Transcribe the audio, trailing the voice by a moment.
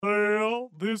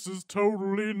this is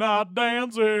totally not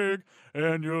Danzig,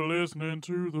 and you're listening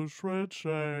to the Shred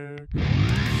Shack.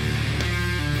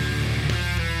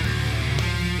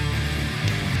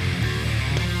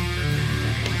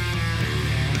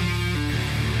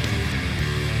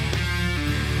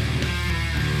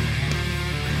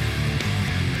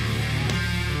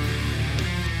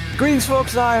 Greetings,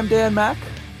 folks. I am Dan Mack.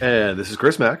 And this is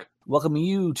Chris Mack. Welcoming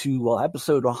you to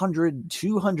episode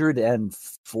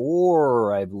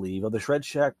 204, I believe, of the Shred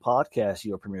Shack podcast,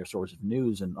 your premier source of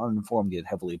news and uninformed yet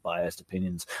heavily biased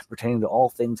opinions pertaining to all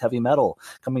things heavy metal.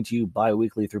 Coming to you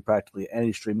bi-weekly through practically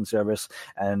any streaming service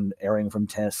and airing from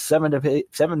 7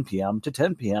 p.m. to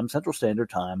 10 p.m. Central Standard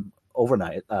Time.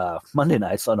 Overnight, Monday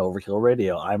nights on Overkill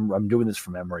Radio. I'm doing this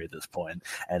from memory at this point,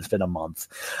 and it's been a month.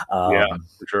 Yeah,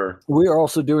 for sure. We are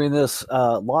also doing this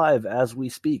live as we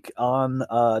speak on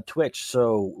Twitch,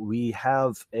 so we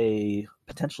have a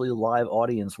potentially live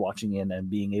audience watching in and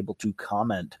being able to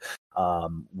comment.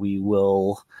 We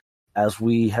will, as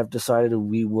we have decided,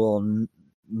 we will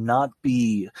not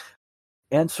be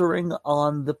answering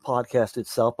on the podcast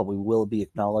itself, but we will be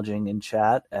acknowledging in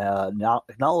chat,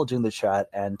 acknowledging the chat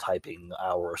and typing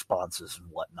our responses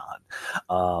and whatnot.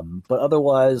 But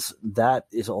otherwise, that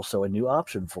is also a new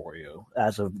option for you.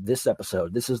 As of this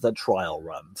episode, this is the trial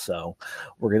run, so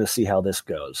we're going to see how this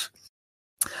goes.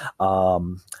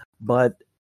 But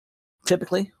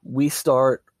typically, we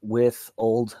start with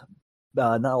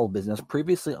not old business,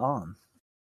 previously on.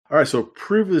 All right, so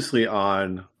previously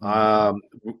on,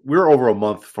 we're over a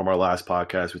month from our last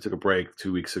podcast. We took a break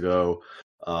 2 weeks ago.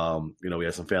 We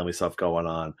had some family stuff going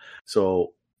on.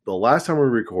 So the last time we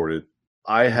recorded,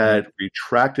 I had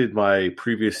retracted my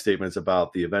previous statements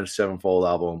about the Avenged Sevenfold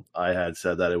album. I had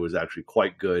said that it was actually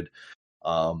quite good.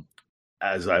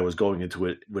 As I was going into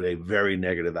it with a very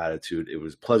negative attitude, it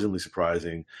was pleasantly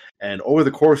surprising. And over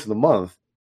the course of the month,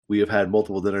 we have had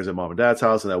multiple dinners at mom and dad's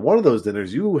house. And at one of those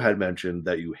dinners, you had mentioned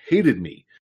that you hated me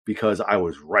because I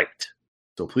was right.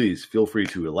 So please feel free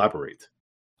to elaborate.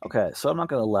 Okay, so I'm not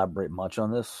going to elaborate much on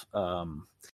this. I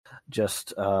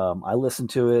listened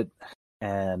to it,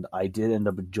 and I did end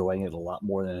up enjoying it a lot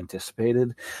more than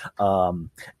anticipated. And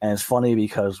it's funny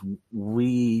because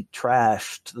we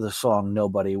trashed the song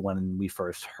Nobody when we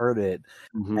first heard it,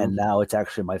 and now it's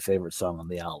actually my favorite song on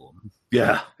the album.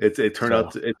 Yeah, it turned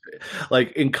out to,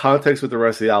 like, in context with the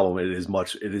rest of the album, it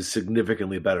is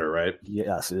significantly better, right?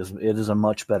 Yes, it is a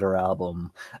much better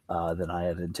album than I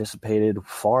had anticipated.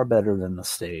 Far better than The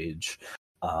Stage.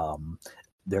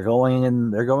 They're going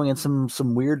in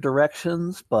some weird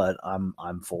directions, but I'm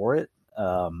for it.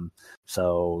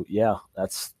 So yeah,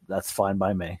 that's fine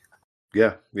by me.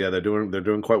 Yeah, they're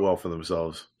doing quite well for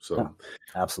themselves. So yeah,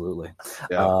 absolutely.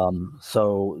 Yeah.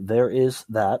 So there is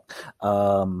that.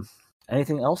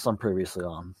 Anything else on previously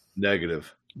on?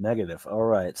 Negative. All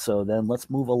right. So then let's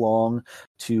move along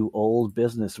to old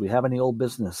business. Do we have any old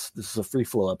business? This is a free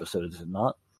flow episode, is it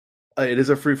not? It is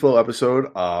a free flow episode.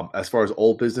 As far as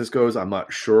old business goes, I'm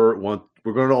not sure.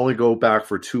 We're going to only go back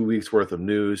for 2 weeks worth of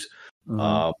news.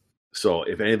 So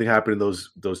if anything happened in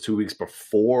those 2 weeks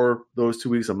before those 2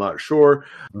 weeks, I'm not sure.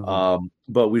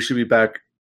 But we should be back.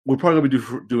 We're probably going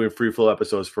to be doing free flow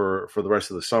episodes for the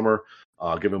rest of the summer,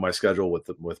 given my schedule with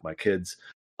my kids.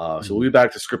 So we'll be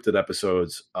back to scripted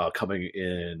episodes coming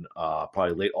in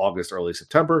probably late August, early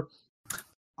September.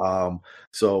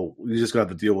 So you're just going to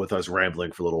have to deal with us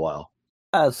rambling for a little while.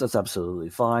 That's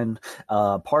absolutely fine.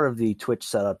 Part of the Twitch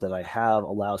setup that I have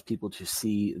allows people to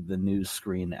see the news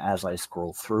screen as I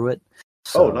scroll through it.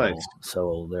 So, nice.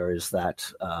 So there is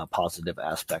that positive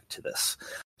aspect to this.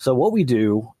 So what we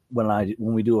do when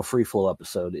we do a free flow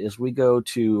episode is we go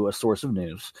to a source of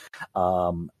news,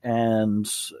 and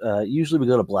usually we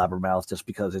go to Blabbermouth just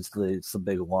because it's the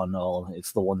big one.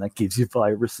 It's the one that gives you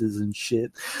viruses and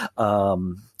shit.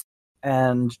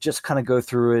 And just kind of go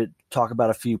through it, talk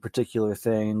about a few particular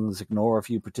things, ignore a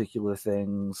few particular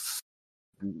things,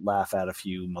 laugh at a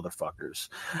few motherfuckers.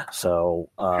 So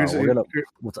here's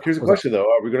a question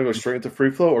though: are we going to go straight into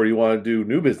free flow, or do you want to do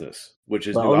new business, which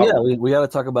is new album? we got to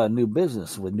talk about new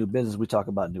business. With new business, we talk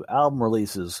about new album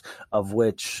releases, of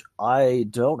which I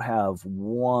don't have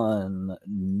one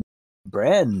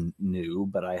brand new,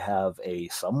 but I have a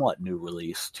somewhat new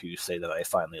release to say that I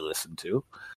finally listened to.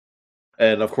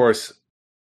 And of course,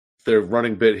 their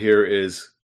running bit here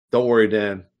is, don't worry,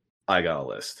 Dan, I got a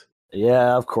list.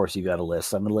 Yeah, of course you got a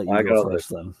list. I'm going to let you go first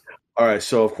then. All right,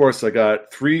 so of course I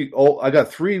got 3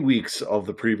 weeks of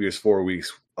the previous 4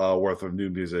 weeks worth of new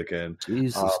music. And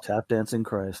Jesus, tap dancing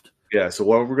Christ. Yeah, so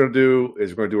what we're going to do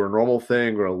is we're going to do our normal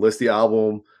thing. We're going to list the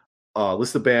album,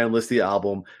 list the band, list the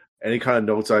album, any kind of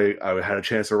notes I had a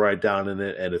chance to write down in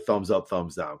it, and a thumbs up,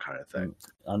 thumbs down kind of thing.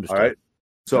 Understood. All right.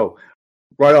 So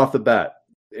right off the bat,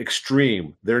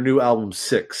 Extreme, their new album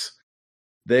 6,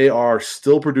 they are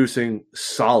still producing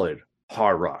solid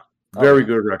hard rock. Very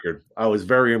good record. I was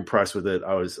very impressed with it.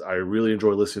 I really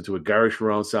enjoyed listening to it. Gary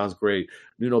Sharon sounds great.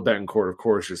 Nuno Betancourt, of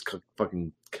course, just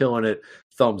fucking killing it.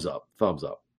 Thumbs up. Thumbs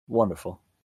up. Wonderful.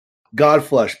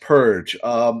 Godflesh, Purge.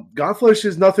 Godflesh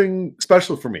is nothing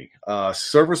special for me.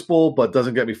 Serviceable, but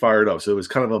doesn't get me fired up. So it was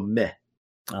kind of a meh.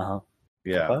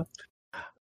 Yeah.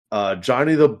 Okay.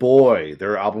 Johnny the Boy,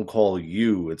 their album called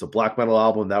You. It's a black metal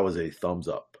album. That was a thumbs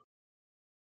up.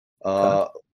 Okay.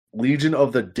 Legion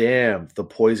of the Damned, The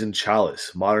Poison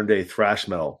Chalice, modern day thrash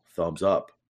metal, thumbs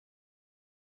up.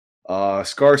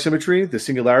 Scar Symmetry, The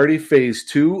Singularity, Phase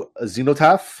 2, a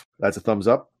Xenotaph, that's a thumbs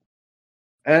up.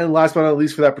 And last but not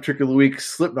least for that particular week,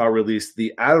 Slipknot released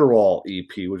the Adderall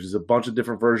EP, which is a bunch of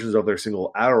different versions of their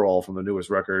single Adderall from the newest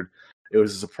record. It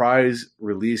was a surprise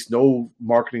release, no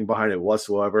marketing behind it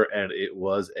whatsoever, and it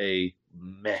was a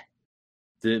meh.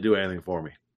 Didn't do anything for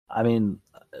me. I mean,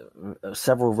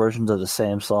 several versions of the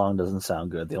same song doesn't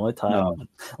sound good. The only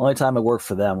time it worked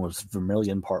for them was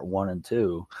Vermilion Part 1 and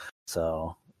 2.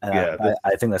 So, and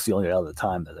I think that's the only other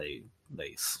time that they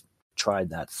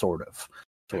tried that sort of.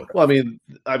 Well,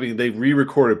 I mean, they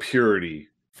re-recorded Purity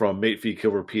from Mate Feet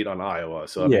Kill Repeat on Iowa,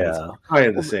 so I mean, it's kind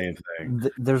of the same thing.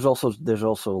 There's also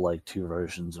like 2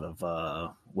 versions of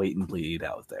Wait and Bleed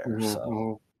out there.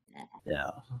 So, yeah.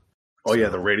 Oh, yeah,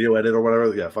 the radio edit or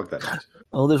whatever. Yeah, fuck that noise.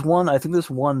 Oh, there's one. I think there's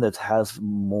one that has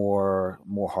more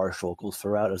harsh vocals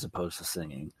throughout as opposed to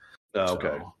singing. Oh,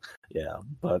 okay. So, yeah,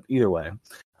 but either way,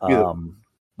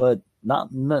 but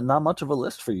not much of a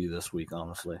list for you this week,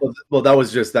 honestly. Well, that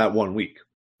was just that 1 week.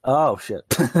 Oh shit!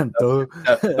 that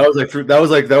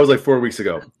was like 4 weeks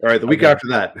ago. All right, the week after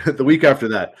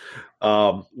that,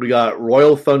 we got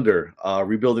Royal Thunder,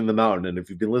 Rebuilding the Mountain. And if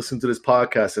you've been listening to this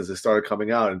podcast since it started coming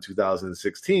out in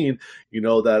 2016, you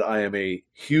know that I am a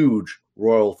huge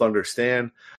Royal Thunder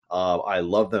stan. I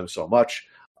love them so much.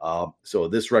 So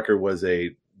this record was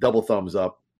a double thumbs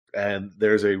up. And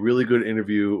there's a really good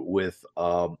interview with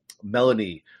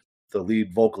Melanie, the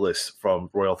lead vocalist from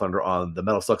Royal Thunder, on the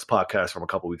Metal Sucks podcast from a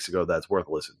couple weeks ago. That's worth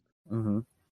a listen. Mm-hmm.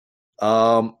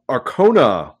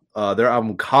 Arcona, their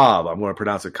album Cobb. I'm going to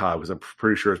pronounce it Cobb because I'm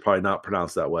pretty sure it's probably not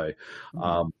pronounced that way.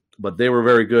 Mm-hmm. But they were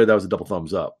very good. That was a double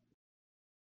thumbs up.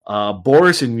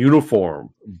 Boris in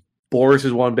Uniform. Boris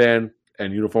is one band,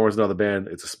 and Uniform is another band.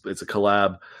 It's a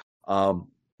collab.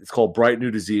 It's called Bright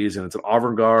New Disease, and it's an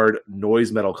avant-garde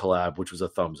noise metal collab, which was a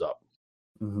thumbs up.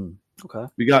 Mm-hmm. Okay.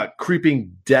 We got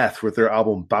Creeping Death with their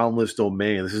album Boundless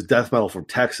Domain. This is death metal from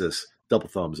Texas. Double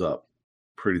thumbs up.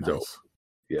 Pretty dope.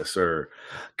 Yes, sir.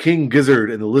 King Gizzard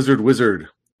and the Lizard Wizard.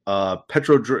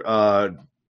 Dragonic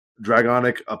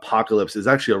Apocalypse is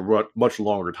actually a much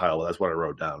longer title. That's what I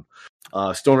wrote down.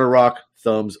 Stoner Rock,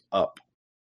 thumbs up.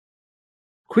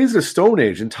 Queens of the Stone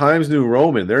Age and Times New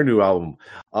Roman, their new album.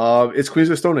 It's Queens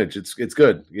of the Stone Age. It's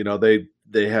good. You know, they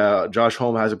have Josh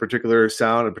Homme has a particular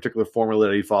sound, a particular formula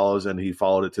that he follows, and he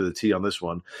followed it to the T on this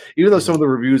one. Even though some of the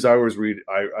reviews I was read,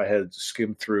 I had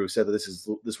skimmed through, said that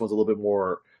this one's a little bit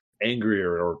more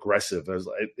angrier or aggressive.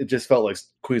 It just felt like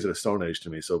Queens of the Stone Age to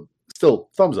me. So still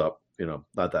thumbs up. You know,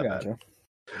 not that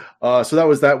bad. So that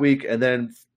was that week, and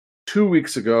then 2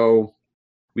 weeks ago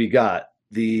we got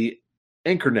the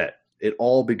Anchornet. It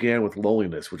All Began with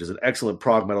Loneliness, which is an excellent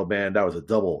prog metal band. That was a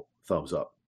double thumbs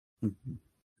up. Mm-hmm.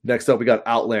 Next up, we got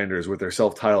Outlanders with their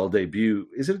self-titled debut.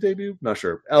 Is it a debut? Not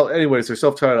sure. Anyway, it's their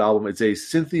self-titled album. It's a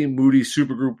synthy, moody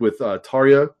supergroup with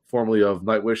Tarja, formerly of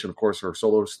Nightwish, and of course her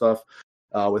solo stuff,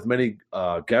 with many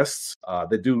guests.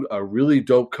 They do a really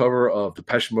dope cover of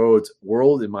Depeche Mode's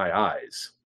World in My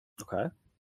Eyes. Okay.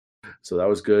 So that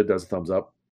was good. That was a thumbs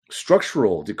up.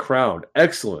 Structural, Decrowned,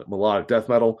 excellent melodic death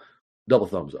metal. Double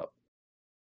thumbs up.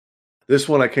 This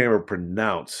one I can't even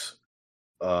pronounce.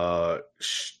 Fuck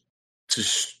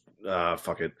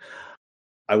it.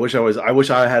 I wish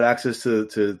I had access to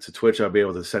Twitch. I'd be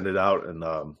able to send it out and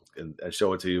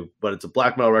show it to you. But it's a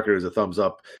black metal record. It's a thumbs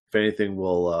up. If anything,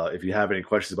 if you have any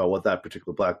questions about what that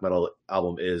particular black metal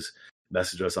album is,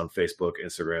 message us on Facebook,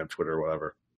 Instagram, Twitter,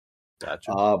 whatever.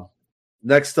 Gotcha.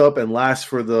 Next up and last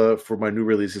for my new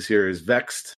releases here is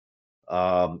Vexed.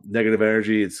 Negative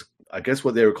Energy. It's, I guess,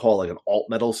 what they would call like an alt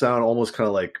metal sound, almost kind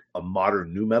of like a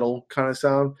modern new metal kind of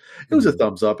sound. It was a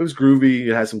thumbs up. It was groovy.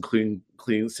 It had some clean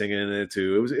singing in it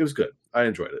too. It was good. I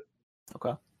enjoyed it.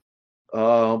 Okay.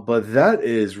 But that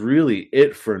is really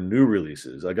it for new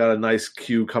releases. I got a nice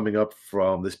queue coming up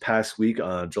from this past week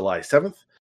on July 7th,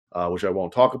 which I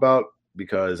won't talk about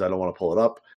because I don't want to pull it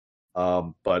up.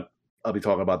 But I'll be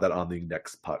talking about that on the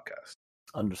next podcast.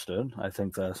 Understood. I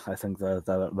think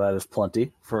that is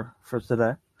plenty for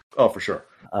today. Oh, for sure.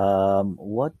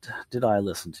 What did I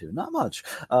listen to? Not much.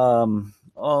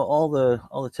 All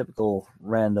the typical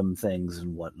random things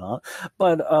and whatnot.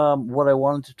 But what I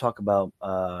wanted to talk about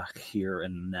here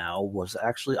and now was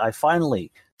actually I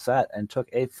finally sat and took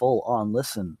a full on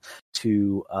listen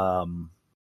to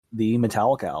the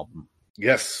Metallica album.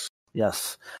 Yes.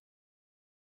 Yes.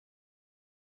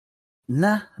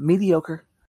 Nah, mediocre.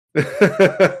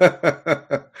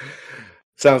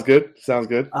 Sounds good. Sounds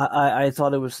good. I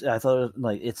thought it was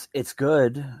like it's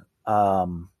good,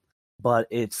 but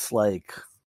it's like,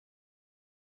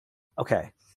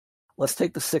 okay, let's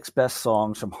take the 6 best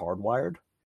songs from Hardwired,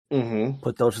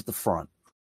 put those at the front,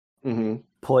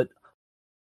 put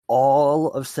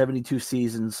all of 72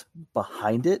 Seasons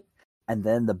behind it, and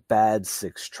then the bad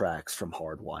 6 tracks from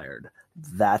Hardwired.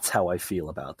 That's how I feel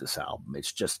about this album.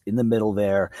 It's just in the middle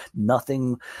there.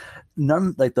 None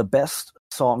like the best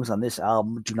songs on this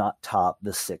album do not top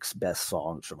the 6 best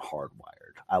songs from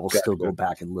Hardwired. I will still go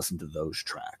back and listen to those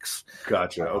tracks.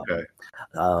 Gotcha. Okay.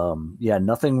 Yeah,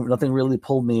 nothing really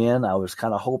pulled me in. I was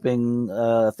kind of hoping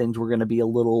things were going to be a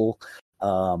little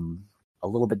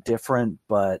bit different,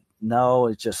 but no,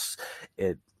 it just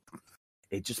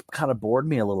kind of bored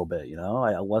me a little bit,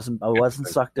 I wasn't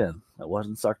sucked in. I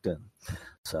wasn't sucked in.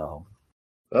 So,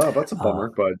 oh, that's a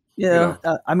bummer. But yeah,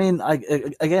 I mean,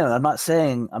 I'm not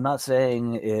saying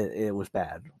it was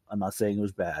bad. I'm not saying it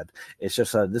was bad. It's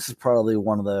just this is probably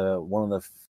one of the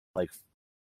like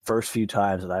first few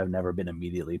times that I've never been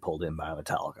immediately pulled in by a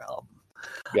Metallica album.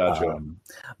 Gotcha.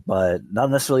 But not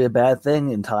necessarily a bad thing.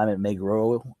 In time, it may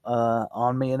grow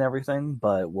on me and everything,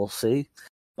 but we'll see.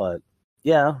 But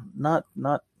yeah, not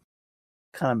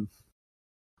kind of.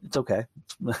 It's okay.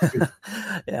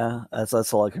 Yeah,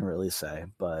 that's all I can really say.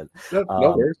 But no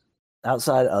worries.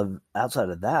 Outside of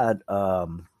that,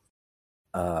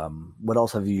 what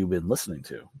else have you been listening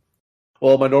to?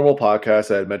 Well, my normal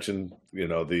podcast, I had mentioned,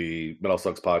 the Metal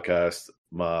Sucks podcast,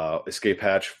 my Escape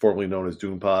Hatch, formerly known as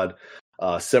Doom Pod,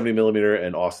 70mm,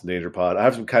 and Austin Danger Pod. I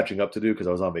have some catching up to do because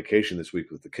I was on vacation this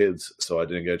week with the kids, so I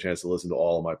didn't get a chance to listen to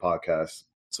all of my podcasts.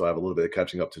 So I have a little bit of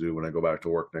catching up to do when I go back to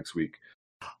work next week.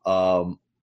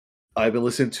 I've been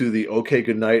listening to the OK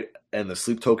Goodnight and the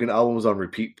Sleep Token albums on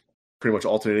repeat, pretty much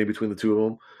alternating between the two of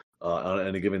them on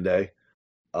any given day.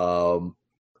 Of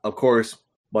course,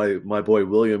 my boy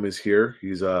William is here.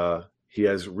 He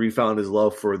has refound his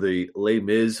love for the Les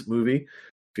Mis movie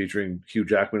featuring Hugh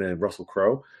Jackman and Russell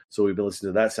Crowe. So we've been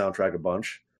listening to that soundtrack a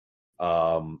bunch.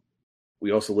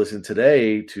 We also listened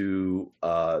today to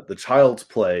the Child's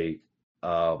Play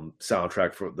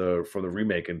soundtrack for the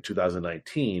remake in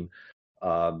 2019.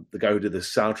 The guy who did the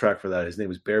soundtrack for that, his name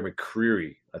is Bear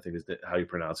McCreary, I think is how you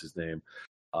pronounce his name.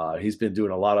 He's been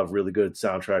doing a lot of really good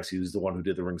soundtracks. He was the one who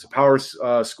did the Rings of Power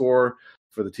score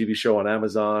for the TV show on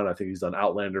Amazon. I think he's done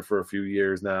Outlander for a few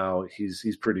years now.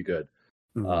 He's pretty good.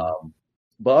 Mm-hmm.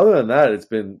 But other than that, it's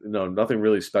been nothing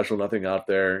really special, nothing out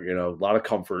there. A lot of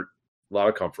comfort.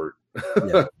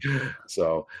 Yeah.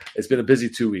 So it's been a busy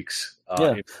 2 weeks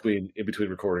in between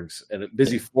recordings, and a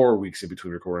busy 4 weeks in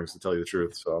between recordings, to tell you the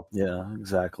truth. So yeah,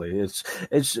 exactly. It's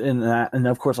and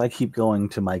of course I keep going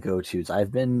to my go-tos.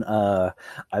 I've been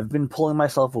pulling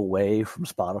myself away from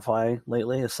Spotify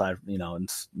lately, aside and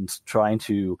trying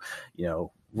to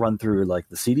run through like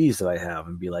the CDs that I have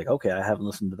and be like, okay, I haven't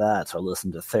listened to that, so I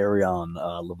listened to Therion,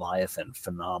 Leviathan,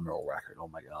 phenomenal record. Oh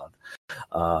my god.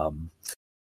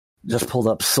 Just pulled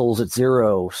up Souls at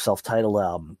Zero, self-titled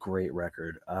album, great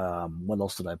record. What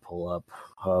else did I pull up?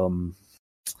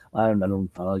 I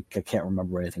can't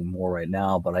remember anything more right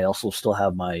now, but I also still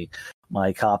have my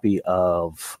copy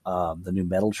of the new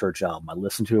Metal Church album. I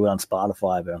listened to it on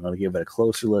Spotify, but I'm going to give it a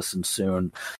closer listen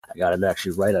soon. I got it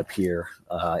actually right up here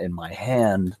in my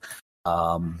hand.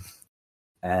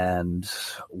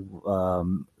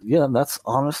 That's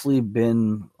honestly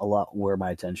been a lot where my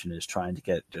attention is, trying to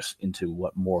get just into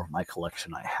what more of my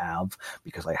collection I have,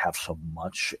 because I have so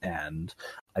much and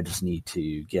I just need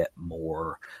to get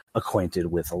more acquainted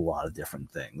with a lot of different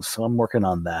things. So I'm working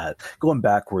on that, going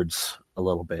backwards a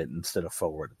little bit instead of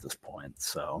forward at this point.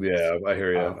 So yeah, I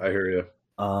hear you.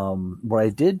 What I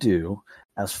did do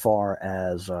as far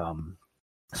as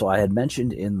so I had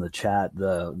mentioned in the chat,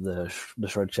 the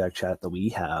Shred Shack chat that we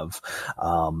have,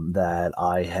 that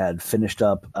I had finished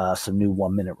up some new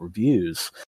 1-minute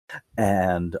reviews,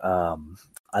 and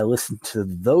I listened to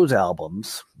those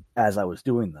albums as I was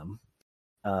doing them,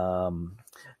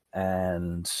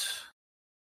 and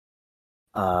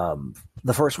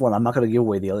the first one, I'm not going to give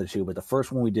away the other two, but the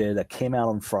first one we did that came out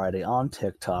on Friday on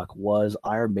TikTok was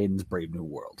Iron Maiden's Brave New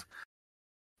World.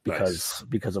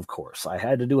 because of course I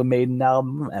had to do a Maiden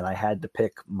album, and I had to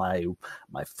pick my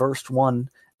first one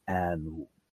and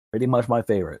pretty much my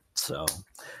favorite. So,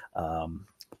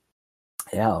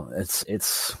 yeah,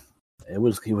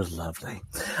 he was lovely.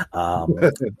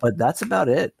 But that's about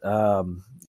it.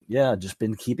 Yeah, just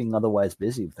been keeping otherwise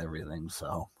busy with everything.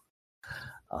 So,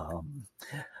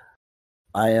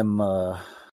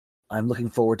 I'm looking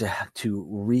forward to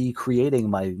recreating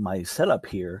my setup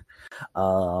here,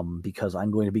 because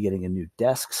I'm going to be getting a new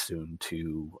desk soon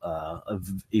to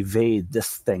evade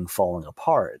this thing falling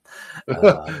apart.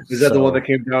 Is that the one that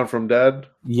came down from Dad?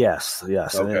 Yes,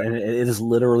 Okay. and it is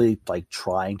literally like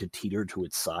trying to teeter to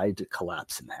its side to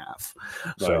collapse in half.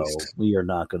 Nice. So we're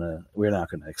not gonna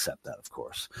accept that, of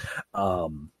course.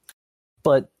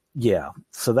 But yeah,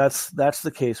 so that's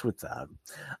the case with that.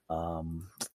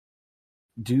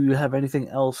 Do you have anything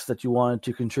else that you wanted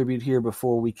to contribute here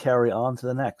before we carry on to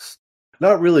the next?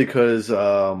 Not really,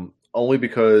 only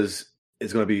because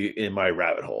it's going to be in my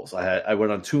rabbit holes. I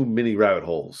went on 2 mini rabbit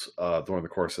holes during the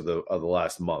course of the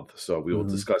last month, so we will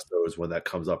discuss those when that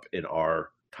comes up in our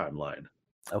timeline.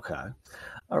 Okay.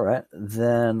 All right.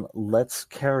 Then let's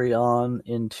carry on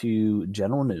into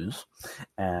general news.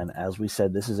 And as we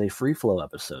said, this is a free flow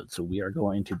episode, so we are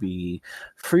going to be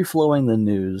free flowing the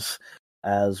news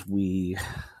as we're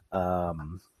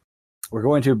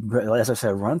going to, as I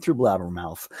said, run through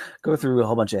Blabbermouth, go through a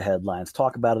whole bunch of headlines,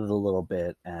 talk about it a little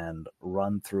bit, and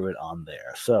run through it on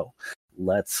there. So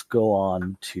let's go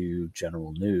on to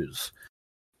general news.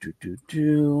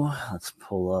 Let's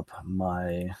pull up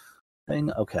my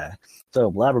thing. Okay,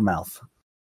 so Blabbermouth.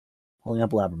 Pulling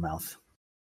up Blabbermouth.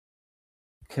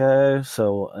 Okay,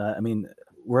 so I mean,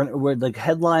 we're like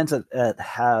headlines that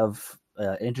have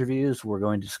interviews we're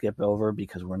going to skip over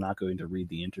because we're not going to read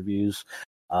the interviews.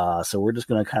 So we're just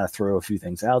going to kind of throw a few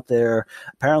things out there.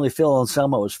 Apparently, Phil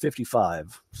Anselmo was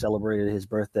 55, celebrated his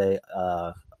birthday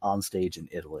on stage in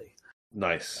Italy.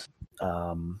 Nice.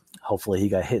 Hopefully, he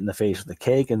got hit in the face with a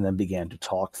cake and then began to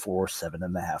talk for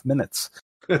 7.5 minutes.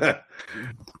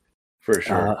 For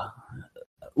sure.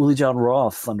 Uli John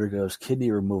Roth undergoes kidney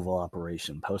removal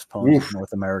operation, postpones his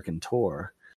North American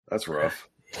tour. That's rough.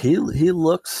 He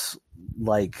looks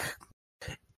like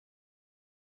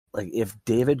if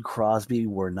David Crosby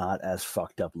were not as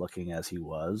fucked up looking as he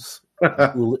was.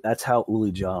 That's how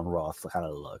Uli John Roth kind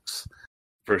of looks.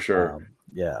 For sure.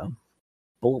 Yeah.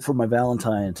 Bullet for My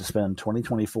Valentine to spend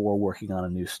 2024 working on a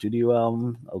new studio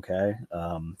album. Okay.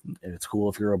 It's cool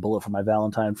if you're a Bullet for My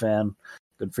Valentine fan.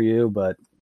 Good for you, but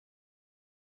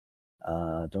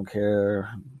don't care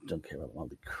about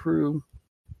Motley Crue.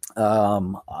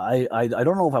 I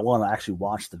don't know if I want to actually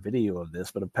watch the video of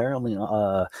this, but apparently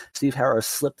Steve Harris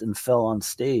slipped and fell on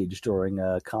stage during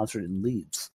a concert in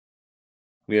Leeds.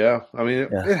 Yeah, I mean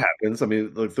it happens. I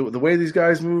mean, like the way these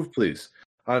guys move, please.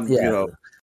 I'm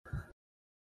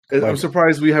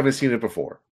surprised we haven't seen it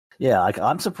before. Yeah,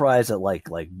 I'm surprised that like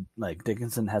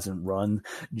Dickinson hasn't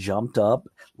jumped up,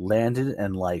 landed,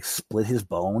 and like split his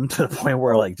bone to the point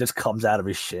where like just comes out of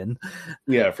his shin.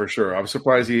 Yeah, for sure. I'm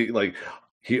surprised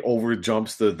he over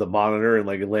jumps the monitor and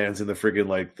like lands in the friggin'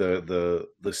 like the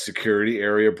security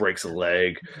area, breaks a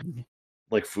leg,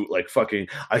 fucking.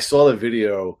 I saw the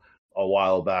video a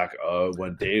while back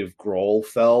when Dave Grohl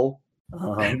fell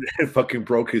and fucking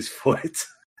broke his foot.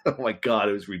 Oh my god,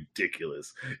 it was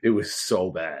ridiculous. It was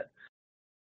so bad.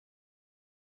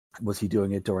 Was he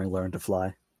doing it during Learn to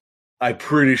Fly? I'm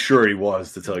pretty sure he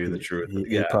was, to tell you the truth.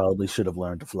 He probably should have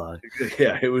learned to fly.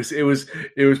 Yeah, it was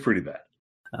pretty bad.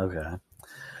 Okay.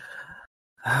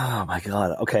 Oh my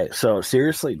god. Okay, so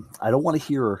seriously, I don't want to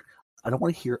hear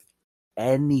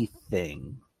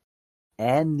anything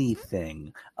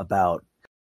about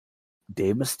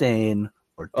Dave Mustaine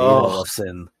or Dave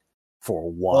Ellefson for a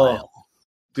while.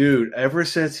 Dude, ever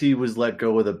since he was let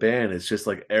go of the band, it's just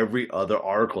like every other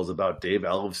article is about Dave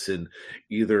Ellefson.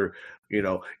 Either,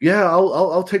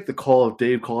 I'll take the call if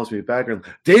Dave calls me back. And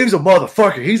Dave's a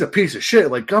motherfucker. He's a piece of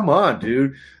shit. Like, come on,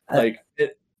 dude. And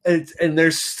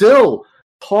they're still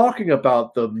talking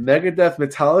about the Megadeth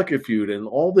Metallica feud and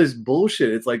all this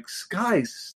bullshit. It's like,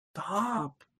 guys,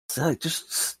 stop. It's like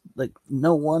just like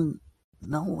no one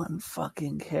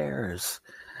fucking cares.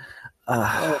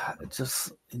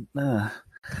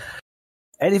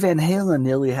 Eddie Van Halen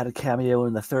nearly had a cameo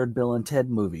in the third Bill and Ted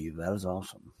movie. That was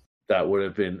awesome. That would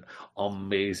have been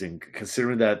amazing,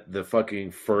 considering that the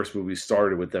fucking first movie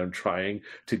started with them trying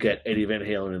to get Eddie Van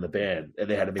Halen in the band, and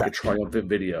they had to make a triumphant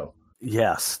video.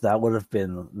 Yes, that would have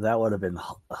been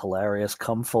hilarious.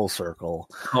 Come full circle.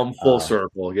 Come full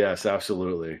circle. Yes,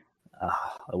 absolutely.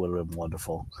 It would have been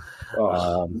wonderful.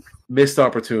 Missed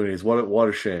opportunities. What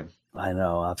a shame. I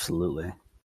know, absolutely.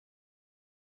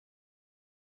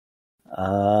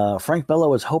 Frank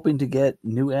Bello is hoping to get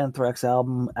new Anthrax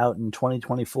album out in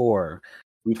 2024.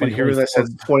 We've been hearing that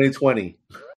since 2020.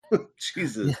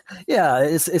 Jesus. Yeah,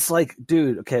 it's like,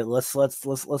 dude. Okay, let's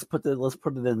put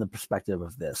it in the perspective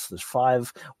of this. There's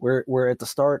 5. We're at the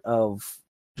start of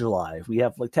July. We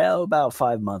have like about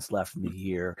 5 months left in the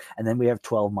year, and then we have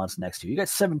 12 months next year. You got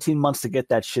 17 months to get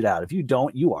that shit out. If you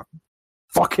don't, you are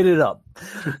fucking it up.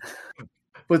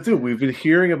 But dude, we've been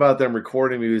hearing about them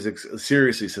recording music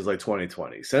seriously since like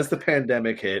 2020. Since the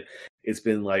pandemic hit, it's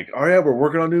been like, oh yeah, we're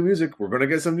working on new music. We're gonna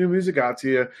get some new music out to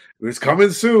you. It's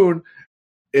coming soon.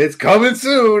 It's coming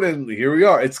soon, and here we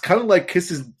are. It's kind of like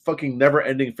Kiss's fucking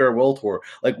never-ending farewell tour.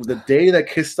 Like the day that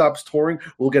Kiss stops touring,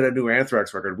 we'll get a new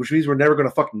Anthrax record, which means we're never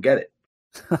gonna fucking get it.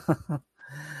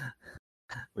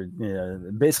 Yeah,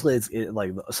 basically,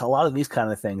 like so a lot of these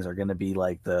kind of things are going to be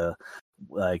like the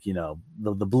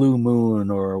Blue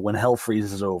Moon, or when Hell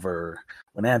Freezes Over,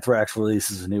 when Anthrax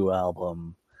releases a new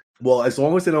album. Well, as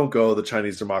long as they don't go the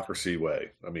Chinese democracy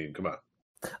way. I mean, come on.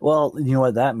 Well, you know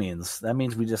what that means? That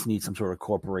means we just need some sort of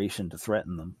corporation to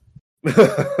threaten them.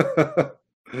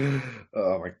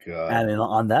 Oh my god! And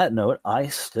on that note, I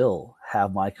still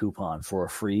have my coupon for a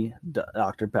free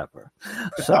Dr. Pepper.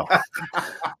 So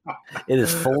it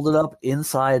is folded up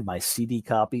inside my CD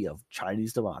copy of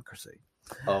Chinese Democracy.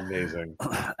 Amazing.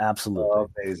 Absolutely.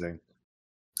 Amazing.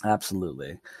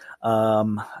 Absolutely.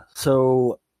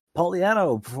 So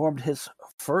Pauliano performed his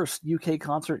first UK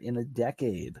concert in a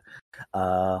decade.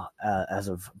 As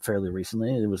of fairly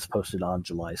recently, it was posted on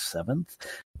July 7th.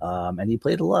 And he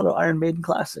played a lot of Iron Maiden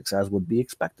classics, as would be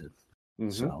expected.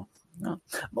 Mm-hmm. So, yeah.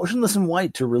 Motionless in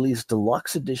White to release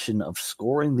deluxe edition of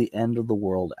Scoring the End of the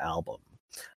World album.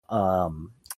 I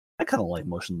kind of like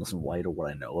Motionless in White, or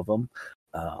what I know of them.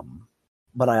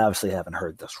 But I obviously haven't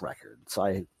heard this record, so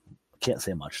I can't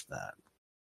say much to that.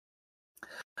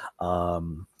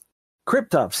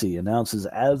 Cryptopsy announces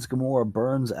As Gamora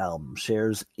Burns album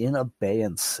shares In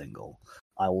Abeyance single.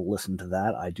 I will listen to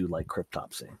that. I do like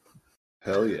Cryptopsy.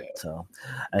 Hell yeah. So,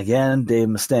 again, Dave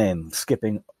Mustaine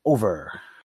skipping over.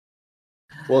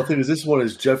 Well, the thing is, this one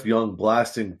is Jeff Young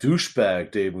blasting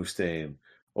douchebag Dave Mustaine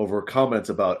over comments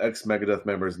about ex-Megadeth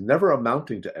members never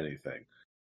amounting to anything.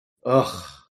 Ugh.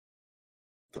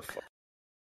 The fuck?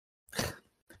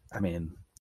 I mean,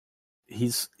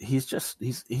 he's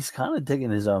kind of digging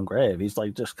his own grave. He's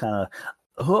like, just kind of,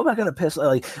 who am I going to piss?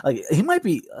 Like he might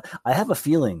be. I have a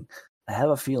feeling. I have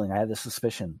a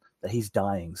suspicion that he's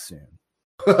dying soon.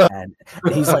 And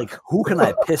he's like, who can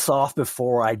I piss off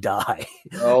before I die?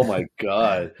 Oh my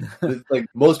god! Like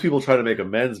most people try to make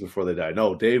amends before they die.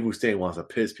 No, Dave Mustaine wants to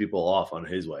piss people off on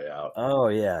his way out. Oh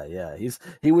yeah.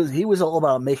 He was all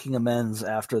about making amends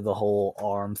after the whole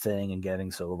arm thing and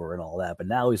getting sober and all that. But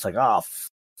now he's like, oh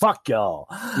fuck y'all.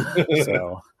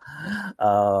 So,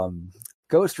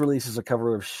 Ghost releases a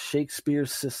cover of Shakespeare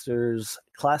Sisters'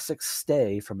 classic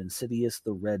Stay from Insidious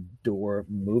the Red Door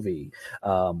movie,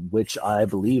 which I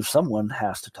believe someone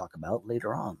has to talk about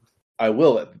later on. I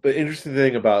will. But interesting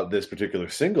thing about this particular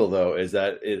single, though, is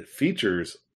that it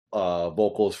features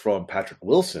vocals from Patrick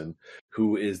Wilson,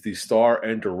 who is the star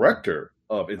and director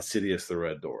of Insidious the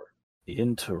Red Door.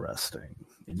 Interesting.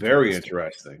 Very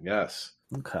interesting, yes.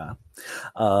 Okay.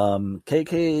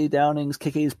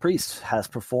 KK's Priest has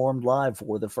performed live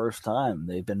for the first time.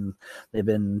 They've been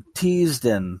teased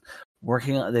and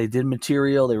working on, they did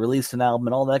material, they released an album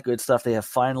and all that good stuff. They have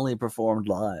finally performed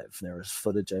live. There is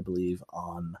footage, I believe,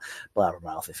 on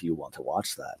Blabbermouth if you want to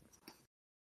watch that.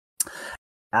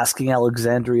 Asking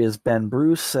Alexandria's Ben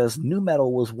Bruce says nu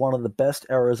metal was one of the best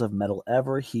eras of metal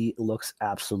ever. He looks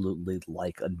absolutely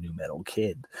like a nu metal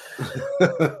kid.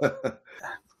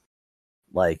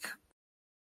 Like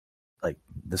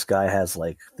this guy has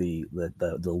like the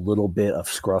little bit of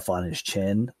scruff on his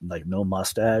chin, like no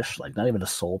mustache, like not even a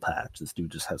soul patch. This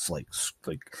dude just has like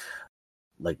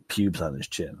pubes on his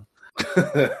chin.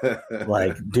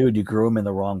 Like, dude, you grew him in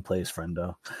the wrong place,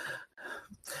 friendo.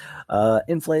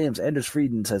 In Flames, Anders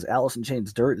Frieden says Alice in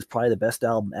Chains' Dirt is probably the best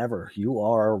album ever. You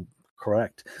are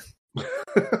correct.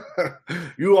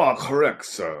 You are correct,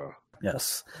 sir.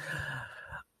 Yes.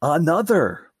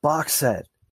 Another box set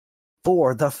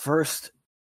for the first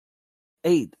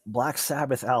 8 Black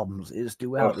Sabbath albums is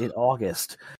due out in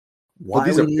August. Why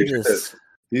do we need this?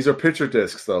 These are picture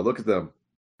discs, though. Look at them.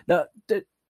 No,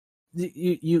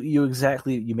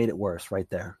 you made it worse right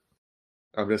there.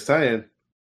 I'm just saying.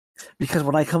 Because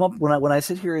when I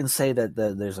sit here and say that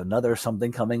there's another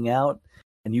something coming out,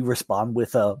 and you respond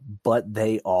with a "but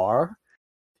they are,"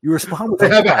 you respond with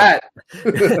a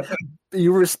 "but."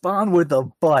 You respond with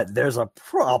a "but." There's a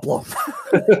problem.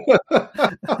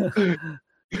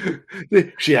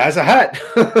 She has a hat.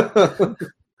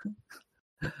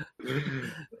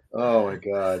 Oh my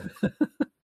god.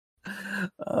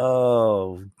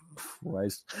 Oh,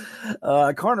 Christ.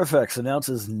 Carnifex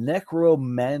announces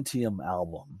Necromantium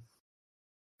album.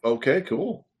 Okay,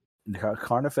 cool.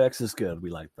 Carnifex is good. We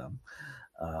like them.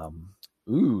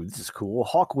 Ooh, this is cool.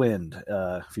 Hawkwind.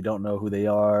 If you don't know who they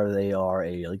are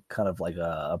a kind of like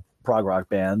a prog rock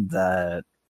band that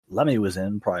Lemmy was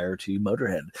in prior to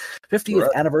Motorhead. 50th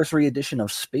Right. anniversary edition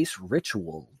of Space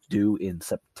Ritual due in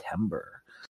September.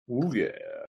 Ooh, yeah.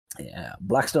 Yeah.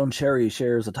 Blackstone Cherry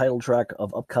shares the title track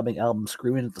of upcoming album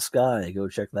Screaming at the Sky. Go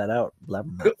check that out.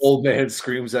 Old man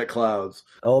screams at clouds.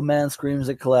 Old man screams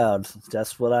at clouds.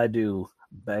 That's what I do.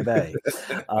 Bye-bye.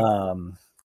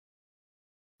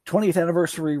 20th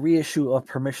anniversary reissue of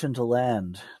Permission to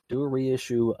Land. Do a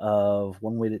reissue of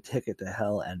One Way to Ticket to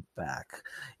Hell and Back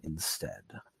instead.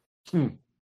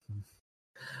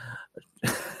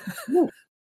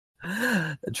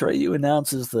 Atreyu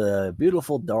announces the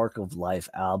Beautiful Dark of Life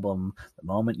album. The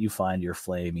Moment You Find Your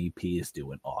Flame EP is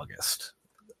due in August.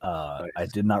 Nice. I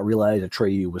did not realize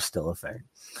Atreyu was still a thing.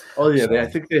 Oh yeah, I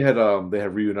think they had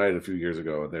reunited a few years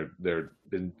ago, and they're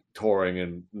been touring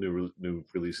and new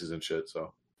releases and shit.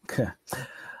 So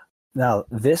now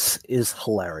this is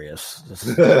hilarious.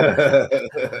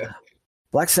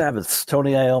 Black Sabbath's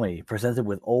Tony Iommi presented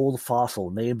with Old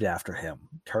Fossil named after him.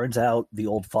 Turns out the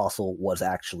Old Fossil was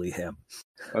actually him.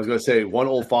 I was going to say one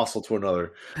old fossil to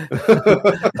another.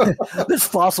 This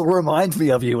fossil reminds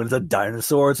me of you, and it's a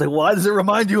dinosaur. It's like, why does it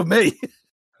remind you of me?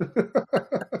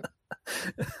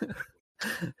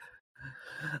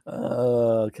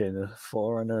 Okay, the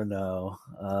Foreigner, no.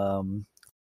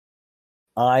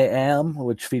 I Am,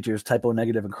 which features Typo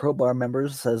Negative and Crowbar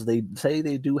members, says they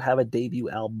do have a debut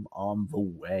album on the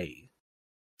way.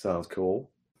 Sounds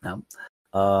cool. Now,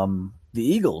 the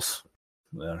Eagles.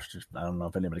 I don't know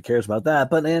if anybody cares about that,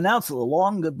 but they announced a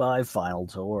long goodbye final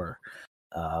tour,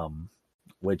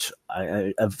 which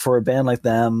I for a band like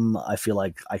them, I feel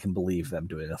like I can believe them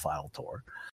doing a final tour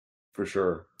for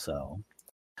sure. So,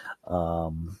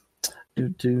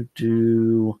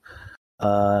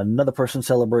 another person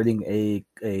celebrating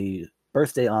a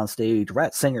birthday on stage.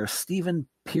 Rat singer Stephen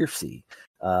Pearcy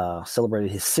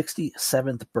celebrated his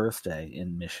 67th birthday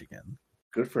in Michigan.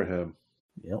 Good for him.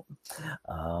 Yep.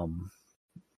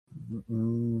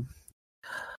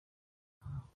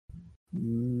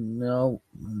 No.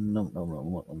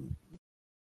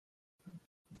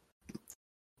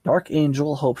 Dark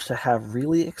Angel hopes to have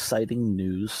really exciting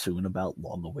news soon about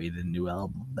long-awaited new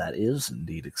album. That is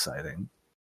indeed exciting.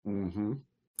 Mm-hmm.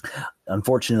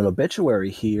 Unfortunate obituary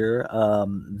here.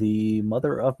 The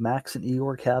mother of Max and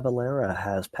Igor Cavalera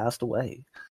has passed away.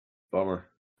 Bummer.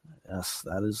 Yes,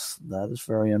 that is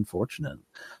very unfortunate.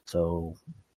 So,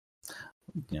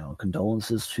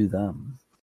 condolences to them.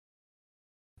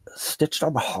 Stitched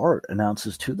Up Heart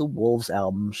announces To the Wolves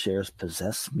album shares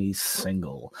Possess Me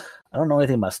single. I don't know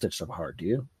anything about Stitched Up Heart. Do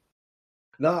you?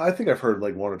 No, I think I've heard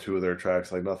like one or two of their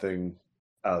tracks. Like nothing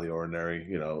out of the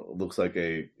ordinary. It looks like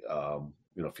a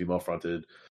female fronted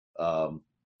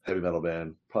heavy metal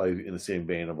band, probably in the same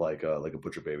vein of like a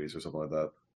Butcher Babies or something like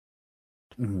that.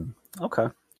 Mm-hmm. Okay.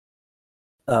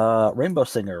 Rainbow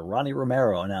singer Ronnie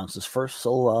Romero announced his first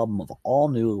solo album of all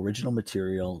new original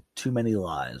material, Too Many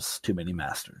Lies, Too Many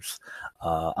Masters.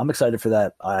 I'm excited for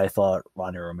that. I thought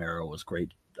Ronnie Romero was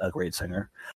a great singer.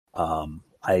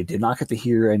 I did not get to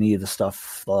hear any of the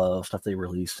stuff they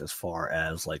released as far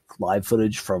as like live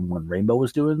footage from when Rainbow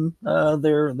was doing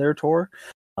their tour.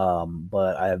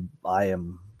 But I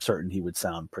am certain he would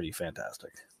sound pretty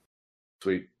fantastic.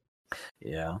 Sweet.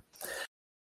 Yeah.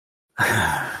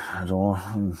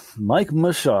 Mike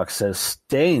Mushock says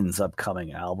Stain's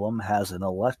upcoming album has an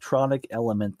electronic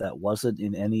element that wasn't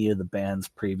in any of the band's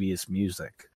previous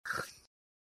music.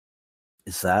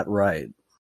 Is that right?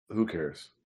 Who cares?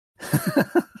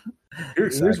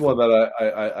 Here's one that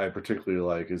I particularly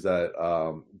like is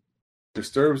that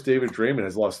Disturbed's David Draymond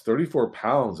has lost 34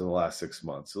 pounds in the last 6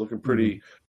 months. Looking pretty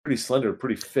slender,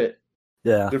 pretty fit.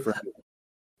 Yeah. Different.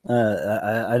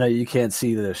 I know you can't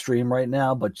see the stream right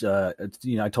now, but I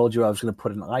told you I was going to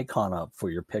put an icon up for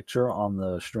your picture on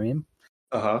the stream.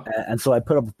 Uh-huh. And so I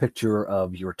put up a picture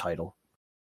of your title.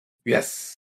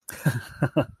 Yes.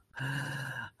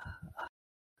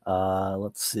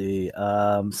 Let's see.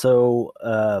 So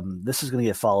this is going to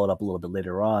get followed up a little bit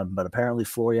later on, but apparently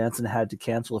Floor Jansen had to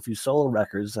cancel a few solo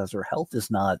records as her health is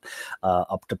not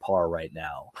up to par right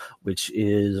now, which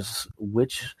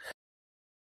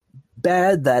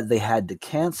bad that they had to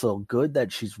cancel. Good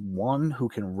that she's one who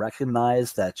can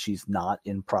recognize that she's not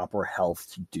in proper health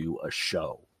to do a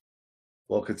show.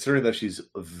 Well, considering that she's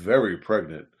very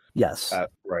pregnant Yes.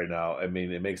 right now, I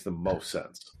mean, it makes the most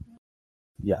sense.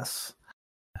 Yes.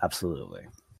 Absolutely.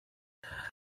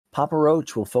 Papa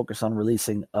Roach will focus on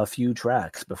releasing a few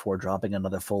tracks before dropping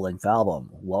another full-length album.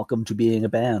 Welcome to being a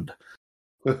band.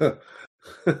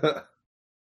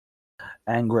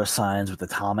 Angra signs with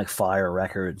Atomic Fire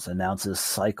Records, announces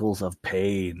Cycles of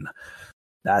Pain.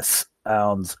 That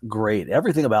sounds great.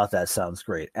 Everything about that sounds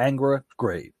great. Angra,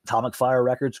 great. Atomic Fire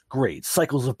Records, great.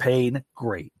 Cycles of Pain,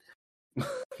 great.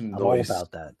 I'm all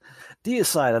about that.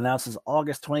 Deicide announces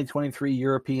August 2023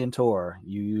 European tour.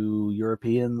 You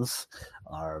Europeans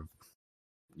are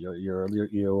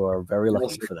you are very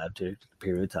lucky for that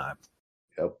period of time.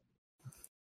 Yep.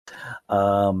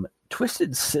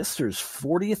 Twisted Sister's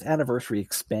 40th anniversary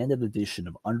expanded edition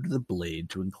of Under the Blade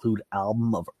to include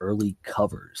album of early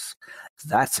covers.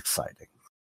 That's exciting.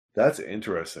 That's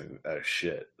interesting as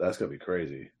shit. That's gonna be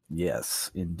crazy.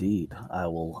 Yes, indeed. I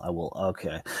will.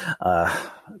 Okay.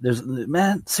 There's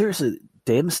seriously,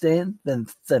 Dave Mustaine. Then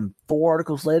 4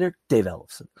 articles later, Dave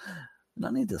Ellefson. I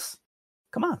don't need this.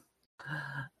 Come on.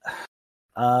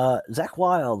 Zach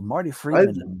Wilde, Marty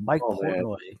Freeman, and Mike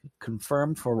Portnoy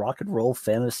confirmed for Rock and Roll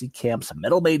Fantasy Camp's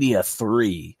Metal Mania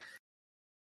 3.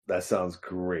 That sounds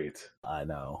great. I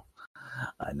know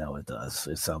it does.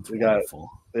 It sounds wonderful.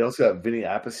 They also got Vinny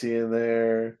Appice in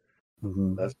there.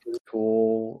 Mm-hmm. That's pretty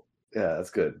cool. Yeah,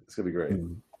 that's good. It's gonna be great.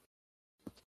 Mm-hmm.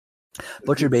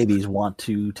 Butcher Babies want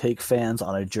to take fans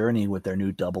on a journey with their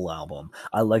new double album.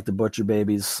 I like the Butcher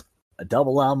Babies. A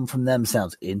double album from them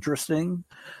sounds interesting,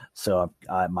 so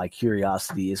my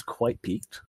curiosity is quite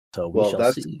piqued. So we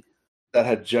shall see. That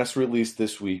had just released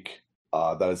this week.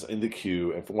 That is in the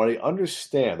queue, and from what I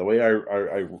understand, the way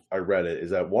I read it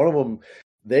is that one of them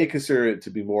they consider it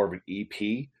to be more of an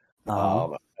EP. I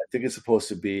think it's supposed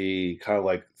to be kind of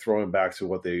like throwing back to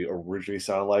what they originally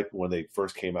sounded like when they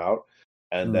first came out,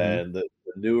 and then the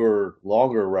newer,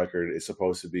 longer record is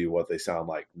supposed to be what they sound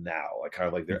like now, like kind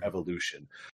of like their evolution.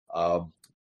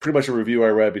 Pretty much a review I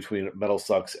read between Metal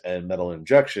Sucks and Metal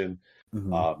Injection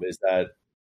is that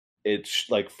it's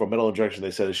like from Metal Injection,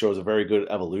 they said it shows a very good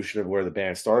evolution of where the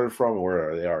band started from and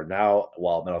where they are now,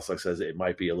 while Metal Sucks says it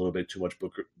might be a little bit too much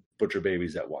Butcher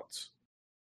Babies at once.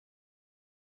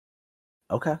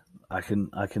 Okay, I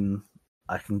can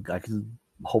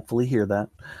hopefully hear that,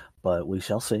 but we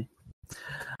shall see.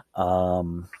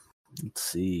 Let's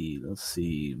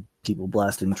see. People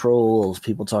blasting trolls,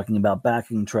 people talking about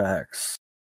backing tracks,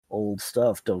 old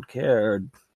stuff, don't care.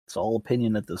 It's all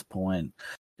opinion at this point.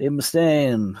 Dave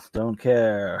Mustaine, don't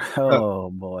care. Oh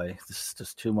boy, this is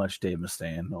just too much Dave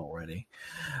Mustaine already.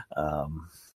 There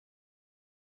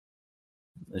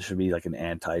should be like an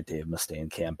anti-Dave Mustaine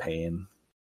campaign.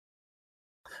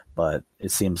 But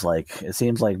it seems like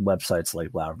websites like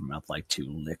Blabbermouth like to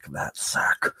lick that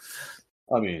sack.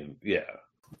 I mean, yeah.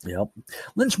 Yep.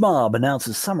 Lynch Mob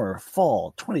announces summer,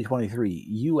 fall 2023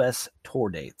 U.S. tour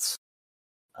dates.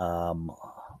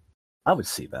 I would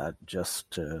see that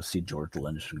just to see George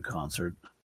Lynch in concert.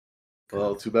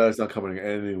 Well, too bad it's not coming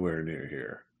anywhere near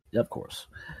here. Yeah, of course.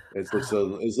 It's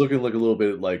looking like a little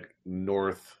bit like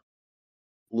north,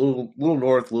 little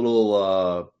north,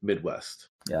 little Midwest.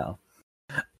 Yeah.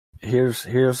 Here's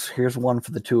one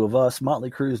for the two of us. Motley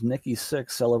Crue's Nikki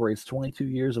Sixx celebrates 22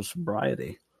 years of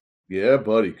sobriety. Yeah,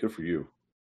 buddy, good for you.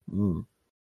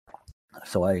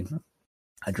 So I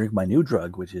drink my new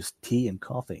drug, which is tea and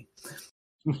coffee.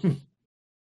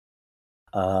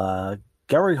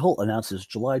 Gary Holt announces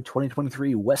July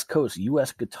 2023 West Coast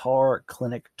U.S. Guitar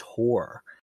Clinic Tour.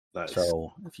 Nice.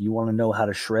 So if you want to know how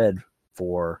to shred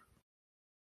for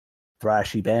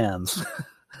thrashy bands,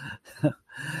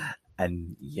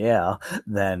 and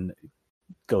then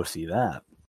go see that.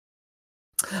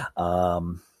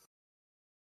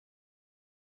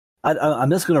 I'm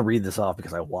just going to read this off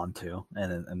because I want to.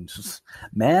 And just,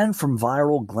 man from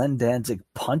viral Glenn Danzig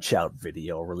Punch-Out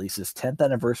video releases 10th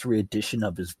anniversary edition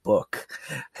of his book.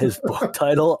 His book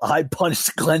title, I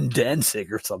Punched Glenn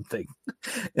Danzig or something.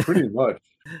 Pretty much.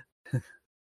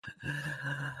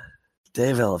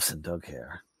 Dave Ellefson, don't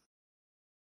care.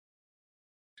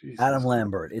 Jesus. Adam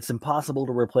Lambert, it's impossible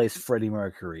to replace Freddie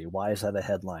Mercury. Why is that a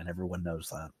headline? Everyone knows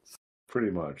that. Pretty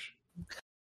much.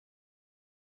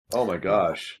 Oh my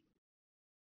gosh.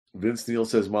 Vince Neil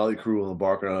says Motley Crue will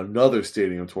embark on another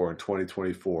stadium tour in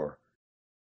 2024.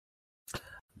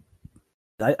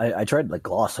 I tried to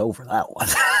gloss over that one.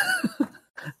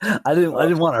 I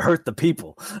didn't want to hurt the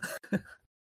people.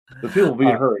 The people being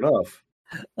hurt enough.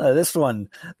 This one's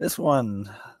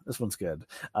good.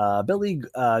 Billy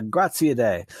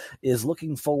Graziadei is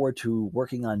looking forward to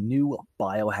working on new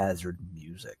Biohazard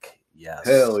music. Yes.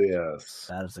 Hell yes.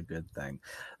 That is a good thing.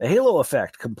 The Halo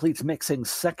Effect completes mixing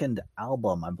second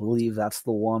album. I believe that's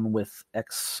the one with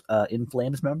In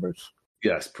Flames members.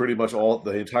 Yes, pretty much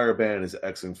the entire band is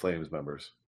X in Flames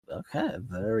members. Okay,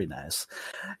 very nice.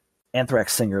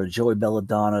 Anthrax singer Joey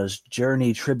Belladonna's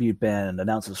Journey tribute band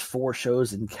announces 4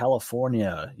 shows in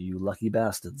California. You lucky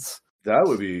bastards. That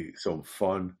would be some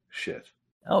fun shit.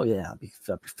 Oh, yeah.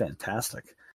 That'd be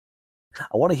fantastic.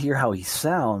 I want to hear how he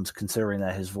sounds, considering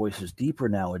that his voice is deeper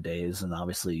nowadays. And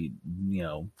obviously,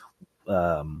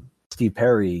 Steve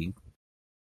Perry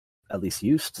at least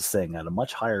used to sing at a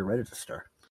much higher register.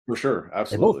 For sure.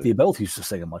 Absolutely. They both used to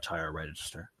sing a much higher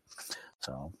register.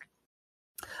 So,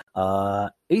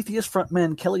 Atheist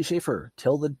frontman Kelly Schaefer,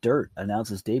 Till the Dirt,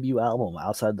 announces debut album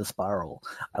Outside the Spiral.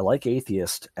 I like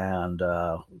Atheist, and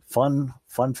fun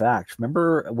fact.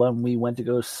 Remember when we went to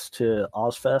go to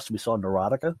Ozfest, we saw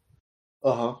Neurotica?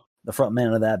 Uh-huh. The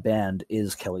frontman of that band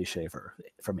is Kelly Schaefer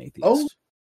from Atheist.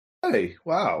 Oh, hey,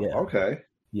 wow. Yeah. Okay.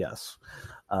 Yes.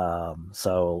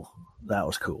 So that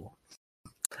was cool.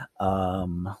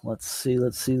 Let's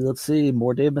see.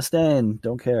 More Dave Mustaine.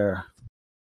 Don't care.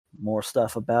 More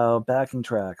stuff about backing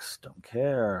tracks. Don't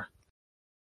care.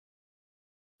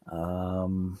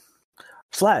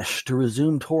 Slash to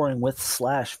resume touring with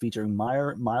Slash featuring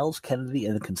Miles Kennedy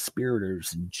and the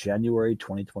Conspirators in January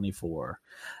 2024.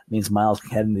 Means Miles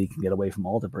Kennedy can get away from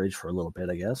Alter Bridge for a little bit,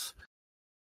 I guess.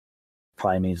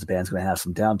 Probably means the band's going to have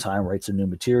some downtime, write some new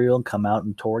material, and come out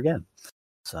and tour again.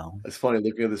 So it's funny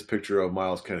looking at this picture of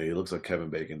Miles Kennedy. It looks like Kevin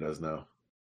Bacon does now.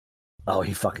 Oh,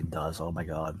 he fucking does. Oh my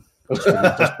god.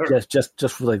 Just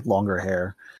with like longer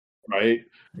hair. Right?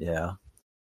 Yeah.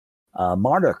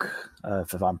 Marduk,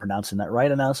 if I'm pronouncing that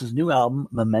right, announces new album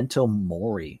Memento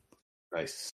Mori.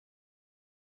 Nice.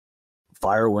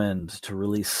 Firewind to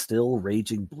release Still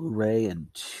Raging Blu-ray and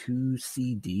 2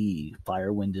 CD.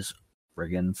 Firewind is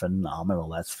friggin' phenomenal.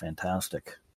 That's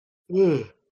fantastic.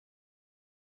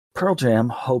 Pearl Jam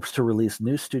hopes to release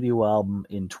new studio album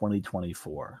in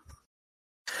 2024.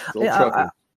 I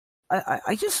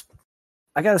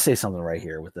gotta say something right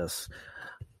here with this.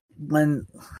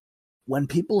 When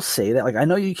people say that, like, I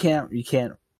know you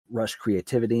can't rush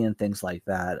creativity and things like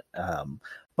that,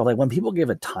 but like when people give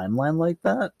a timeline like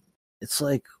that, it's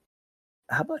like,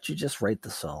 how about you just write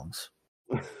the songs?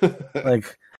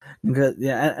 Like,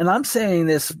 yeah, and I'm saying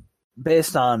this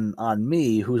based on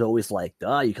me, who's always like,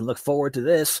 you can look forward to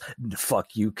this.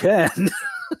 Fuck, you can.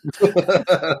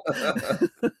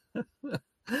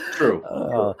 True.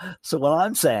 So when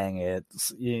I'm saying it,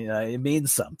 it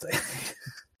means something.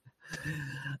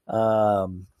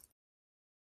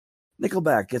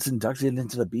 Nickelback gets inducted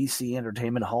into the BC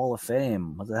Entertainment Hall of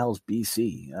Fame. What the hell is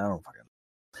BC? I don't fucking.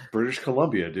 British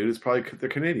Columbia, dude. It's probably they're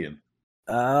Canadian.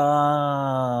 Oh.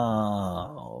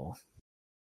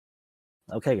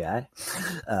 Okay, guy.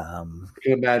 I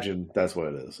can imagine that's what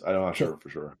it is. I'm not sure for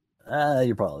sure.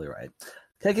 You're probably right.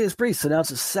 KK's Priest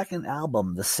announces second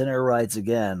album, The Sinner Rides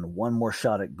Again. One More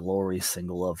Shot at Glory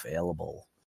single available.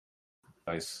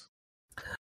 Nice.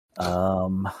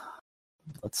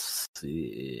 Let's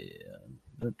see.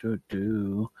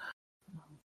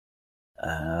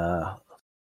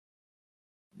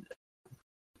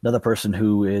 Another person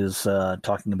who is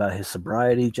talking about his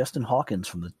sobriety, Justin Hawkins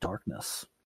from The Darkness.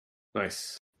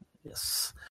 Nice.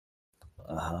 Yes.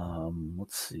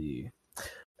 Let's see.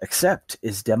 Accept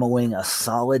is demoing a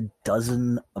solid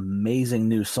dozen amazing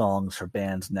new songs for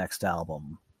band's next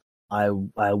album. I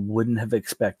wouldn't have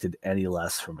expected any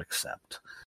less from Accept.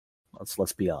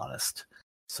 Let's be honest.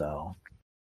 So,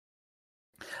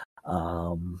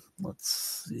 let's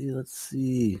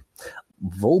see.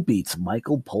 Volbeat's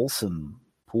Michael Poulsen,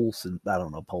 I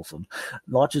don't know, Poulsen,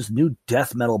 launches new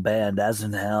death metal band As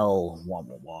in Hell. Wah,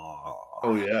 wah, wah.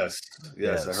 Oh, yes.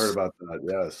 Yes, I heard about that.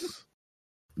 Yes.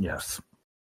 Yes.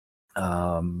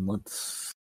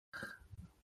 Let's.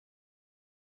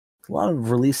 A lot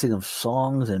of releasing of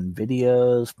songs and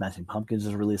videos. Smashing Pumpkins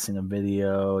is releasing a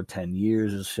video. 10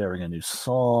 Years is sharing a new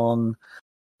song.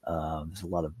 There's a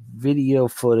lot of video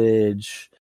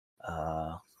footage.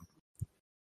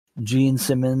 Gene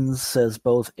Simmons says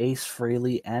both Ace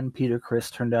Frehley and Peter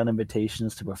Criss turned down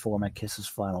invitations to perform at Kiss's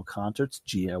final concerts.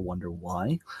 Gee, I wonder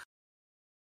why.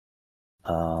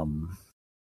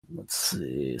 Let's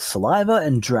see. Saliva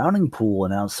and Drowning Pool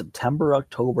announced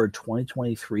September-October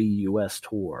 2023 U.S.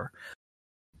 tour.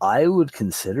 I would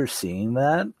consider seeing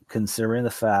that, considering the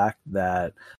fact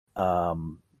that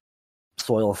Soil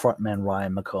frontman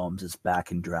Ryan McCombs is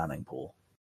back in Drowning Pool.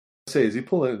 Say, is he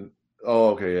pulling? Oh,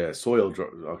 okay, yeah. Soil.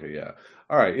 Okay, yeah.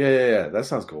 All right, yeah. That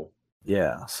sounds cool.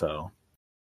 Yeah, so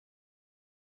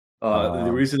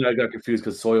The reason I got confused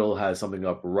because Soil has something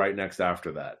up right next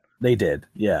after that. They did,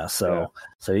 yeah. So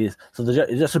he's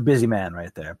just a busy man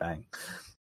right there. Bang.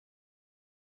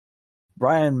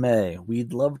 Brian May,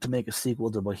 we'd love to make a sequel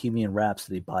to Bohemian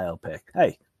Rhapsody biopic.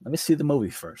 Hey, let me see the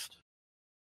movie first.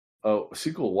 Oh,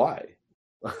 sequel? Why?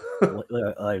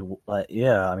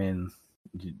 Yeah. I mean,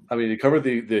 you covered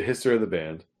the history of the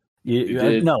band.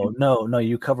 No.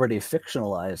 You covered a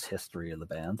fictionalized history of the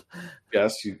band.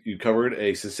 Yes, you covered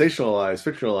a sensationalized,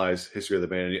 fictionalized history of the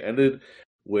band, and you ended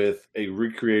with a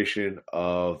recreation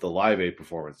of the Live Aid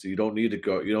performance. So you don't need to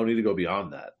go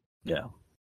beyond that. Yeah,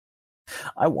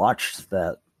 I watched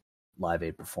that Live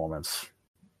Aid performance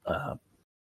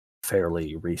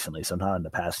fairly recently, sometime in the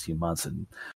past few months, and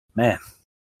man,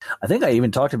 I think I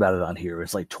even talked about it on here.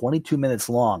 It's like 22 minutes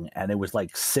long, and it was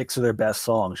like 6 of their best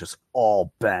songs, just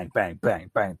all bang, bang,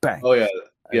 bang, bang, bang. Oh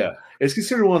yeah. It's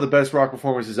considered one of the best rock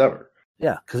performances ever.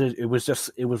 Yeah, because it was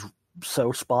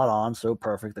so spot on, so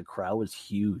perfect. The crowd was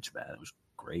huge, man. It was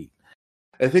great.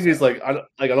 The thing is, I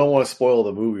don't want to spoil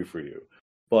the movie for you,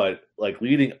 but like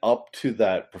leading up to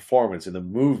that performance in the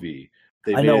movie,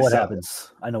 I know what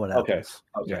happens. Okay.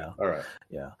 Yeah. All right.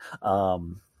 Yeah.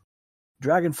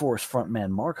 Dragon Force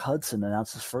frontman Mark Hudson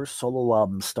announced his first solo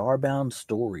album, Starbound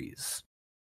Stories.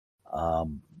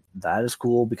 That is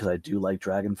cool because I do like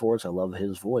Dragon Force. I love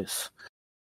his voice.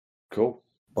 Cool.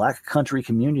 Black Country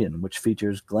Communion, which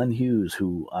features Glenn Hughes,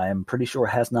 who I am pretty sure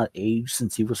has not aged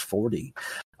since he was 40.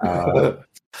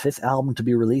 5th album to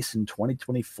be released in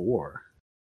 2024.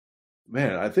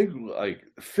 Man, I think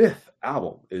 5th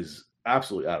album is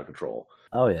absolutely out of control.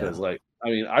 Oh yeah. Because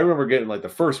I remember getting the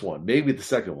first one, maybe the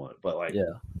second one, but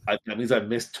that means I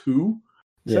missed 2.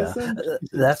 Yeah,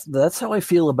 that's how I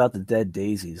feel about the Dead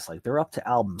Daisies. Like they're up to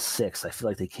album 6. I feel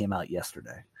like they came out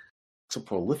yesterday. Some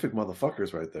prolific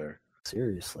motherfuckers right there.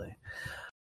 Seriously.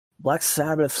 Black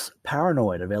Sabbath's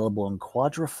Paranoid, available in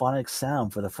quadraphonic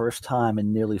sound for the first time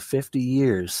in nearly 50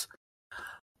 years.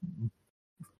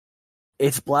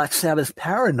 It's Black Sabbath's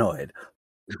Paranoid,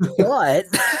 but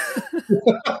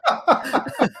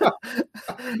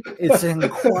it's in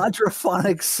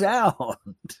quadraphonic sound.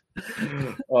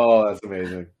 Oh, that's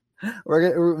amazing.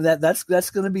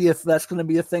 That's gonna be a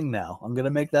thing now. I'm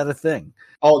gonna make that a thing.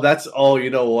 You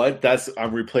know what?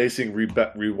 I'm replacing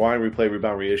rewind, replay,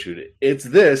 rebound, reissued. It's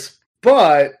this,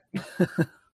 but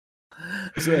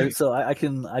so I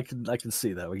can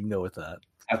see that. We can go with that.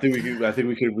 I think we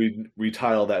could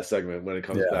retitle that segment when it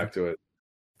comes back to it.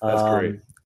 That's great.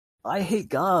 I Hate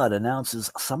God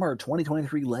announces summer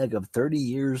 2023 leg of 30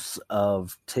 years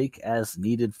of Take As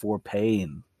Needed for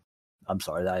Pain. I'm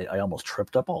sorry, I almost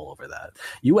tripped up all over that.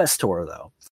 U.S. tour,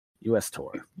 though. U.S.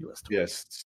 tour.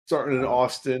 Yes, starting in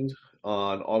Austin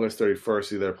on August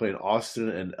 31st. They're playing Austin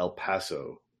and El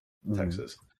Paso,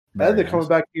 Texas. And they're coming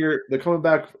back here. They're coming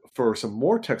back for some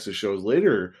more Texas shows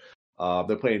later.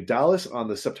 They're playing Dallas on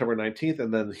the September 19th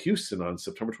and then Houston on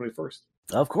September 21st.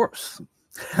 Of course.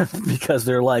 Because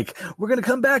they're like, we're going to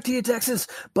come back to you, Texas,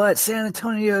 but San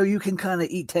Antonio, you can kind of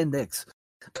eat 10 dicks.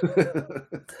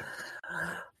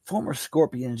 Former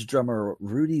Scorpions drummer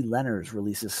Rudy Lenners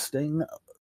releases Sting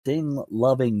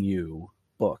Loving You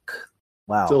book.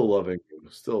 Wow. Still loving you.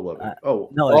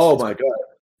 No, my God.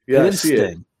 Yeah, I see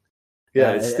Sting. It.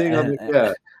 Yeah, it's Sting.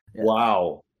 Yeah.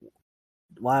 Wow.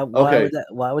 Why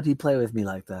would he play with me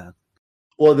like that?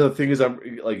 Well, the thing is,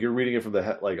 you're reading it from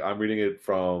I'm reading it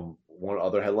from one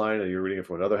other headline, and you're reading it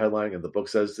from another headline, and the book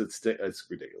says it's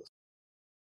ridiculous.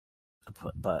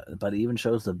 But it even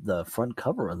shows the front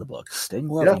cover of the book, Sting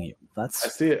Loving You. I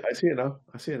see it now.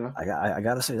 I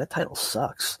gotta say that title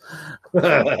sucks.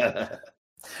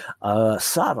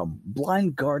 Sodom,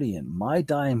 Blind Guardian, My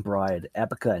Dying Bride,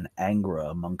 Epica, and Angra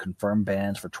among confirmed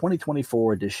bands for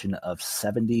 2024 edition of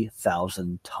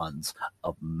 70,000 tons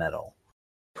of metal.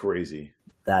 Crazy.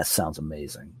 That sounds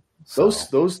amazing. So,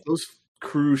 those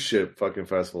cruise ship fucking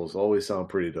festivals always sound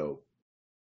pretty dope.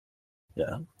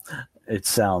 Yeah. It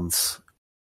sounds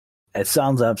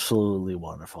absolutely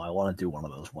wonderful. I want to do one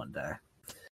of those one day.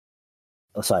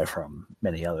 Aside from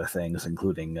many other things,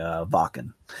 including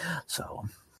Vakken. So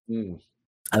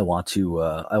I want to,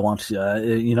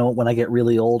 when I get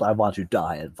really old, I want to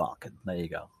die at Vakken. There you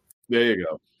go.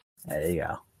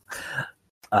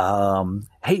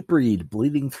 Hatebreed,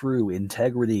 Bleeding Through,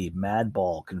 Integrity,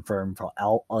 Madball confirmed for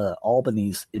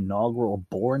Albany's inaugural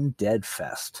Born Dead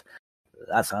Fest.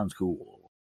 That sounds cool.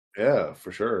 Yeah,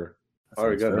 for sure.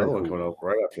 We got another one coming up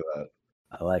right after that.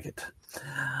 I like it.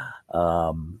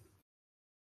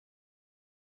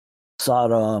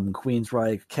 Sodom,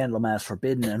 Queensryche, Candlemass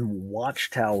Forbidden, and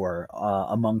Watchtower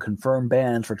among confirmed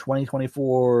bands for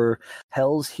 2024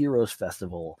 Hell's Heroes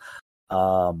Festival.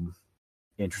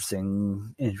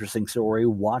 Interesting story.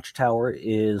 Watchtower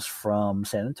is from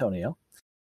San Antonio,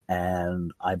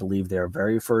 and I believe their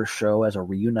very first show as a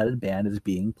reunited band is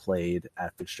being played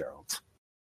at Fitzgerald's.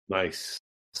 Nice.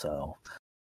 So,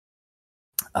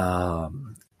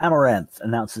 Amaranth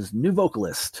announces new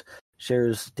vocalist,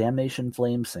 shares Damnation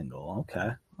Flame single.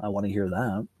 Okay, I want to hear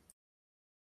that.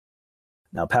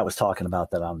 Now, Pat was talking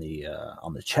about that on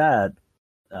the chat,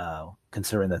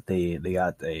 considering that they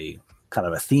got a kind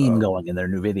of a theme going in their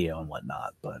new video and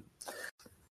whatnot. But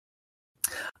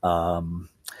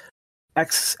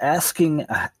asking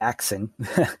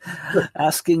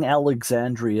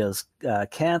Alexandria's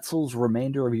cancels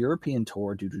remainder of European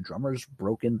tour due to drummer's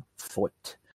broken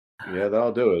foot. Yeah,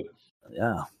 that'll do it.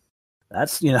 Yeah,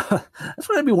 that's that's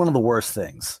going to be one of the worst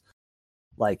things.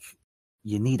 Like,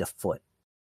 you need a foot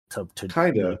to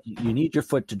kind of. You need your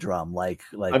foot to drum. Like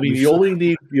I mean, you only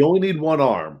need one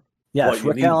arm. Yes,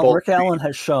 Rick Allen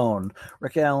has shown,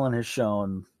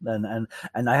 and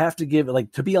I have to give,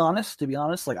 like, to be honest,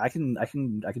 like, I can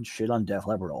shit on Def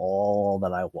Leppard all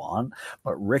that I want,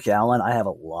 but Rick Allen, I have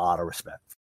a lot of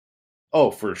respect.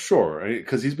 Oh, for sure,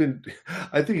 because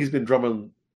I think he's been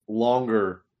drumming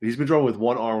longer. He's been drumming with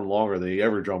one arm longer than he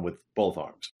ever drummed with both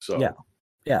arms. So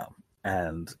yeah,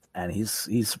 and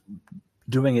he's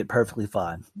doing it perfectly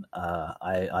fine.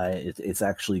 It's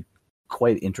actually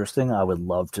quite interesting. I would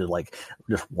love to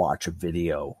just watch a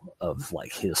video of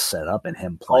his setup and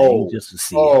him playing just to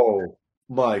see. Oh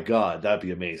my god, that'd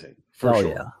be amazing. For sure.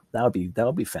 Yeah, that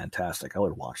would be fantastic. I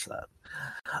would watch that.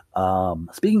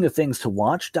 Speaking of things to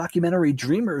watch, documentary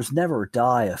Dreamers Never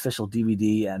Die official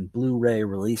DVD and Blu-ray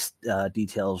release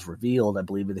details revealed. I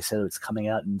believe they said it's coming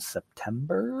out in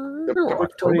September or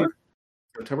October.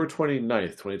 September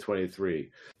 29th,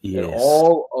 2023. Yes. And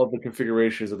all of the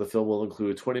configurations of the film will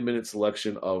include a 20-minute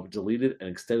selection of deleted and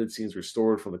extended scenes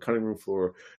restored from the cutting room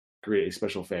floor to create a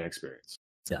special fan experience.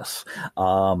 Yes.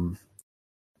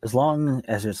 As long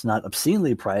as it's not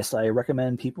obscenely priced, I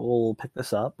recommend people pick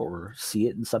this up or see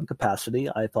it in some capacity.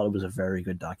 I thought it was a very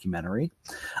good documentary,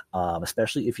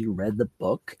 especially if you read the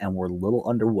book and were a little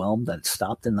underwhelmed that it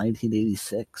stopped in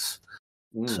 1986.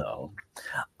 So,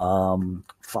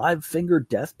 Five Finger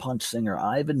Death Punch singer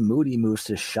Ivan Moody moves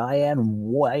to Cheyenne,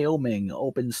 Wyoming,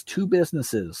 opens 2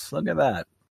 businesses. Look at that.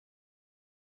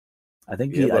 I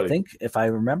think if I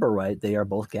remember right, they are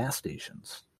both gas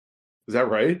stations. Is that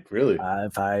right? Really?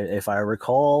 If I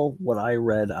recall what I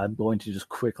read, I'm going to just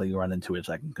quickly run into it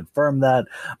so I can confirm that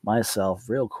myself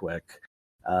real quick.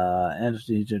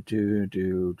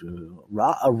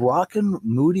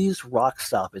 Moody's Rock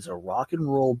Stop is a rock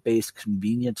and roll based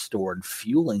convenience store and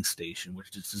fueling station,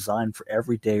 which is designed for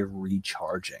everyday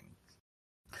recharging.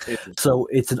 So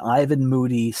it's an Ivan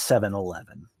Moody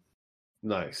 7-Eleven.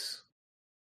 Nice.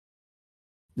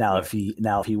 Now, if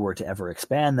he were to ever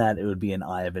expand that, it would be an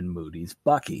Ivan Moody's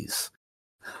Buc-ee's.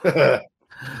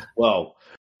 Well,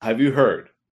 have you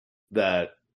heard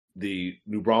that the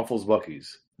New Braunfels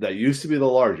Buc-ee's that used to be the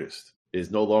largest is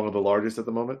no longer the largest at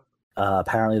the moment?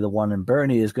 Apparently, the one in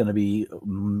Bernie is going to be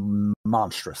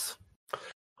monstrous.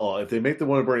 Oh, if they make the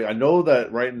one in Bernie, I know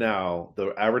that right now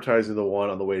they're advertising the one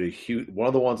on the way to one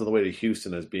of the ones on the way to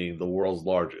Houston as being the world's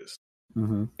largest.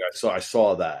 Mm-hmm. I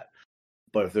saw that,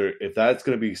 but if that's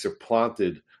going to be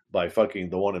supplanted by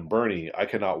fucking the one in Bernie, I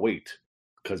cannot wait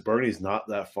because Bernie's not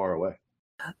that far away.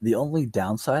 The only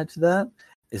downside to that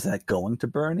is that going to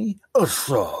Bernie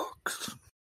sucks.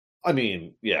 I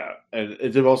mean, yeah, and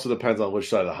it also depends on which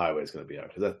side of the highway it's going to be on.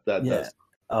 Because that's...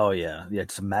 Oh yeah.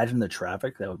 Just imagine the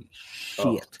traffic. That would be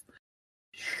shit.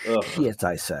 Shit,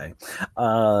 I say.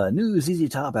 New ZZ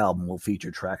Top album will feature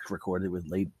tracks recorded with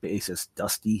late bassist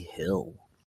Dusty Hill.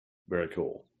 Very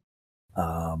cool.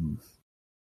 M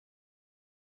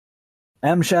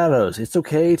Shadows. It's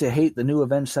okay to hate the new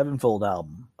Avenged Sevenfold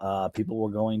album. People were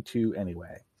going to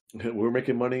anyway. We're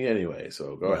making money anyway,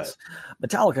 so go ahead.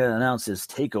 Metallica announces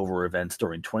takeover events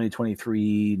during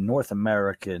 2023 North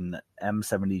American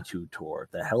M72 tour.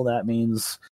 The hell that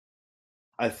means?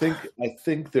 I think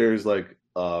there's they're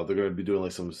going to be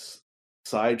doing some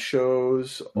side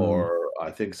shows, or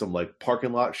I think some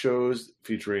parking lot shows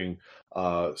featuring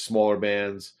smaller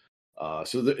bands.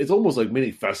 So it's almost like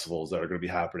mini festivals that are going to be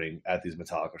happening at these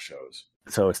Metallica shows.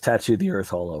 So it's Tattoo the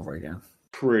Earth all over again.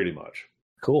 Pretty much.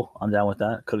 Cool. I'm down with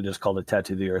that. Could have just called it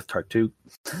Tattoo the Earth Part 2.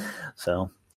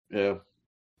 So, yeah.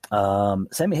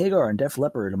 Sammy Hagar and Def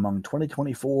Leppard among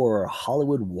 2024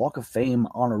 Hollywood Walk of Fame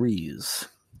honorees.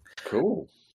 Cool.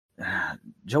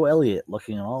 Joe Elliott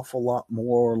looking an awful lot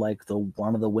more like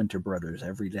one of the Winter Brothers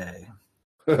every day.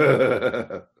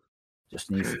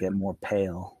 Just needs to get more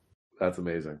pale. That's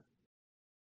amazing.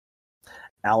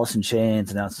 Alice in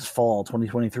Chains announces fall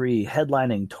 2023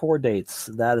 headlining tour dates.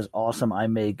 That is awesome. I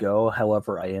may go.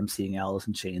 However, I am seeing Alice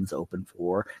in Chains open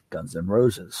for Guns N'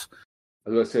 Roses.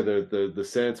 I was going to say the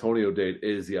San Antonio date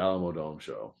is the Alamo Dome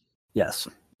show. Yes,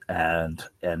 and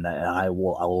I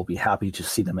will be happy to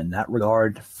see them in that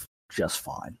regard just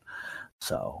fine.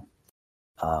 So,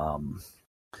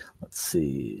 let's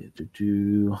see.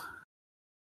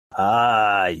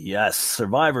 Yes,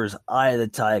 Survivor's Eye of the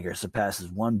Tiger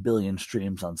surpasses 1 billion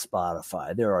streams on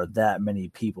Spotify. There are that many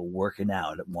people working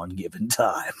out at one given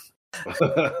time.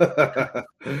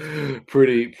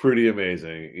 pretty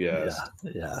amazing. Yes.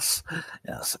 Yeah,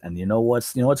 yes. And you know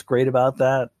what's great about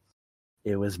that?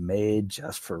 It was made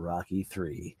just for Rocky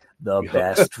 3, the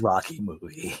best Rocky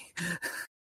movie.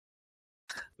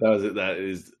 That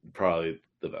is probably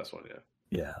the best one.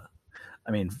 Yeah.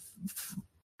 I mean,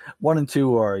 1 and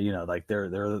 2 are, like they're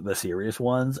the serious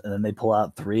ones, and then they pull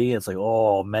out 3. It's like,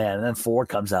 oh man, and then 4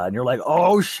 comes out, and you're like,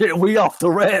 oh shit, we off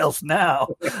the rails now.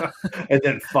 And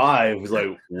then 5 was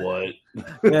like, what?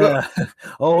 Yeah.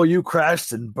 Oh, you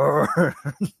crashed and burned.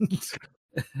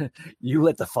 You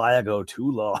let the fire go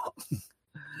too long.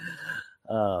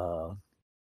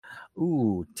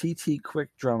 TT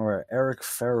Quick drummer Eric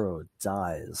Ferro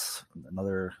dies.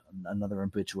 Another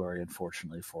obituary,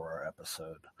 unfortunately, for our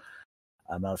episode.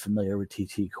 I'm not familiar with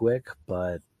TT Quick,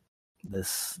 but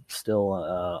this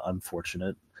still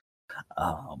unfortunate.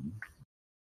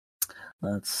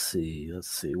 Let's see.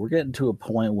 We're getting to a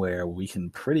point where we can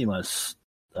pretty much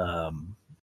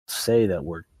say that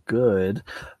we're good.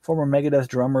 Former Megadeth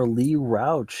drummer Lee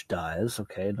Rauch dies.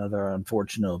 Okay, another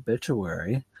unfortunate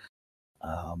obituary.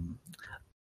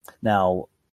 Now,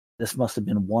 this must have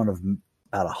been one of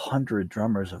about 100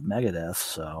 drummers of Megadeth,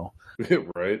 so...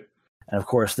 Right. And of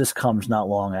course, this comes not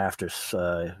long after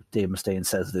Dave Mustaine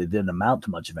says they didn't amount to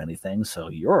much of anything. So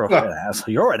you're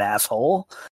an asshole.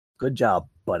 Good job,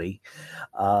 buddy.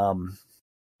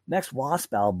 Next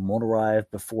Wasp album won't arrive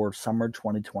before summer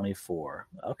 2024.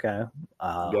 Okay.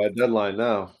 Got a deadline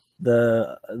now.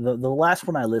 The last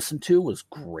one I listened to was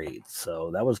great.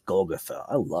 So that was Golgotha.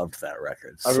 I loved that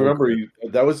record. I remember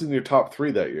that was in your top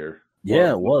 3 that year.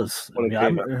 Yeah, it was. I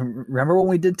remember when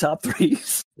we did top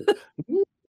 3s.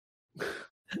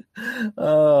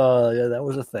 Oh, yeah, that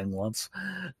was a thing once.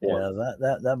 Yeah,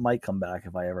 that might come back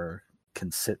if I ever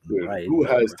can sit and write. Who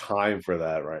has time for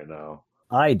that right now?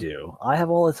 I do. I have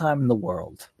all the time in the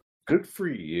world. Good for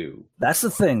you. That's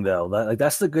the thing, though.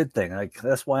 That's the good thing.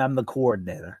 That's why I'm the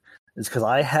coordinator. Is because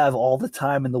I have all the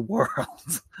time in the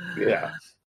world. Yeah.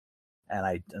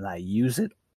 And I use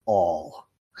it all.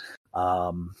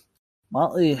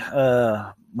 Motley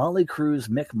Crue's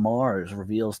Mick Mars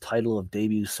reveals title of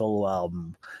debut solo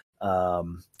album.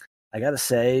 I gotta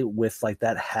say, with like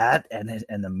that hat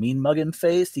and the mean mugging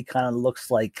face, he kind of looks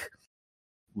like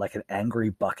an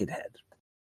angry Buckethead.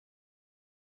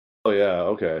 Oh yeah,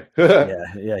 okay.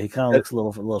 yeah, he kind of looks a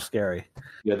little scary.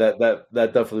 Yeah, that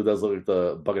definitely does look like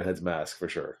the Buckethead's mask for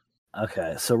sure.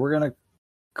 Okay, so we're gonna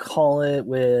call it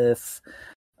with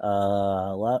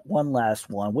one last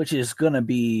one, which is gonna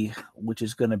be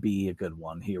a good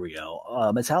one. Here we go.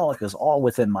 Metallica's All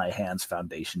Within My Hands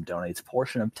Foundation donates a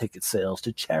portion of ticket sales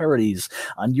to charities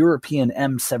on European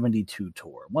M72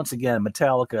 tour. Once again,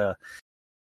 Metallica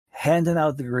handing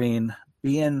out the green,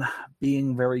 being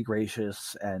very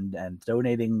gracious and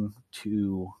donating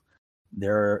to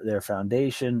their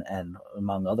foundation, and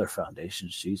among other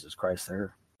foundations. Jesus Christ,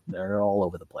 they're all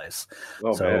over the place.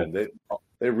 Oh man,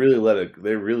 they really let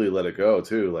it go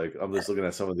too. Like, I'm just looking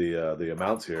at some of the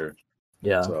amounts here.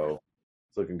 Yeah. So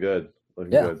it's looking good.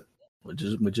 Good. Which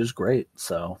is great.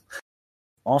 So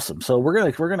awesome. So we're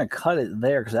gonna cut it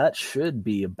there, because that should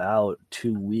be about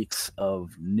 2 weeks of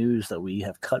news that we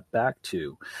have cut back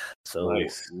to. So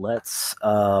nice. Let's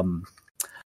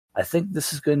I think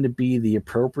this is going to be the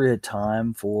appropriate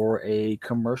time for a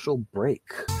commercial break.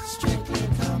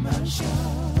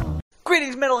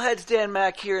 Greetings, metalheads. Dan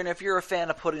Mack here, and if you're a fan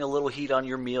of putting a little heat on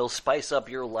your meals, spice up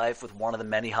your life with one of the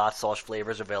many hot sauce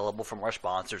flavors available from our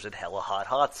sponsors at Hella Hot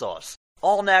Hot Sauce.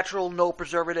 All natural, no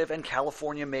preservative, and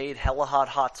California-made Hella Hot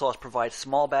Hot Sauce provides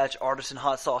small-batch artisan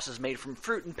hot sauces made from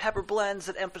fruit and pepper blends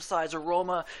that emphasize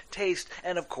aroma, taste,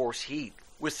 and of course heat.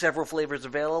 With several flavors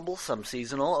available, some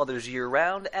seasonal, others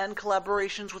year-round, and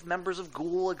collaborations with members of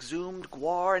Ghoul, Exhumed,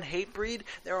 Gwar, and Hatebreed,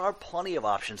 there are plenty of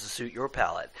options to suit your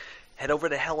palate. Head over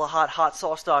to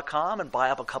HellaHotHotSauce.com and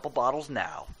buy up a couple bottles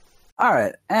now. All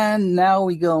right, and now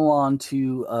we go on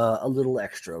to a little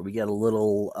extra. We get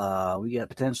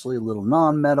potentially a little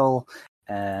non-metal,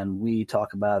 and we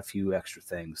talk about a few extra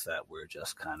things that we're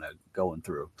just kind of going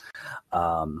through.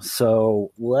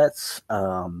 So let's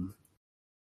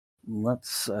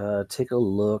Let's take a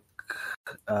look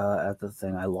at the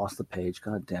thing. I lost the page.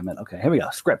 God damn it. Okay, here we go.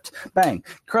 Script. Bang.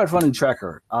 Crowdfunding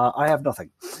tracker. I have nothing.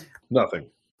 Nothing.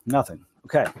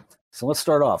 Okay, so let's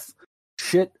start off.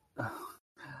 Shit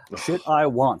I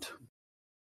want.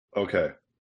 Okay.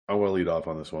 I'm going to lead off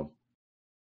on this one.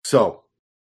 So,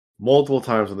 multiple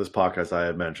times on this podcast, I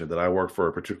have mentioned that I work for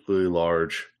a particularly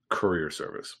large courier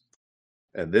service.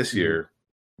 And this year,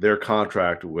 their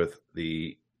contract with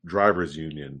the drivers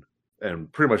union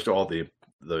and pretty much all the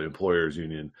employers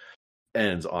union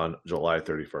ends on July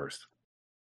 31st.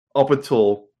 Up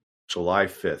until July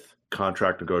 5th,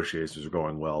 contract negotiations are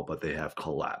going well, but they have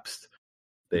collapsed.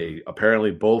 They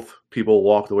apparently both people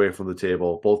walked away from the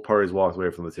table, both parties walked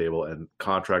away from the table, and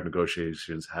contract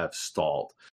negotiations have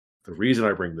stalled. The reason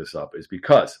I bring this up is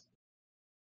because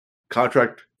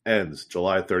contract ends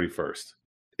July 31st.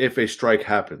 If a strike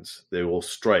happens, they will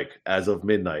strike as of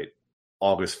midnight,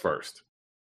 August 1st.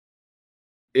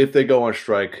 If they go on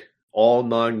strike, all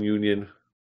non-union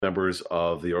members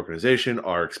of the organization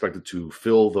are expected to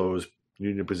fill those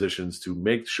union positions to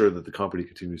make sure that the company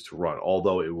continues to run,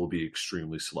 although it will be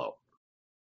extremely slow.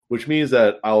 Which means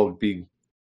that I'll be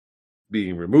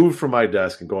being removed from my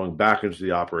desk and going back into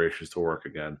the operations to work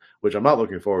again, which I'm not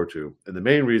looking forward to. And the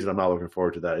main reason I'm not looking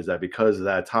forward to that is that because of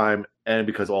that time and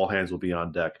because all hands will be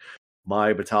on deck,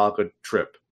 my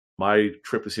trip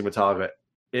to see Metallica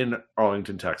in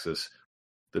Arlington, Texas,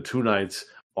 the 2 nights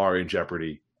are in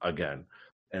jeopardy again.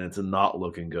 And it's not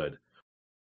looking good.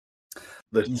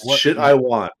 I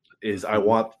want is I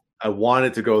want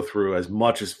it to go through as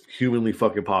much as humanly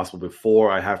fucking possible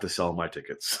before I have to sell my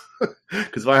tickets.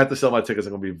 Because if I have to sell my tickets,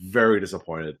 I'm going to be very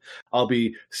disappointed. I'll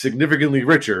be significantly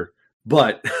richer,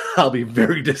 but I'll be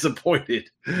very disappointed.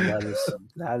 That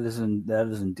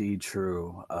is indeed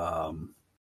true. I'm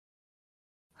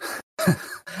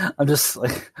just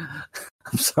like,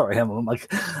 I'm sorry. I'm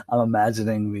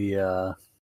imagining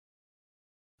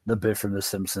the bit from The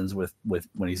Simpsons with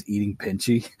when he's eating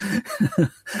Pinchy.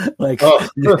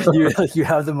 You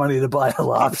have the money to buy a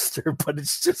lobster, but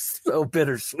it's just so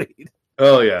bittersweet.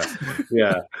 Oh yeah.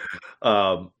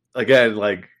 Again,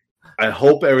 like I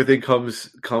hope everything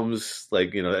comes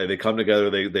like, you know, they come together,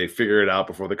 they figure it out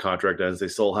before the contract ends. They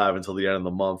still have until the end of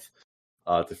the month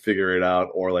to figure it out,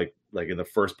 or like in the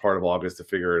first part of August to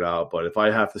figure it out. But if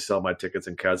I have to sell my tickets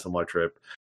and cancel my trip,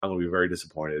 I'm gonna be very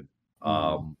disappointed.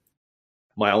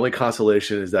 My only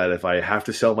consolation is that if I have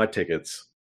to sell my tickets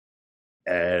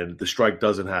and the strike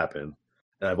doesn't happen,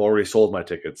 and I've already sold my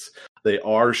tickets, they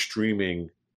are streaming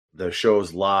the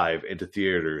shows live into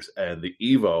theaters. And the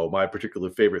Evo, my particular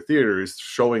favorite theater, is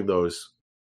showing those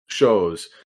shows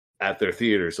at their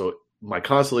theater. So my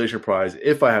consolation prize,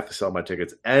 if I have to sell my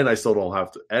tickets and I still don't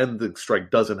have to, and the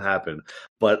strike doesn't happen,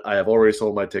 but I have already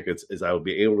sold my tickets, is I will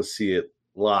be able to see it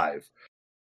live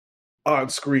on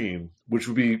screen, which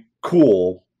would be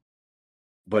cool,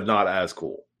 but not as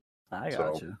cool. I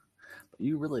got you. But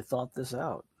you really thought this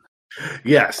out.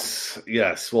 Yes.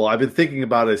 Well, I've been thinking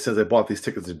about it since I bought these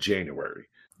tickets in January.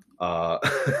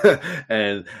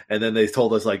 And then they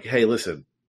told us, like, hey, listen,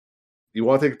 you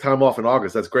want to take time off in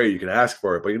August? That's great. You can ask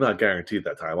for it, but you're not guaranteed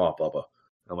that time off, Bubba.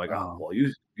 I'm like, oh, well,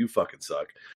 you fucking suck.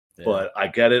 Yeah. But I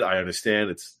get it. I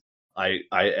understand. I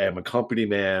am a company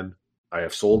man. I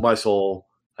have sold my soul,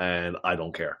 and I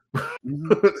don't care.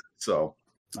 So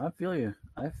I feel you.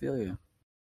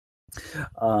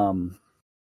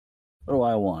 What do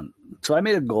I want? So I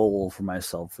made a goal for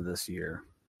myself for this year,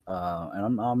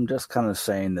 and I'm just kind of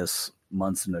saying this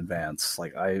months in advance.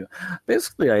 Like I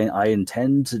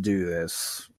intend to do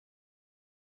this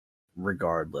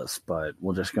regardless, but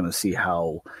we're just going to see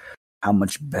how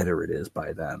much better it is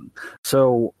by then.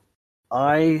 So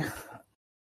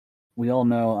we all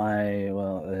know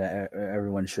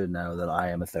everyone should know that I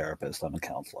am a therapist. I'm a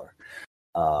counselor.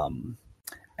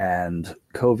 And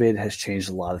COVID has changed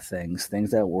a lot of things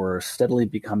that were steadily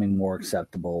becoming more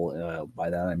acceptable. By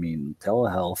that, I mean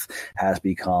telehealth has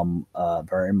become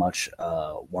very much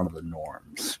one of the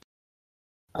norms.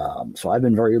 So I've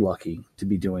been very lucky to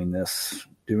be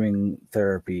doing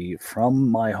therapy from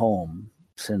my home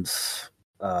since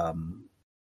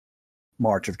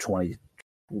March of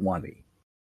 2020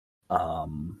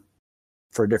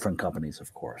 for different companies,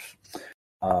 of course.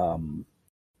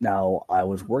 Now, I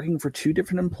was working for 2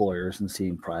 different employers and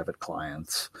seeing private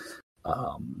clients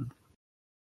up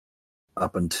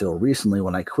until recently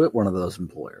when I quit one of those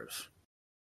employers.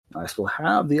 I still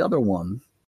have the other one,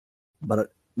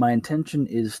 but my intention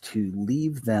is to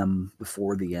leave them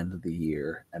before the end of the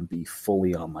year and be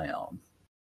fully on my own.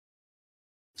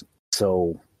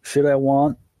 So, I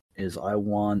want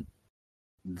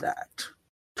that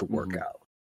to work out.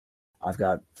 I've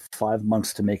got 5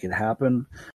 months to make it happen.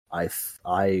 I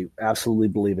absolutely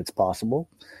believe it's possible.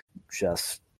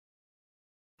 Just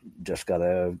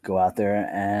gotta go out there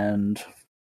and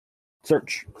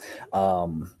search.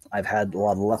 I've had a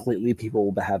lot of luck lately.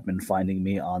 People have been finding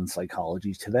me on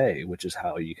Psychology Today, which is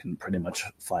how you can pretty much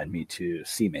find me to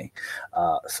see me.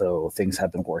 So things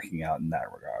have been working out in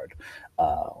that regard.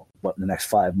 What the next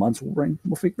 5 months will bring,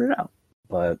 we'll figure it out.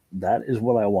 But that is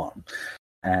what I want.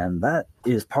 And that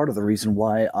is part of the reason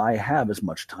why I have as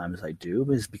much time as I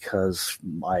do, is because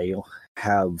I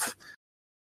have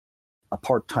a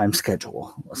part-time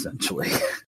schedule, essentially.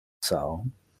 So,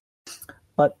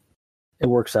 but it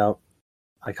works out.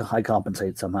 I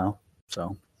compensate somehow.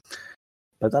 So,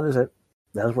 but that is it.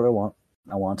 That is what I want.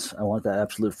 I want that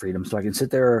absolute freedom, so I can sit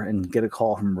there and get a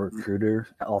call from a recruiter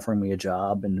offering me a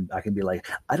job, and I can be like,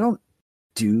 I don't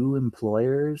do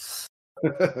employers.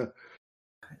 I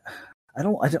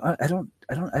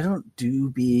don't do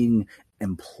being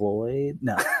employed.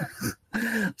 No.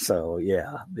 So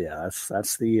yeah,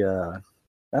 that's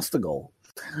the goal.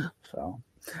 So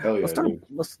Hell yeah,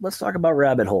 let's talk about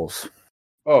rabbit holes.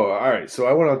 Oh, all right. So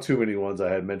I went on too many ones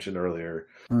I had mentioned earlier.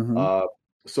 Mm-hmm.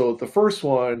 So the first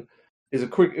one is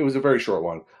it was a very short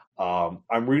one.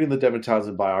 I'm reading the Devin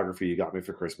Townsend biography, You Got Me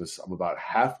for Christmas. I'm about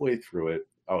halfway through it.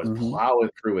 I was plowing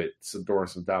through it during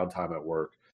some downtime at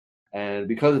work. And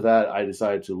because of that, I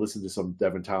decided to listen to some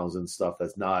Devin Townsend stuff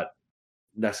that's not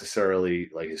necessarily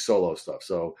like his solo stuff.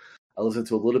 So I listened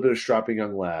to a little bit of Strapping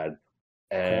Young Lad,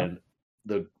 and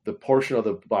the portion of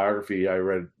the biography I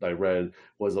read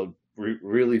was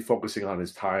really focusing on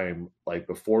his time like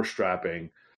before strapping,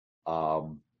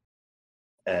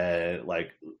 and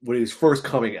like when he was first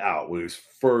coming out, when he was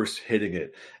first hitting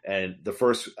it. And the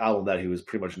first album that he was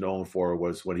pretty much known for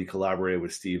was when he collaborated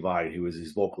with Steve Vai. He was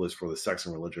his vocalist for the Sex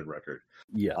and Religion record.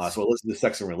 Yes. So I listened to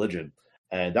Sex and Religion,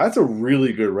 and that's a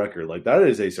really good record. Like that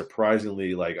is a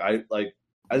surprisingly I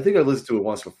think I listened to it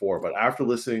once before, but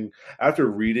after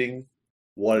reading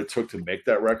what it took to make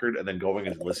that record and then going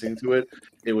and listening to it,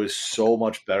 it was so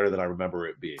much better than I remember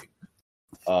it being.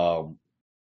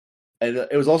 And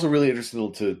it was also really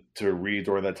interesting to read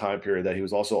during that time period that he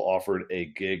was also offered a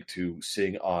gig to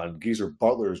sing on Geezer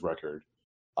Butler's record,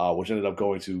 which ended up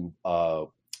going to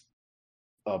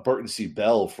Burton C.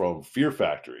 Bell from Fear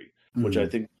Factory, which I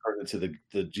think turned into the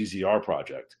GZR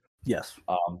project. Yes.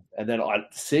 And then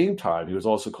at the same time, he was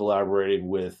also collaborating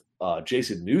with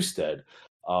Jason Newsted,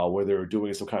 where they were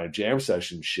doing some kind of jam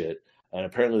session shit. And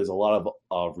apparently there's a lot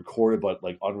of recorded but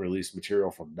like unreleased material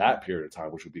from that period of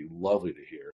time, which would be lovely to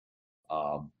hear.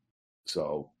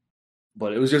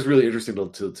 But it was just really interesting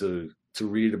to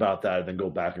read about that and then go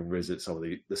back and visit some of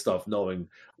the stuff, knowing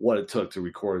what it took to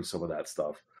record some of that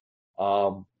stuff.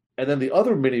 And then the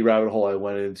other mini rabbit hole I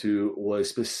went into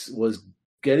was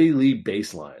Geddy Lee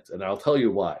bass lines, and I'll tell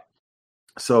you why.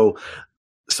 So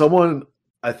someone,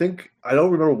 I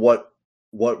don't remember what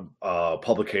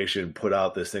publication put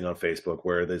out this thing on Facebook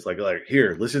where there's like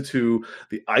here, listen to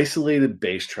the isolated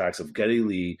bass tracks of Geddy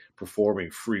Lee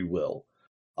performing Free Will.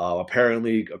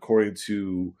 Apparently, according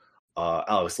to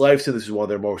Alex Lifeson, this is one of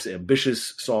their most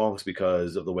ambitious songs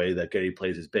because of the way that Geddy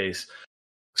plays his bass.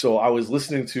 So I was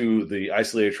listening to the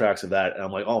isolated tracks of that, and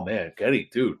I'm like, oh man, Geddy,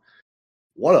 dude,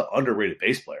 what an underrated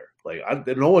bass player. Like,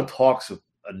 no one talks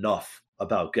enough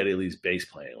about Geddy Lee's bass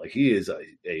playing. Like, he is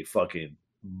a fucking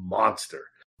monster.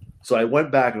 So I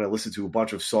went back and I listened to a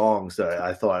bunch of songs that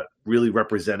I thought really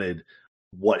represented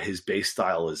what his bass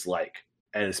style is like.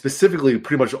 And specifically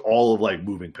pretty much all of like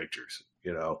Moving Pictures,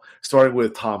 starting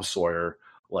with Tom Sawyer,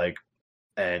 like,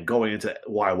 and going into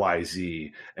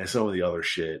YYZ and some of the other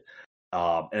shit.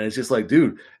 And it's just like,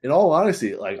 dude, in all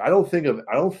honesty, like, I don't think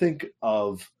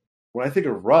of when I think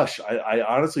of Rush, I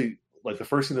honestly, like, the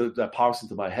first thing that pops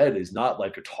into my head is not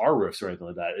like guitar riffs or anything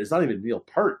like that. It's not even Neil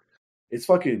Peart. It's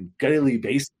fucking Geddy Lee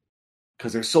bass,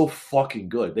 because they're so fucking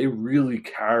good. They really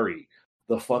carry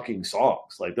the fucking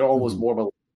songs. Like, they're almost more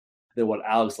than what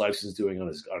Alex Lifeson's doing on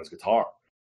his guitar.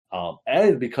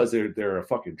 And because they're a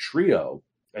fucking trio,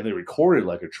 and they recorded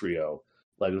like a trio,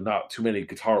 like not too many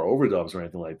guitar overdubs or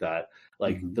anything like that.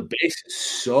 Like, the bass is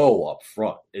so up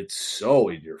front. It's so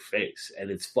in your face, and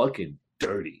it's fucking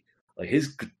dirty. Like,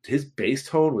 his bass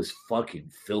tone was fucking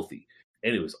filthy,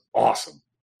 and it was awesome.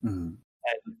 And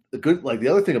the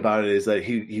other thing about it is that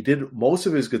he did most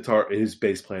of his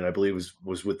bass playing, I believe,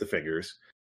 was with the fingers,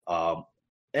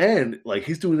 and like,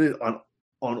 he's doing it on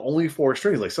only 4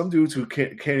 strings. Like, some dudes who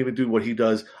can't even do what he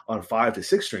does on 5 to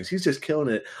 6 strings. He's just killing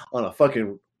it on a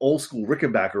fucking old school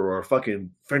Rickenbacker or a fucking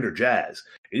Fender Jazz,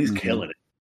 and he's killing it.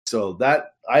 So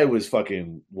that I was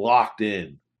fucking locked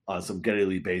in on some Geddy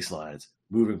Lee bass lines.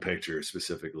 moving pictures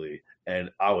specifically,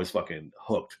 and I was fucking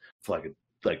hooked for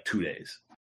like 2 days.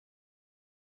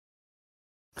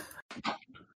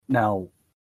 Now,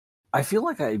 I feel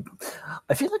like I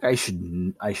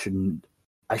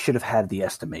should have had the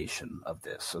estimation of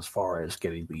this as far as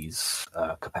getting these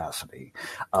capacity,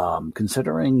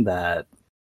 considering that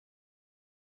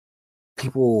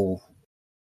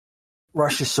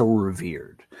Rush is so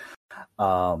revered,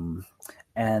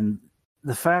 and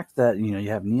the fact that you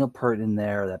have Neil Peart in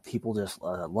there that people just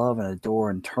love and adore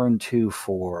and turn to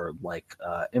for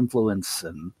influence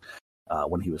and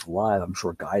when he was alive, I'm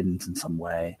sure guidance in some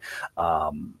way.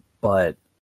 But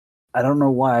I don't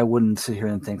know why I wouldn't sit here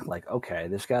and think okay,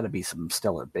 there's got to be some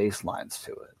stellar bass lines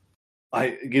to it.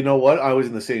 You know what? I was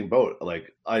in the same boat.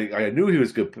 Like I knew he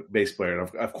was a good bass player, and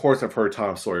of course I've heard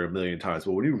Tom Sawyer a million times.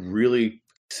 But when you really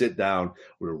sit down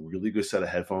with a really good set of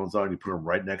headphones on, you put them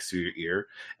right next to your ear,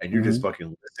 and you're just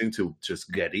fucking listening to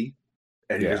just Getty,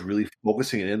 and you're just really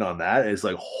focusing in on that. It's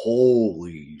like,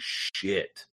 holy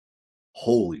shit,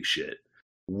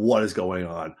 what is going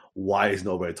on? Why is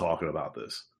nobody talking about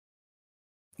this?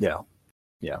 Yeah.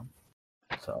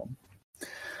 So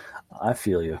I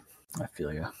feel you.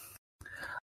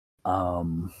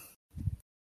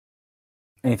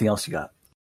 Anything else you got?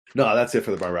 No, that's it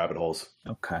for my rabbit holes.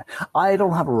 Okay. I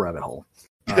don't have a rabbit hole.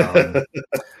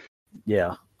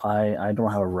 Yeah, I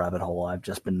don't have a rabbit hole. I've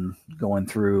just been going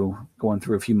through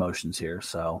a few motions here.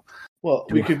 So, well,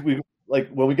 we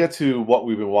when we get to what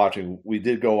we've been watching, we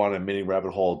did go on a mini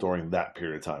rabbit hole during that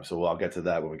period of time. So I'll get to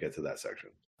that when we get to that section.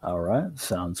 All right,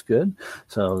 sounds good.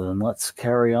 So then let's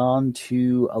carry on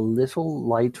to a little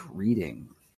light reading.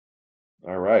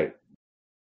 All right.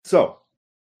 So,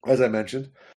 as I mentioned,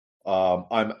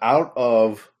 I'm out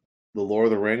of the Lord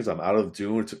of the Rings. I'm out of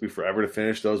Dune. It took me forever to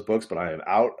finish those books, but I am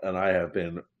out, and I have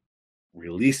been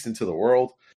released into the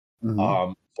world.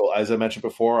 Mm-hmm. So, as I mentioned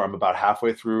before, I'm about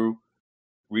halfway through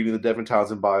reading the Devin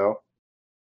Townsend bio.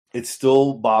 It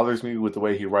still bothers me with the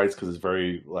way he writes because it's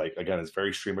very it's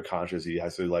very stream of conscious. He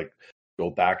has to go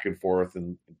back and forth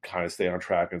and kind of stay on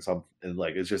track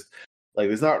it's just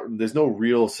there's no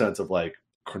real sense of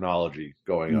chronology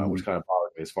going on, which kind of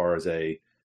bothers me as far as a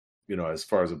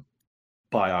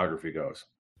biography goes.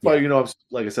 But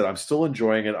like I said, I'm still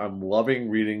enjoying it. I'm loving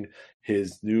reading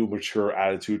his new mature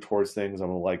attitude towards things. I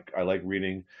like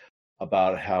reading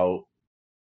about how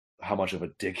much of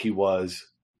a dick he was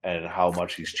and how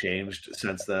much he's changed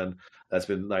since then. That's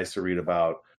been nice to read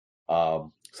about.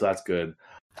 So that's good.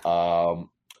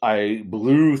 I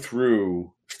blew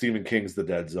through Stephen King's The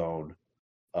Dead Zone,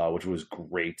 which was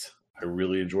great. I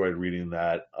really enjoyed reading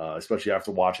that, especially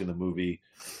after watching the movie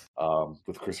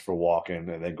with Christopher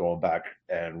Walken and then going back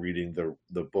and reading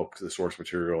the book, the source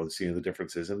material, and seeing the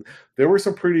differences. And there were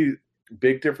some pretty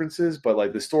big differences,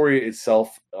 but the story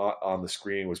itself on the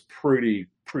screen was pretty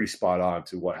spot on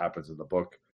to what happens in the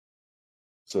book.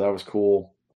 So that was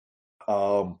cool.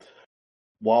 While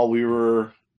we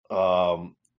were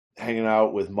hanging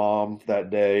out with Mom that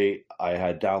day, I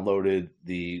had downloaded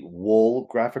the Wool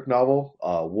graphic novel.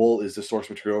 Wool is the source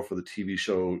material for the TV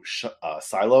show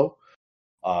Silo.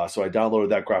 So I downloaded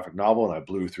that graphic novel and I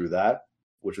blew through that,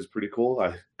 which is pretty cool.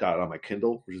 I got it on my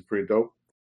Kindle, which is pretty dope.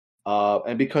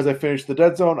 And because I finished The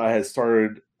Dead Zone, I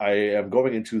am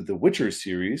going into the Witcher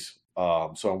series.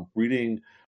 So I'm reading.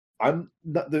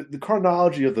 The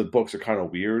chronology of the books are kind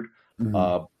of weird.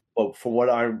 Mm-hmm. But from what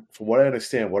I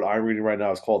understand, what I'm reading right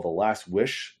now is called The Last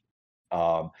Wish.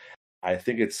 I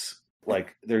think it's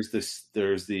there's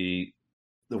the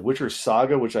Witcher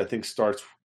saga, which I think starts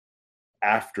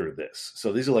after this.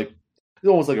 So these are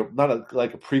almost not a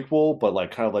prequel,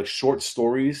 but kind of short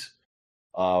stories,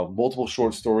 multiple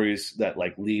short stories that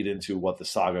lead into what the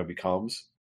saga becomes.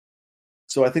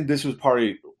 So I think this was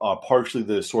partially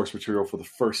the source material for the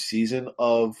first season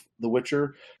of The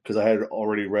Witcher, because I had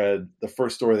already read the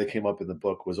first story that came up in the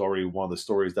book was already one of the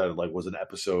stories that was an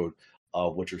episode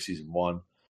of Witcher season 1.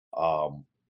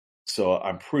 So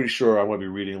I'm pretty sure I'm going to be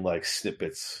reading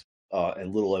snippets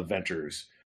and little adventures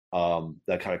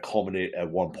that kind of culminate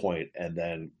at one point and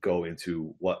then go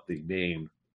into what the main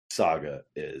saga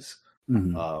is.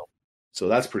 Mm-hmm. So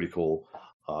that's pretty cool.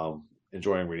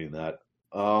 Enjoying reading that.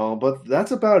 But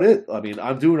that's about it. I mean,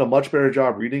 I'm doing a much better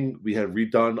job reading. We had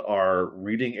redone our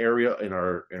reading area in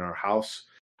our house.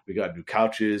 We got new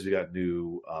couches. We got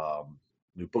new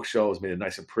bookshelves, made it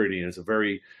nice and pretty, and it's a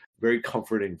very, very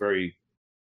comforting, very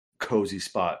cozy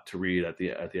spot to read at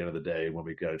the end of the day when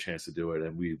we got a chance to do it.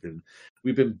 And we've been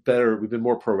better. We've been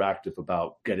more proactive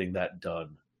about getting that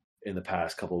done in the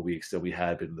past couple of weeks than we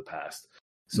had been in the past.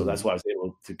 So that's why I was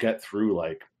able to get through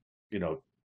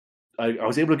I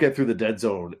was able to get through The Dead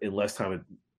Zone in less time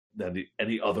than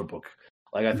any other book.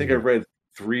 Like I think I've read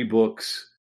 3 books,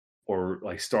 or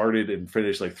like started and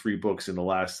finished like 3 books in the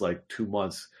last like 2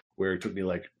 months, where it took me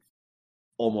like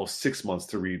almost 6 months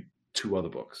to read 2 other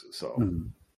books. So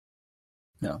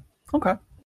yeah, okay.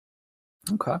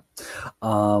 The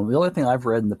only thing I've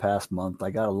read in the past month,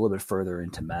 I got a little bit further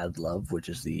into Mad Love, which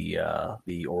is the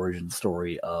origin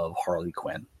story of Harley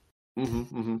Quinn.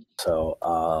 So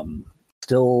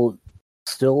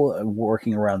still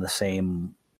working around the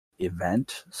same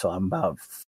event. So I'm about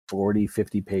 40,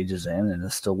 50 pages in, and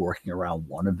is still working around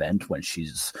one event when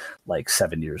she's like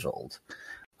 7 years old.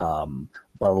 But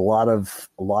a lot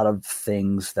of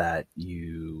things that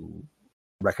you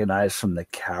recognize from the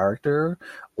character,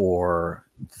 or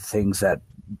things that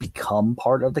become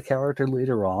part of the character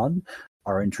later on,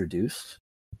 are introduced.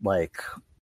 Like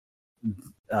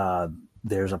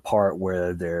there's a part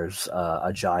where there's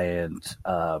a giant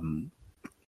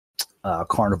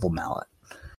carnival mallet,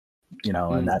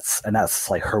 and that's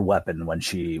like her weapon when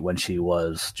she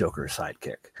was Joker's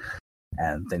sidekick,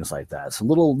 and things like that. So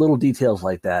little details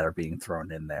like that are being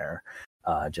thrown in there,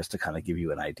 just to kind of give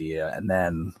you an idea, and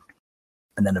then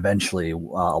eventually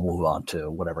I'll move on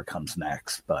to whatever comes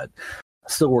next. But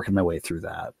still working my way through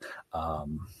that.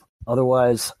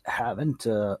 Otherwise, haven't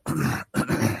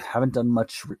done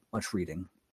much reading.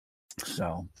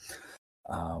 So,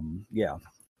 yeah.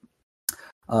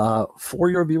 For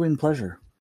your viewing pleasure.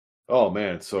 Oh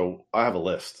man, so I have a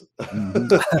list.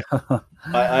 I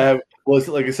have. Well,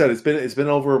 like I said, it's been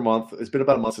over a month. It's been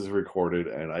about a month since we recorded,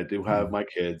 and I do have my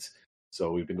kids,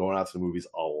 so we've been going out to the movies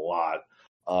a lot.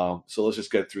 So let's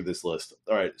just get through this list.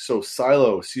 All right. So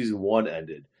Silo season 1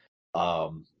 ended.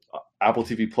 Apple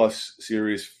TV Plus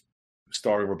series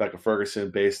starring Rebecca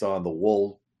Ferguson, based on the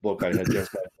Wool book I had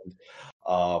just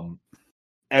mentioned.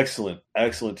 Excellent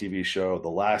TV show. The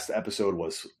last episode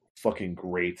was fucking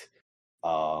great.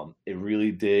 It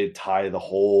really did tie the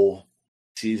whole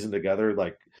season together.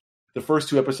 Like the first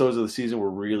 2 episodes of the season were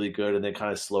really good, and they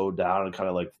kind of slowed down and kind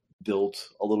of like built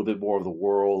a little bit more of the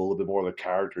world, a little bit more of the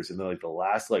characters, and then like the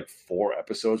last like 4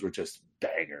 episodes were just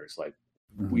bangers, like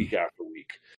week after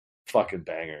week, fucking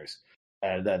bangers.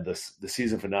 And then the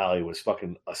season finale was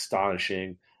fucking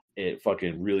astonishing. It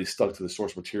fucking really stuck to the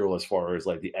source material as far as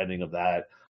like the ending of that.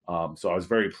 So I was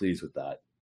very pleased with that.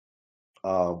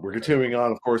 We're continuing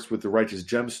on, of course, with The Righteous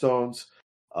Gemstones.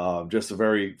 Just a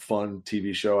very fun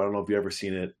TV show. I don't know if you've ever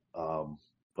seen it,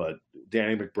 but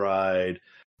Danny McBride,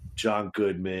 John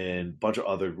Goodman, bunch of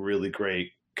other really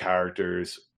great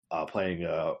characters playing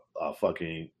a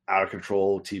fucking out of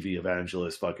control TV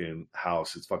evangelist fucking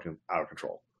house. It's fucking out of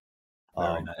control.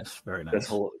 Very nice.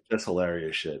 That's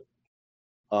hilarious shit.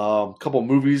 Couple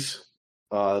movies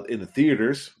in the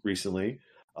theaters recently.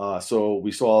 So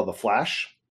we saw The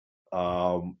Flash.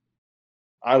 I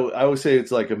would say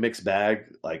it's like a mixed bag.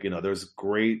 Like, there's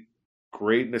great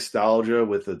nostalgia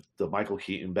with the Michael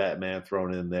Keaton Batman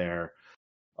thrown in there.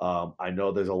 I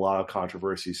know there's a lot of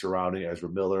controversy surrounding Ezra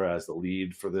Miller as the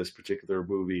lead for this particular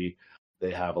movie.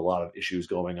 They have a lot of issues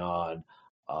going on,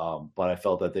 but I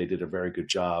felt that they did a very good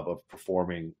job of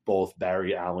performing both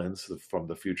Barry Allens from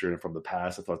the future and from the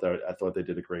past. I thought they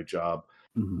did a great job.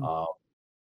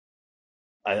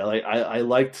 I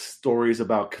liked stories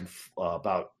about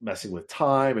messing with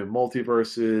time and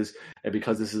multiverses, and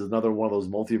because this is another one of those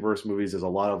multiverse movies, there's a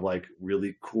lot of like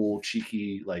really cool,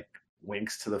 cheeky like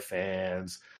winks to the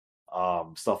fans,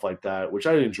 stuff like that, which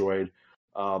I enjoyed.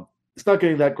 It's not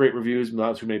getting that great reviews.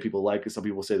 Not too many people like it. Some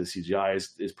people say the CGI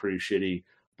is pretty shitty,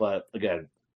 but again,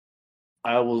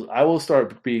 I will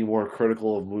start being more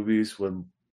critical of movies when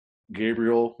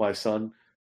Gabriel, my son,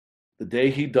 the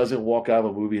day he doesn't walk out of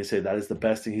a movie and say that is the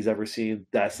best thing he's ever seen,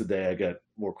 that's the day I get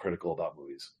more critical about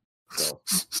movies. So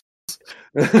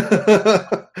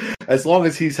as long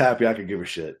as he's happy, I can give a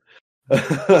shit.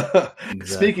 Exactly.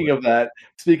 Speaking of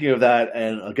that,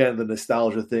 and again, the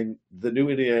nostalgia thing, the new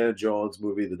Indiana Jones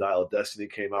movie, The Dial of Destiny,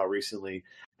 came out recently.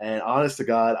 And honest to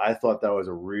God, I thought that was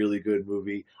a really good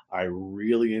movie. I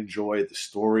really enjoyed the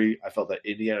story. I felt that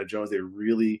Indiana Jones, they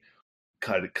really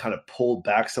kind of pulled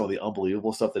back some of the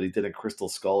unbelievable stuff that he did in Crystal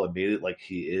Skull and made it like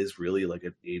he is really like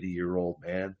an 80-year-old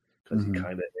man, because he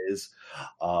kind of is.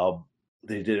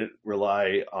 They didn't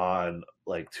rely on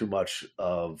like too much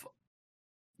of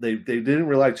they didn't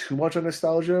rely too much on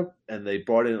nostalgia, and they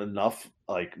brought in enough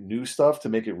like new stuff to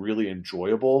make it really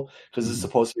enjoyable, because it's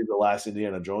supposed to be the last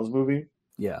Indiana Jones movie.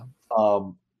 Yeah.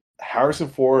 Harrison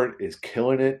Ford is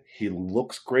killing it. He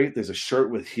looks great. There's a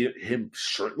shirt with him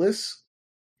shirtless.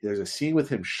 There's a scene with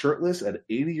him shirtless at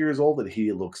 80 years old, and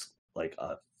he looks like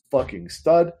a fucking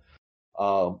stud.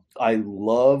 I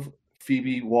love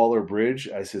Phoebe Waller-Bridge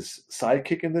as his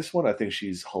sidekick in this one. I think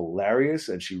she's hilarious,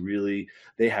 and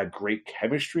they had great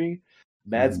chemistry.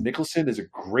 Mads Mikkelsen is a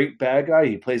great bad guy.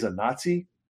 He plays a Nazi.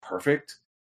 Perfect.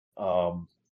 So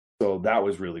that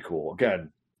was really cool.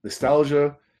 Again,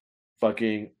 nostalgia,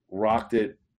 fucking rocked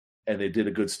it, and they did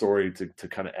a good story to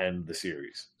kind of end the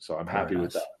series. So I'm happy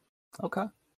with that. Okay.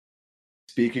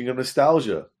 Speaking of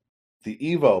nostalgia, the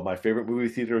Evo, my favorite movie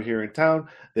theater here in town,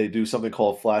 they do something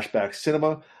called Flashback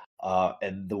Cinema.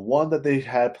 And the one that they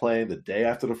had playing the day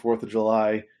after the 4th of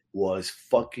July was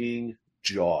fucking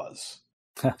Jaws.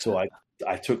 So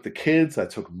I took the kids, I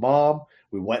took mom,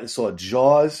 we went and saw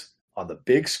Jaws on the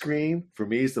big screen. For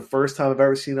me, it's the first time I've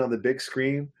ever seen it on the big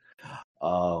screen.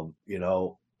 And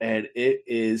it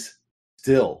is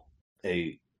still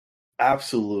a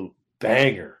absolute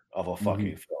banger of a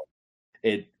fucking film.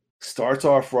 It starts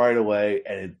off right away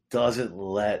and it doesn't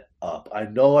let up. I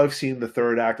know I've seen the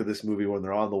third act of this movie when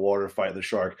they're on the water fighting the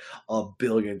shark a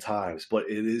billion times, but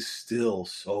it is still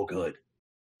so good.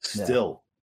 So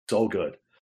good.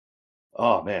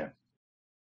 Oh, man.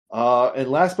 And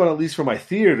last but not least, for my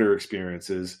theater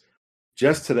experiences,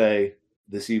 just today,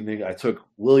 this evening, I took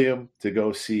William to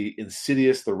go see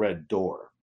Insidious: The Red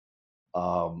Door.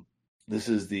 This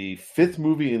is the 5th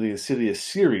movie in the Insidious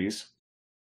series.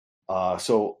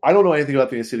 So I don't know anything about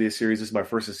the Insidious series. This is my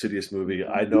first Insidious movie.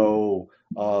 I know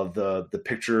the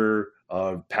picture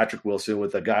of Patrick Wilson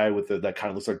with the guy with that kind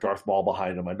of looks like Darth Maul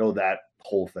behind him. I know that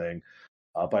whole thing,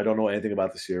 but I don't know anything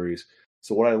about the series.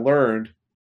 So what I learned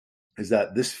is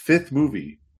that this 5th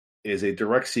movie is a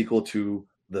direct sequel to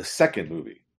the 2nd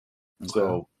movie. Okay.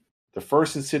 So the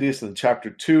first Insidious in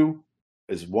Chapter 2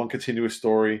 is one continuous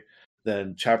story.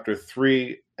 Then Chapter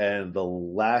 3 and the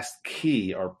last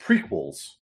key are prequels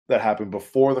that happened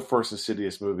before the first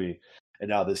Insidious movie. And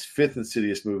now this 5th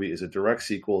Insidious movie is a direct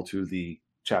sequel to the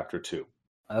Chapter 2.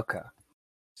 Okay.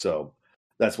 So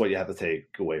that's what you have to take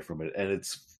away from it. And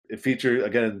it features,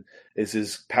 again, it's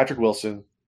his Patrick Wilson.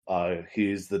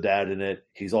 He's the dad in it.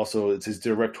 It's his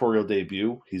directorial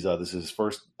debut. This is his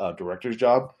first director's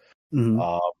job. And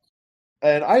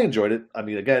I enjoyed it. I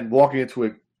mean, again, walking into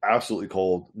it absolutely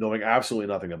cold, knowing absolutely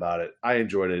nothing about it, I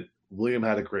enjoyed it. William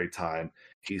had a great time.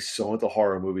 He's so into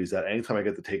horror movies that anytime I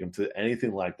get to take him to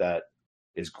anything like that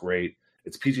is great.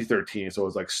 It's PG-13, so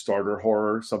it's like starter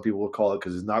horror, some people would call it,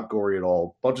 because it's not gory at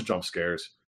all. Bunch of jump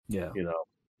scares. Yeah.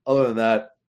 Other than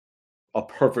that, a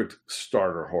perfect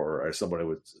starter horror, as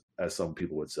some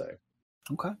people would say.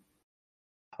 Okay.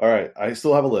 All right, I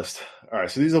still have a list. All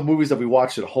right, so these are movies that we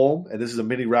watched at home, and this is a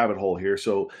mini rabbit hole here.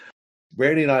 So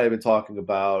Randy and I have been talking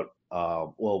about,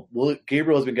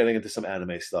 Gabriel has been getting into some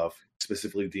anime stuff,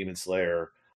 specifically Demon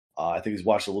Slayer. I think he's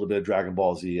watched a little bit of Dragon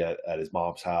Ball Z at his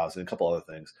mom's house and a couple other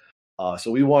things.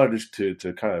 So we wanted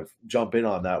to kind of jump in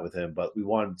on that with him, but we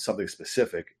wanted something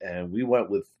specific, and we went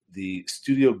with the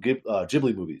Studio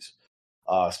Ghibli movies,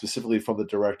 specifically from the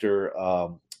director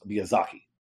Miyazaki.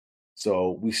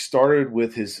 So we started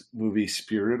with his movie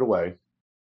Spirited Away,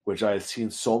 which I had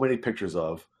seen so many pictures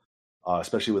of,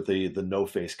 especially with the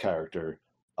no-face character.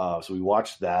 So we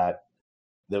watched that.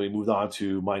 Then we moved on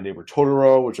to My Neighbor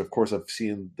Totoro, which of course I've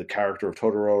seen the character of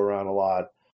Totoro around a lot.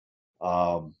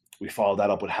 We followed that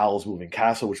up with Howl's Moving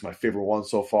Castle, which is my favorite one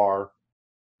so far.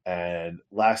 And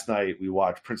last night we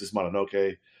watched Princess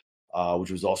Mononoke,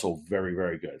 which was also very,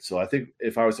 very good. So I think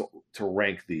if I was to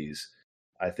rank these,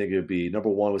 I think it would be number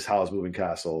 1 was Howl's Moving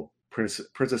Castle, Princess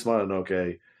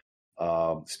Mononoke,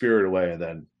 Spirited Away, and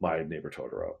then My Neighbor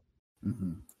Totoro.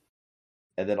 And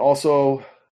then also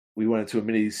we went into a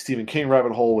mini Stephen King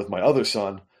rabbit hole with my other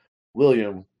son,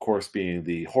 William, of course, being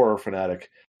the horror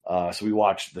fanatic. So we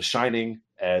watched The Shining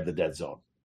and The Dead Zone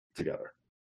together.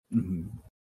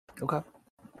 Okay.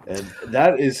 And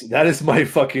that is my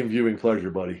fucking viewing pleasure,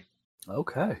 buddy.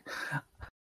 Okay.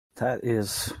 That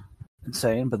is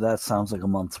insane, but that sounds like a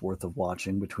month's worth of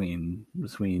watching between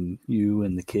you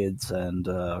and the kids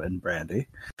and Brandy.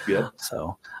 Yeah.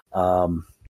 So I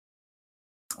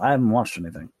haven't watched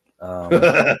anything.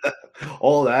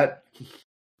 All that.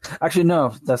 Actually,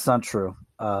 no, that's not true.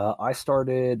 I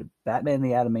started Batman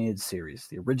the Animated Series,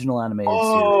 the original animated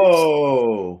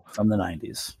series from the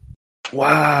 90s.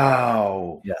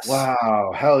 Wow. Yes.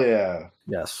 Wow. Hell yeah.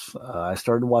 Yes. I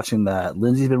started watching that.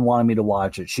 Lindsay's been wanting me to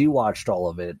watch it. She watched all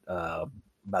of it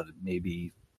about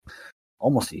maybe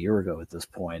almost a year ago at this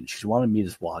point. She wanted me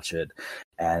to watch it,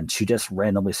 and she just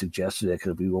randomly suggested it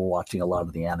because we were watching a lot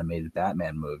of the animated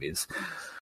Batman movies.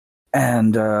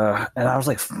 And I was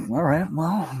like, all right,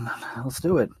 well, let's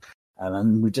do it. And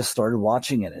then we just started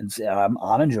watching it, and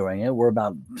I'm enjoying it. We're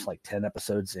about 10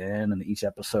 episodes in, and each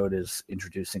episode is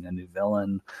introducing a new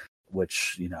villain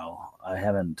which I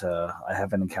haven't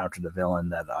encountered a villain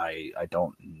that I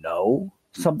don't know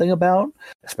something about,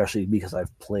 especially because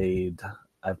I've played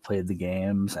the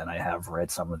games and I have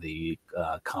read some of the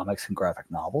comics and graphic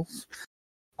novels.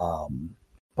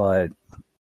 But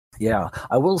yeah,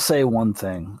 I will say one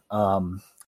thing.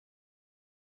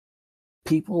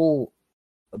 People,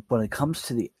 when it comes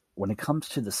to the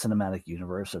cinematic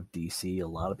universe of DC, a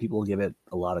lot of people give it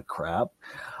a lot of crap,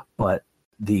 but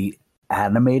the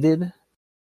animated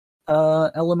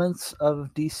elements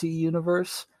of DC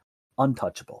universe,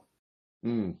 untouchable.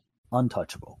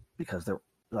 Untouchable, because they're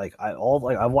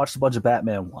I've watched a bunch of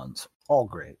Batman ones, all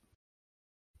great.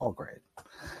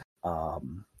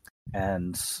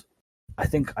 And I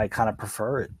think I kind of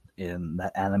prefer it in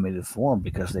that animated form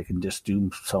because they can just do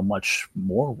so much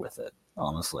more with it,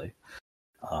 honestly.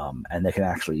 And they can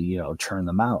actually, churn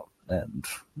them out and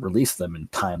release them in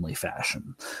timely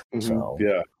fashion. So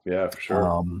yeah, for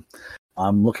sure.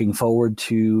 I'm looking forward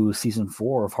to season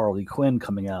 4 of Harley Quinn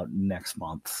coming out next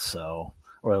month.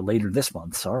 Or later this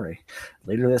month. So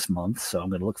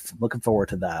I'm looking forward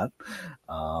to that.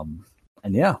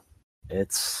 And yeah,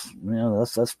 it's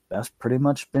that's pretty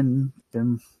much been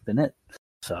it.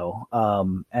 So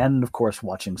and of course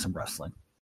watching some wrestling.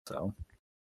 So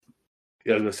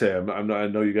yeah, I was gonna say I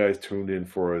know you guys tuned in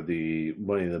for the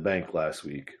Money in the Bank last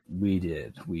week. We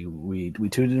did. We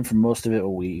tuned in for most of it.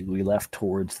 We left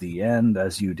towards the end,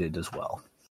 as you did as well.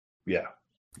 Yeah.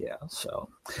 So,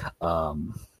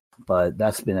 but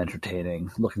that's been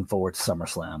entertaining. Looking forward to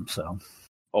SummerSlam. So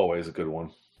always a good one.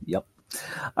 Yep.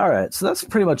 All right, so that's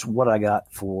pretty much what I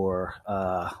got for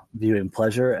viewing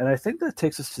pleasure, and I think that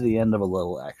takes us to the end of a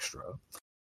little extra.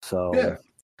 So, yeah.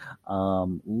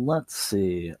 Let's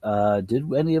see.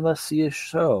 Did any of us see a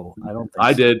show? I don't think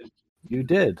I did. You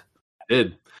did? I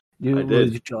did. I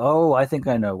did. I think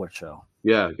I know what show.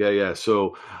 Yeah.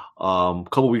 So, a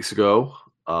couple weeks ago,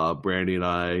 Brandy and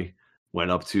I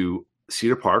went up to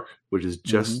Cedar Park, which is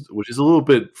which is a little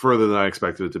bit further than I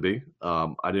expected it to be.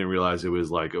 I didn't realize it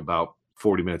was like about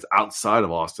 40 minutes outside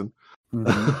of Austin.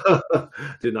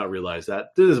 Did not realize that.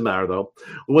 It doesn't matter though.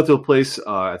 We went to a place,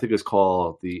 I think it's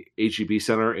called the HEB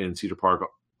Center in Cedar Park,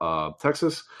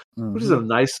 Texas, which is a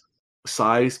nice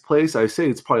sized place. I say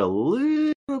it's probably a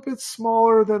little bit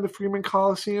smaller than the Freeman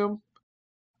Coliseum.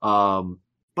 But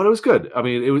it was good. I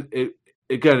mean, it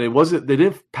wasn't, they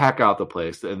didn't pack out the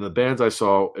place. And the bands I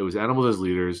saw, it was Animals as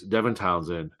Leaders, Devin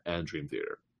Townsend, and Dream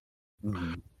Theater.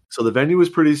 So the venue was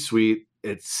pretty sweet.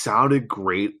 It sounded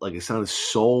great. Like, it sounded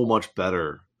so much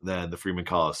better than the Freeman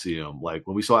Coliseum. Like,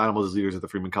 when we saw Animals as Leaders at the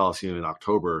Freeman Coliseum in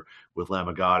October with Lamb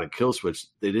of God and Killswitch,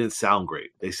 they didn't sound great.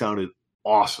 They sounded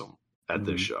awesome at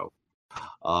this show.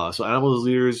 So Animals as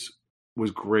Leaders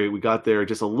was great. We got there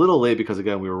just a little late because,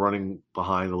 again, we were running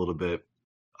behind a little bit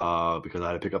because I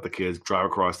had to pick up the kids, drive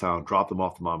across town, drop them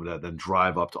off to mom and dad, then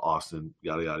drive up to Austin,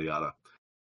 yada, yada, yada.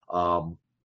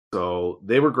 So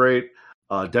they were great.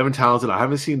 Devin Townsend, I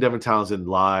haven't seen Devin Townsend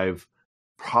live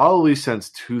probably since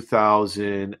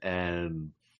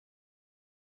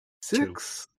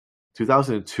 2006?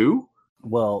 2002?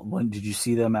 Well, when did you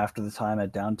see them after the time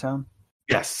at Downtown?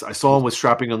 Yes, I saw him with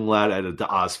Strapping Young Lad at the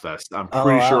Ozfest. I'm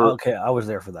pretty sure. Okay, I was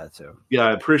there for that too. Yeah,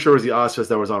 I'm pretty sure it was the Ozfest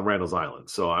that was on Randall's Island.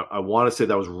 So I want to say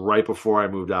that was right before I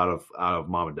moved out of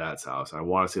mom and dad's house. I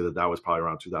want to say that was probably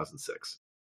around 2006.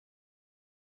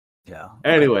 Yeah.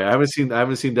 Anyway, I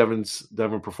haven't seen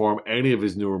Devin perform any of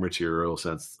his newer material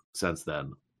since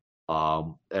then.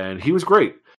 And he was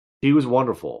great. He was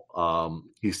wonderful.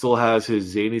 He still has his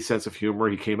zany sense of humor.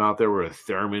 He came out there with a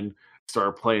theremin,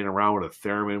 started playing around with a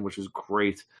theremin, which was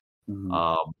great.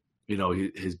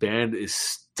 His band is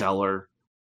stellar.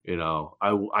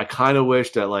 I kind of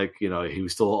wish that he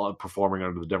was still performing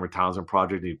under the Devin Townsend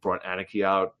project. And he brought Anarchy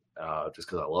out just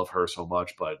because I love her so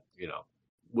much, but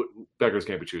beggars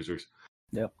can't be choosers.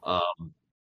 Yep.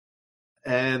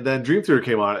 And then Dream Theater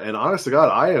came on, and honest to God,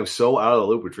 I am so out of the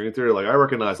loop with Dream Theater. Like, I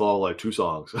recognize all 2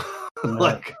 songs.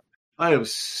 Like, I am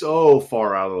so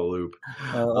far out of the loop.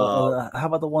 How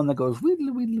about the one that goes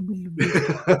widdly, widdly, widdly, widdly?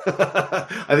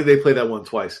 I think they played that one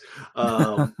twice.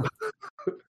 But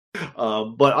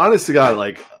honest to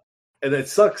God, and it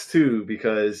sucks too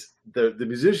because the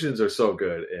musicians are so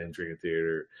good in Dream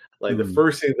Theater. Like, the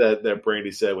first thing that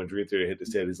Brandy said when Dream Theater hit the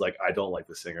stage is like, "I don't like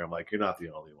the singer." I'm like, "You're not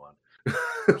the only one."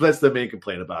 That's the main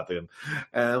complaint about them.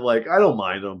 And I don't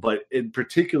mind them, but in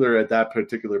particular at that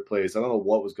particular place, I don't know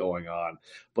what was going on,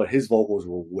 but his vocals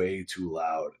were way too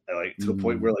loud, to the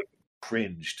point where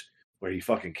cringed when he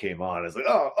fucking came on. It's like,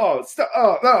 oh, stop,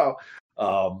 oh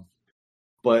no.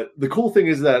 But the cool thing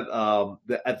is that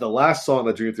at the last song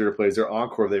that Dream Theater plays, their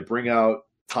encore, they bring out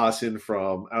Tossin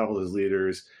from Animals as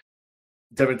Leaders,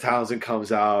 Devin Townsend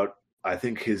comes out. I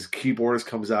think his keyboardist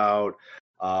comes out.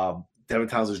 Devin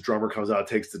Townsend's drummer comes out,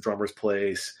 takes the drummer's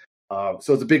place.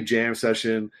 So it's a big jam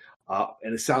session,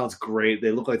 and it sounds great.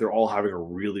 They look like they're all having a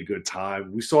really good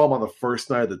time. We saw them on the first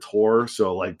night of the tour,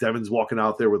 so like Devin's walking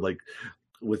out there with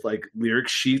lyric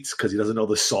sheets because he doesn't know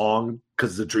the song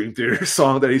because it's a Dream Theater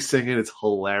song that he's singing. It's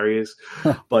hilarious,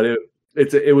 but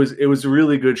it was a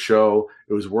really good show.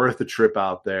 It was worth the trip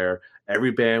out there.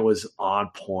 Every band was on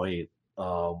point.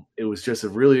 It was just a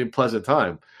really pleasant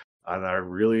time, and I'm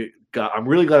really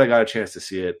glad I got a chance to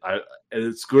see it. And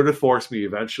it's going to force me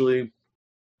eventually,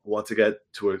 want to get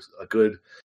to a good,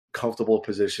 comfortable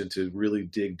position to really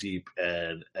dig deep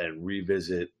and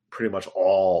revisit pretty much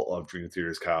all of Dream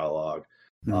Theater's catalog,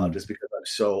 just because I'm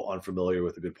so unfamiliar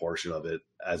with a good portion of it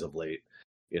as of late,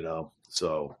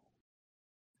 So,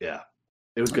 yeah,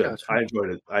 it was good. Gotcha. I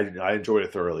enjoyed it. I enjoyed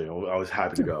it thoroughly. I was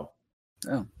happy to go.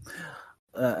 Yeah.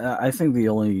 I think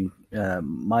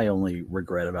my only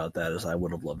regret about that is I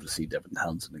would have loved to see Devin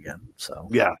Townsend again. So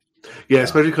yeah,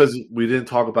 especially because we didn't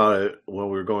talk about it when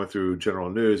we were going through general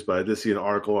news, but I did see an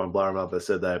article on Blabbermouth that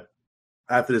said that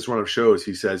after this run of shows,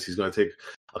 he says he's going to take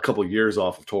a couple of years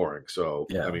off of touring. So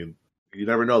I mean, you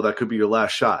never know; that could be your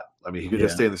last shot. I mean, he could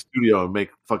just stay in the studio and make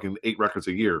fucking 8 records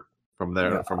a year from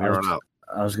here on out.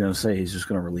 I was going to say he's just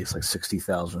going to release like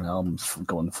 60,000 albums from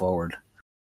going forward.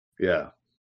 Yeah.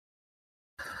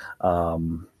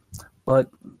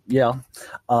 But yeah,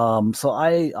 so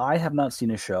I have not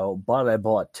seen a show, but I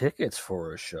bought tickets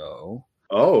for a show.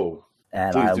 Oh,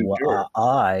 and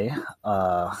I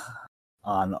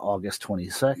on August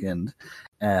 22nd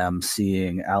am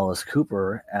seeing Alice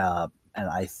Cooper, and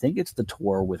I think it's the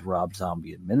tour with Rob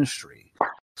Zombie and Ministry.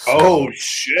 So, oh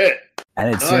shit!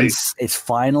 And it's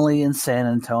finally in San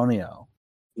Antonio.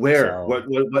 Where? So,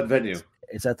 what venue?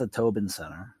 It's at the Tobin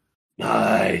Center.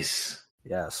 Nice.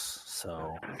 Yes.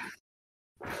 So.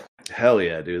 Hell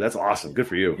yeah, dude! That's awesome. Good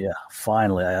for you. Yeah,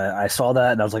 finally, I saw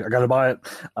that and I was like, I gotta buy it.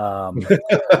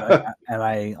 And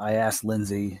I asked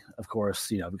Lindsay, of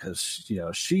course, because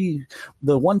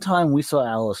the one time we saw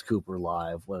Alice Cooper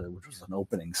live, which was an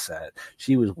opening set,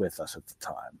 she was with us at the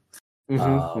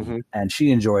time, and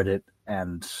she enjoyed it.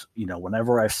 And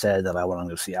whenever I've said that I want to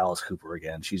go see Alice Cooper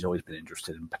again, she's always been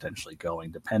interested in potentially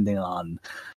going, depending on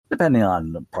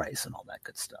the price and all that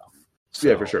good stuff. So,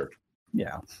 yeah, for sure.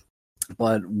 Yeah.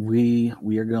 But we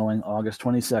are going August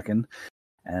 22nd,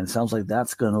 and it sounds like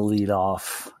that's going to lead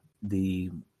off the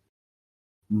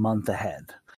month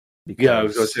ahead. Because, I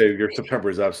was going to say, your September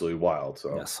is absolutely wild.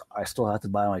 So yes, I still have to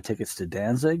buy my tickets to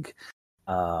Danzig,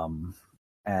 and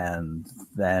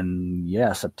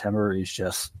then September is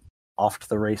just off to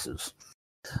the races.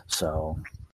 So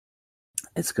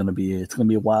it's gonna be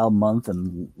a wild month,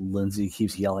 and Lindsay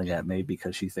keeps yelling at me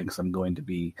because she thinks I'm going to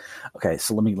be okay.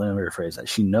 So let me rephrase that.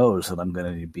 She knows that I'm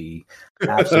going to be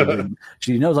absolutely.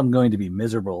 She knows I'm going to be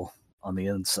miserable on the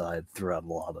inside throughout a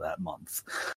lot of that month.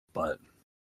 But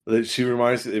it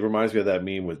reminds me of that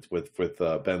meme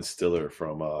with Ben Stiller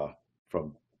from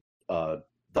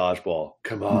Dodgeball.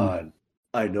 Come on,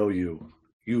 I know you,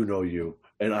 you know you,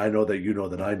 and I know that you know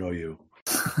that I know you.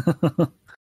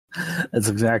 That's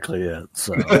exactly it.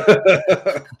 So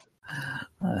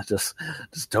just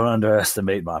don't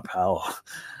underestimate my power.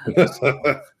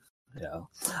 So, yeah.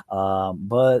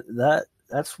 But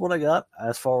that's what I got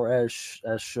as far as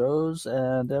shows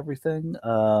and everything.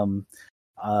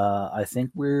 I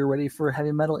think we're ready for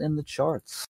heavy metal in the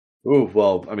charts. Ooh,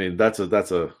 well, I mean that's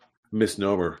a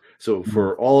misnomer. So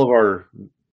for all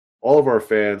of our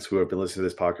fans who have been listening to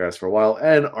this podcast for a while,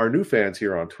 and our new fans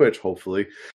here on Twitch, hopefully.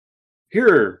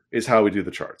 Here is how we do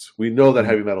the charts. We know that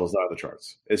heavy metal is not in the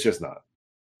charts. It's just not.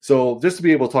 So just to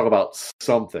be able to talk about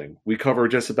something, we cover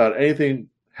just about anything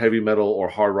heavy metal or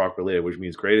hard rock related, which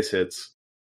means greatest hits,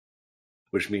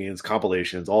 which means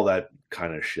compilations, all that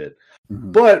kind of shit.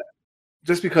 But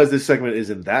just because this segment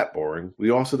isn't that boring,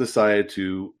 we also decided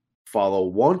to follow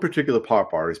one particular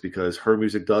pop artist because her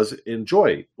music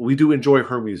we do enjoy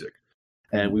her music.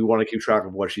 And we want to keep track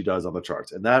of what she does on the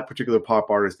charts. And that particular pop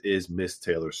artist is Miss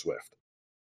Taylor Swift.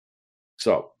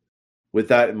 So, with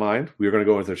that in mind, we're going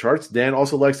to go into the charts. Dan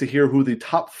also likes to hear who the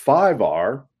top 5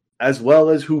 are, as well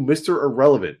as who Mr.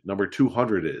 Irrelevant, number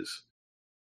 200, is.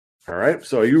 All right,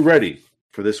 so are you ready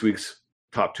for this week's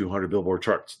top 200 Billboard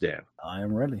charts, Dan? I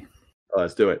am ready.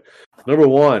 Let's do it. Number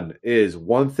 1 is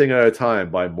One Thing at a Time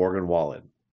by Morgan Wallen.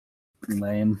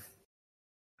 Lame.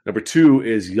 Number 2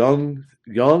 is Young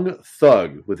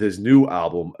Thug with his new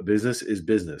album, Business is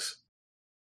Business.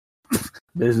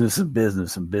 Business is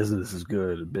business, and business is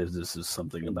good, and business is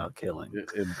something about killing.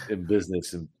 In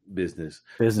business and business.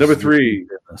 Business Number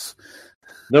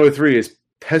 3 is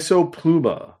Peso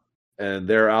Pluma and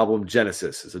their album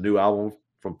Genesis. It's a new album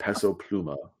from Peso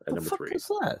Pluma at The number fuck 3. is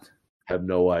that? Have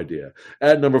no idea.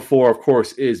 At number 4, of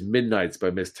course, is Midnights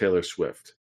by Miss Taylor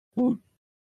Swift. Ooh.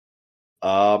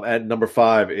 At number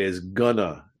 5 is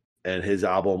Gunna and his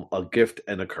album A Gift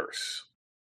and a Curse.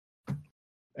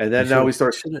 And then now we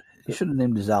start. He should have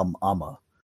named his album Amma.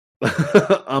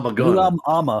 I'm a Gunna.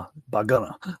 Amma by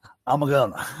Gunna. I'm a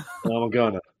Gunna. I'm a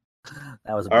Gunna.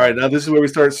 That was all right. Now this is where we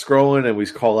start scrolling and we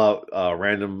call out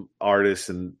random artists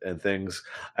and things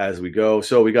as we go.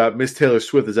 So we got Miss Taylor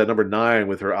Swift is at number 9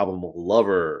 with her album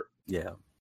Lover. Yeah.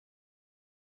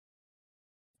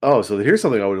 Oh, so here's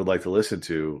something I would like to listen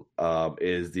to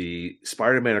is the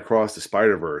Spider-Man Across the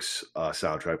Spider-Verse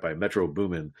soundtrack by Metro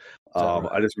Boomin.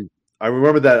 Right? I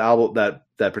remember that album,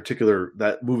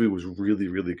 that movie was really,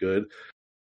 really good.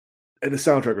 And the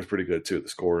soundtrack was pretty good too. The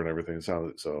score and everything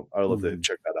sounded so. I would love to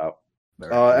check that out.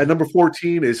 At number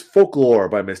 14 is Folklore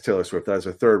by Miss Taylor Swift. That is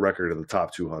her 3rd record in the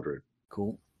top 200.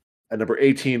 Cool. At number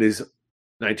 18 is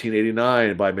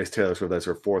 1989 by Miss Taylor Swift. That's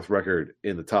her 4th record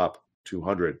in the top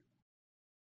 200.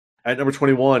 At number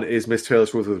 21 is Miss Taylor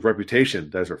Swift with Reputation.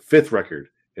 That's her 5th record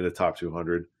in the top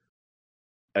 200.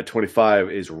 At 25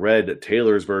 is Red,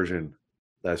 Taylor's version.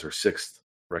 That's her 6th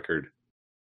record.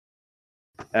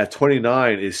 At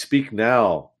 29 is Speak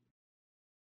Now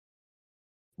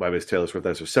by Miss Taylor Swift.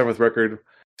 That's her 7th record.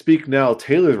 Speak Now,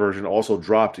 Taylor's version, also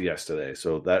dropped yesterday.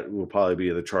 So that will probably be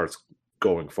in the charts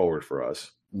going forward for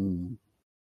us. Mm.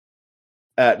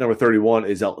 At number 31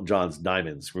 is Elton John's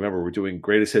Diamonds. Remember, we're doing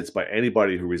greatest hits by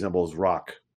anybody who resembles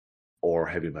rock or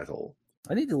heavy metal.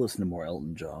 I need to listen to more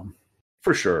Elton John.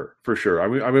 For sure. I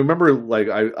mean, I remember like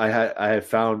I had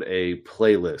found a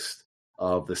playlist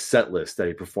of the set list that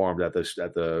he performed at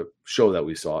the show that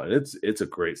we saw, and it's a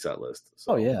great set list.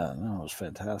 So, oh yeah, no, it was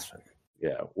fantastic.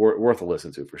 Yeah, worth a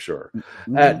listen to for sure.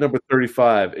 Mm-hmm. At number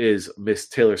 35 is Miss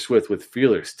Taylor Swift with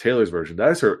Fearless, Taylor's version. That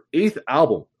is her 8th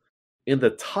album in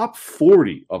the top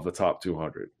 40 of the top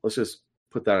 200. Let's just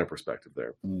put that in perspective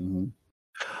there. Mm-hmm.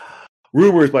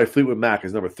 Rumors by Fleetwood Mac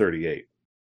is number 38.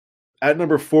 At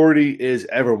number 40 is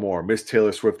Evermore, Miss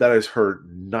Taylor Swift. That is her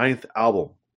 9th album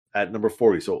at number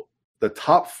 40. So the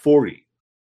top 40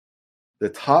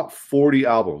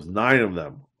 albums, 9 of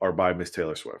them are by Miss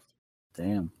Taylor Swift.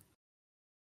 Damn.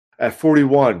 At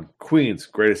 41, Queen's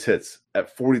Greatest Hits.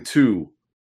 At 42,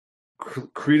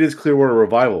 Creedence Clearwater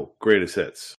Revival Greatest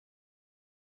Hits.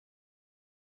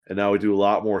 And now we do a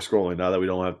lot more scrolling now that we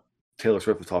don't have Taylor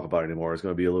Swift to talk about anymore. It's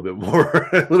going to be a little bit more,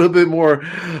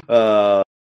 a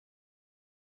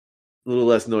little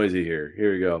less noisy here.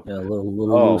 Here we go. Yeah, a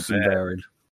little loose and varied.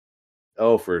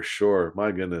 Oh, for sure.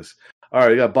 My goodness. All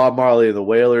right, we got Bob Marley and the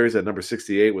Wailers at number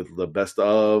 68 with The Best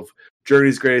Of.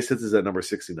 Journey's Greatest Hits is at number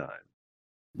 69.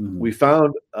 Mm-hmm. We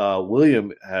found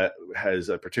William has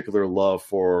a particular love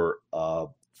for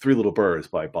Three Little Birds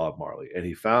by Bob Marley, and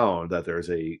he found that there's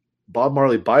a Bob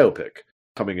Marley biopic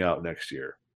coming out next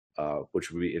year,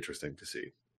 which would be interesting to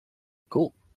see.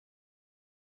 Cool.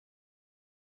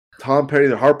 Tom Petty,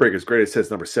 The Heartbreakers, Greatest Hits,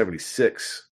 number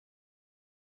 76.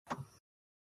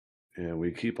 And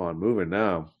we keep on moving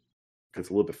now. Gets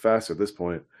a little bit faster at this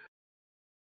point.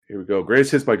 Here we go.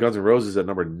 Greatest Hits by Guns N' Roses at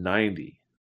number 90.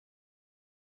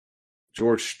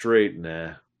 George Strait,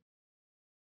 nah.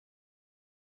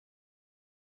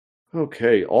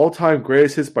 Okay, all-time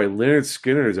greatest hits by Lynyrd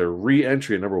Skynyrd is a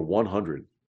re-entry at number 100.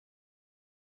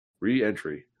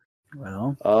 Re-entry.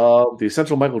 Well, The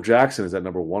Essential Michael Jackson is at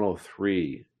number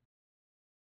 103.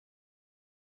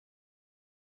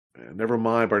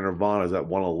 Nevermind by Nirvana is at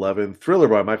 111. Thriller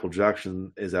by Michael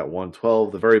Jackson is at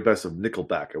 112. The Very Best of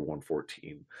Nickelback at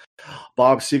 114.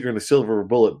 Bob Seger and the Silver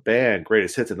Bullet Band,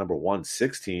 greatest hits at number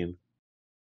 116.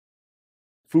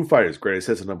 Foo Fighters, greatest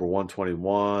hits at number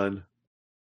 121.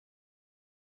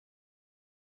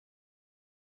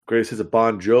 Greatest hits of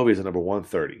Bon Jovi is at number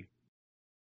 130.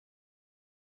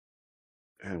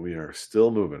 And we are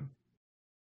still moving.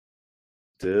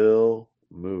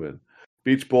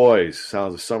 Beach Boys,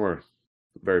 Sounds of Summer,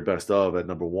 Very Best Of at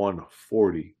number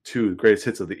 142. Greatest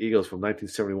hits of the Eagles from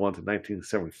 1971 to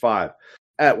 1975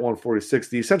 at 146.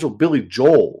 The Essential Billy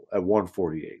Joel at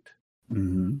 148.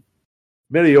 Mm-hmm.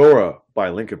 Meteora by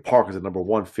Linkin Park is at number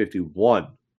 151.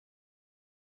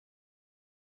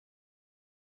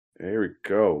 Here we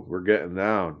go. We're getting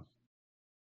down.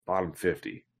 Bottom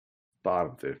 50.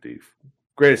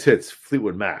 Greatest hits,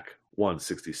 Fleetwood Mac,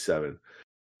 167.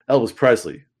 Elvis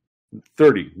Presley,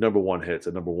 30 number 1 hits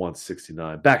at number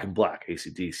 169. Back in Black,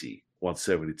 AC/DC,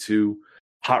 172.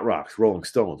 Hot Rocks, Rolling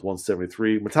Stones,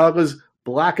 173. Metallica's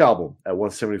Black Album at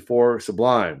 174.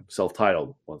 Sublime, self-titled,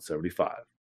 175.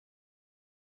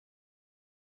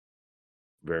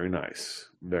 Very nice.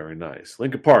 Very nice.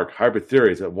 Linkin Park, Hybrid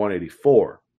Theory is at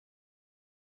 184.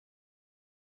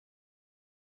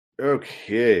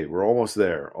 Okay, we're almost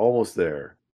there. Almost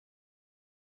there.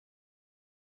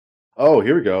 Oh,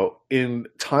 here we go. In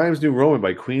Times New Roman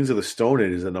by Queens of the Stone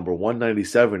Age is at number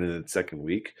 197 in its second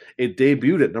week. It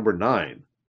debuted at number 9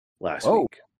 last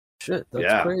week. Shit,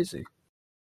 that's crazy.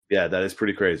 Yeah, that is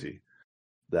pretty crazy.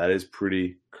 That is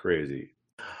pretty crazy.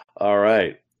 All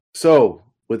right. So,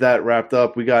 with that wrapped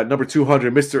up, we got number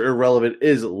 200, Mr. Irrelevant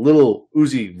is Lil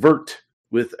Uzi Vert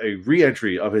with a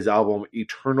re-entry of his album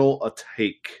Eternal A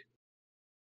Take.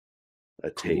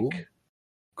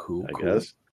 Cool. I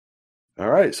guess. All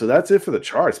right, so that's it for the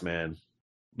charts, man.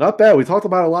 Not bad. We talked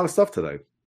about a lot of stuff today.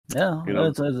 Yeah,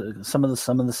 it's some of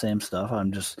the same stuff.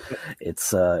 I'm just,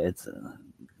 it's the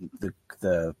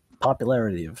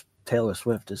popularity of Taylor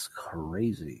Swift is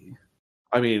crazy.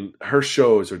 I mean, her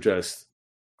shows are just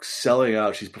selling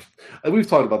out. We've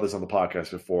talked about this on the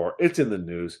podcast before. It's in the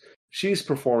news. She's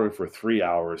performing for 3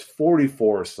 hours,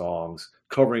 44 songs,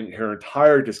 covering her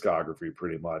entire discography,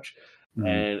 pretty much. Mm-hmm.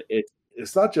 And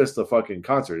it's not just a fucking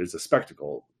concert; it's a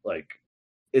spectacle. Like,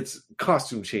 it's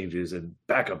costume changes and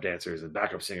backup dancers and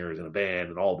backup singers and a band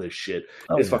and all this shit.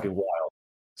 It's fucking wild.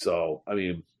 So, I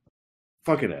mean,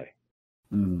 fucking A.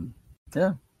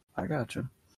 Yeah, I got you.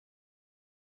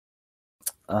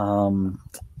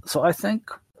 So I think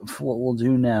what we'll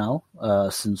do now,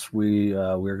 since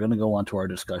we're going to go on to our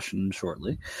discussion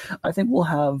shortly, I think we'll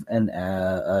have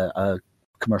a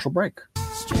commercial break.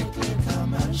 Strictly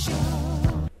commercial.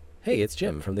 Hey, it's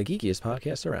Jim from the geekiest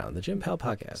podcast around, the Jim Pal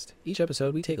Podcast. Each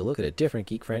episode, we take a look at a different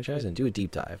geek franchise and do a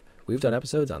deep dive. We've done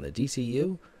episodes on the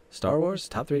DCU, Star Wars,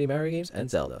 top 3D Mario games, and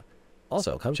Zelda.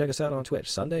 Also, come check us out on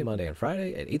Twitch, Sunday, Monday, and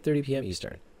Friday at 8:30 p.m.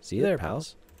 Eastern. See you there,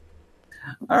 pals.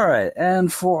 All right,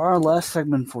 and for our last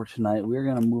segment for tonight, we're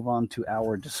going to move on to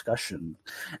our discussion.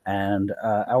 And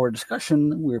our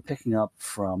discussion, we're picking up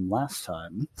from last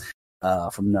time.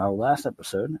 From our last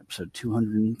episode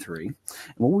 203. And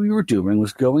what we were doing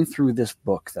was going through this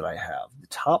book that I have, the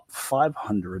top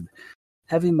 500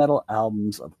 heavy metal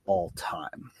albums of all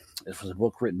time. This was a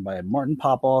book written by Martin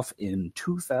Popoff in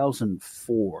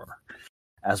 2004.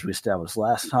 As we established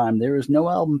last time, there is no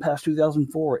album past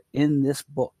 2004 in this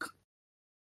book.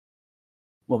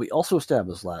 What we also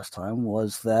established last time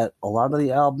was that a lot of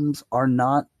the albums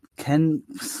arguably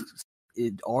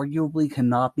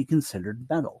cannot be considered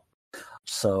metal.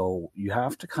 So you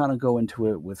have to kind of go into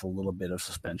it with a little bit of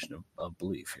suspension of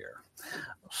belief here.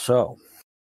 So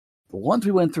the ones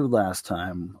we went through last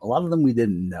time, a lot of them we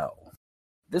didn't know.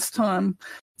 This time,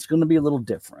 it's going to be a little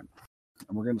different.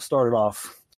 And we're going to start it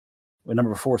off with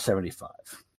number 475.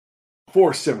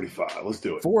 475, let's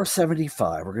do it.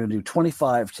 475. We're going to do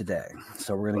 25 today.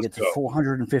 So we're going to get to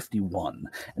 451.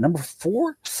 And number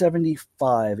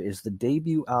 475 is the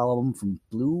debut album from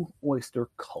Blue Oyster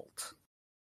Cult.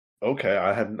 Okay,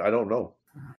 I don't know.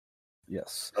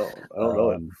 Yes. Oh, I don't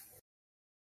know it.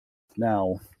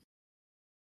 Now,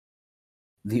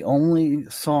 the only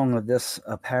song that this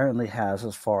apparently has,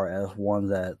 as far as one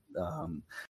that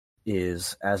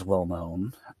is as well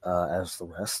known as the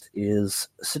rest, is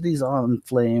Cities on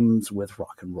Flames with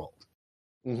Rock and Roll.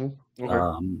 Mm-hmm.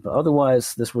 Okay. But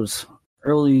otherwise, this was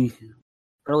early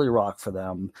rock for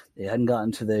them. They hadn't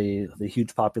gotten to the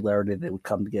huge popularity they would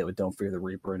come to get with Don't Fear the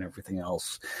Reaper and everything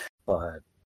else. But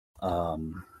I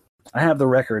have the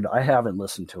record. I haven't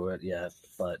listened to it yet.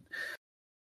 But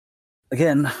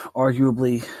again,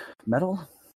 arguably metal?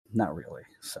 Not really.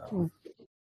 So,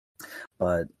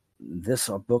 but this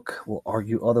book will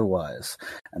argue otherwise.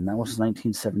 And that was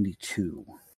 1972.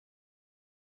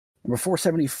 Number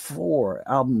 474,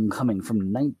 album coming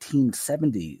from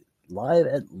 1970, Live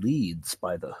at Leeds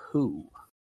by The Who.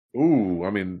 Ooh,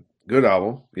 I mean, good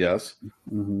album, yes.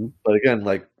 Mm-hmm. But again,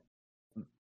 like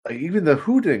even The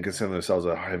Who didn't consider themselves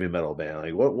a heavy metal band.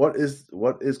 Like, what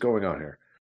is going on here?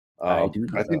 I do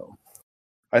know.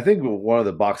 I think one of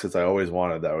the box sets I always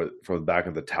wanted that was from back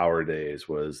in the Tower days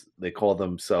was they called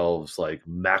themselves like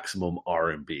Maximum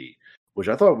R&B, which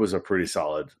I thought was a pretty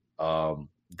solid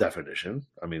definition.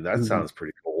 I mean, that sounds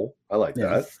pretty cool. I like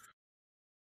that.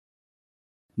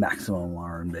 Maximum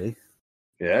R&B.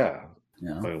 Yeah.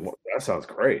 Yeah. I mean, that sounds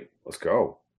great. Let's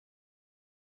go.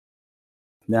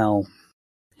 Now,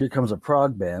 here comes a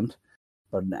prog band,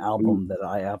 but an album that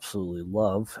I absolutely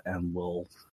love and will,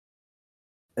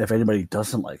 if anybody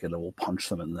doesn't like it, I will punch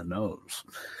them in the nose.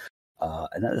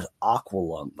 And that is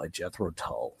Aqualung by Jethro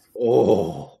Tull.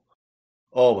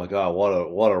 Oh my God!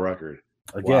 What a record!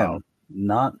 Again,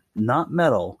 not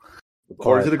metal.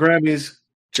 According to the Grammys,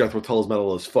 Jethro Tull's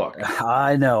metal as fuck.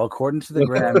 I know, according to the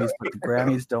Grammys, but the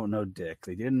Grammys don't know dick.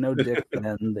 They didn't know dick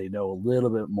then. They know a little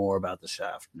bit more about the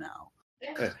Shaft now.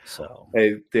 So,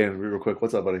 hey, Dan, real quick,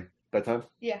 what's up, buddy? Bedtime?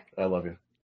 Yeah. I love you.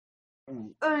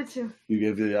 Me too. You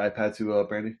gave the iPad to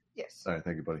Brandy? Yes. All right,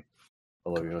 thank you, buddy. I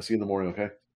love you. I'll see you in the morning, okay?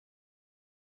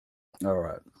 all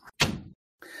right.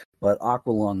 But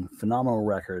Aqualung, phenomenal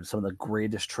record, some of the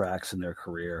greatest tracks in their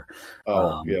career.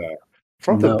 Oh, yeah.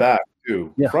 Front to back,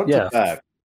 too. Yeah, Front to back.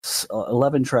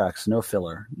 11 tracks, no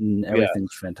filler.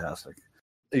 Everything's fantastic.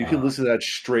 You can listen to that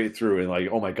straight through and like,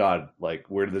 oh my god, like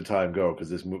where did the time go? Because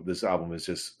this album is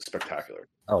just spectacular.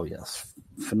 Oh yes,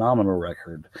 phenomenal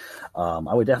record.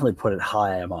 I would definitely put it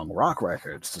high among rock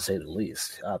records, to say the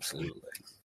least. Absolutely.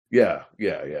 Yeah.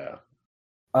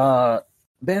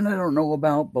 Band I don't know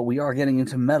about, but we are getting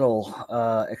into metal.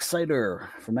 Exciter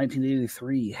from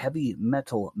 1983, Heavy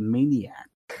Metal Maniac.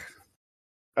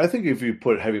 I think if you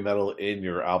put heavy metal in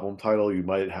your album title, you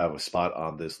might have a spot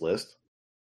on this list.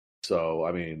 So,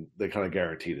 I mean, they kind of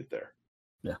guaranteed it there.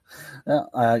 Yeah.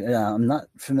 I'm not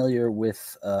familiar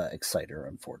with Exciter,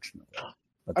 unfortunately.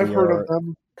 But I've heard of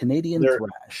them. Canadian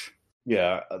thrash.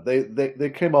 Yeah,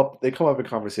 they come up in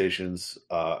conversations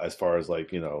as far as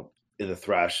like, in the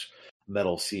thrash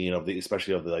metal scene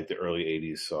especially of the early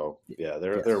 80s. So, yeah,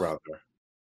 they're around there.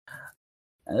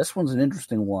 And this one's an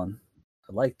interesting one.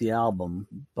 I like the album,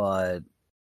 but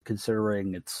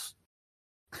considering it's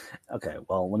okay,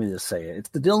 well, let me just say it. It's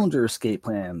the Dillinger Escape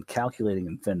Plan, Calculating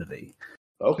Infinity.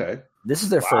 Okay. This is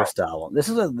their first album. This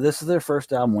is their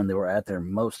first album when they were at their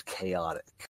most chaotic.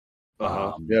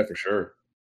 Yeah, for sure.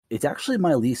 It's actually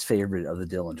my least favorite of the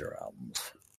Dillinger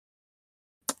albums.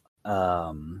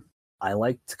 I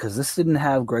liked, because this didn't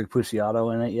have Greg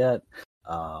Puciato in it yet,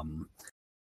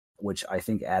 which I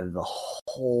think added a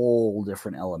whole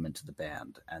different element to the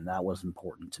band, and that was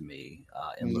important to me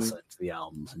in listening to the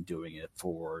albums and doing it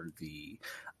for the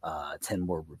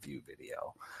 10-word review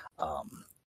video.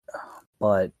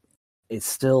 But it's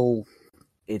still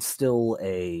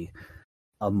a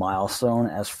milestone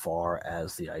as far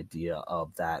as the idea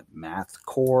of that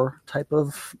mathcore type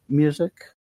of music.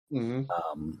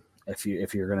 If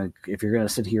you're gonna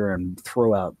sit here and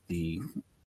throw out the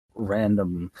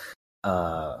random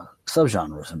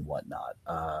subgenres and whatnot,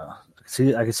 I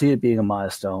can see it being a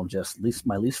milestone. Just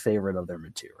my least favorite of their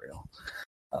material.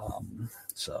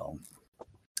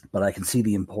 But I can see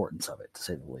the importance of it, to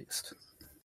say the least.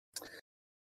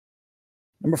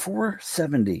 Number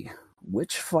 470,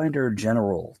 Witchfinder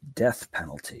General, Death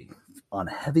Penalty, on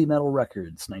Heavy Metal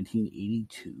Records,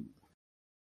 1982.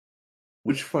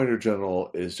 Witchfinder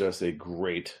General is just a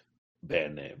great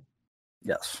band name.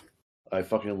 Yes. I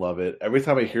fucking love it. Every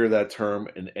time I hear that term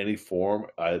in any form,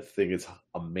 I think it's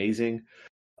amazing.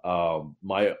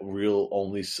 My real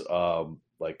only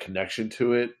connection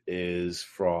to it is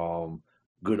from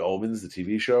Good Omens, the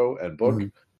TV show and book.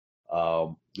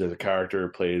 There's a character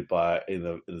played by in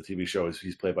the TV show.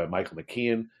 He's played by Michael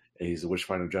McKean, and he's the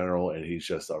Witchfinder General, and he's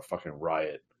just a fucking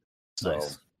riot. So,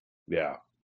 nice. Yeah.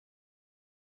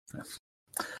 Yes.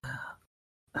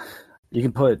 You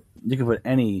can put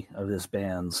any of this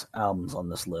band's albums on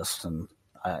this list, and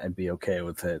I'd be okay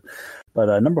with it.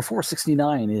 But number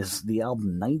 469 is the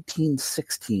album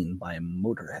 1916 by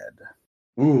Motorhead.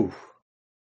 Ooh,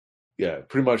 yeah,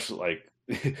 pretty much like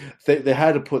they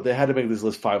had to make this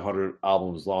list 500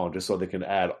 albums long just so they can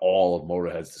add all of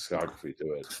Motorhead's discography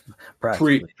to it.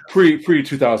 Pre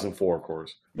 2004, of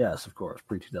course. Yes, of course,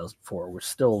 pre 2004. Which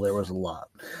still there was a lot.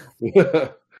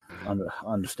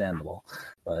 Understandable,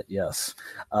 but yes.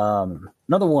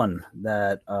 Another one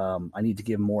that I need to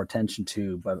give more attention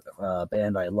to, but a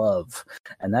band I love,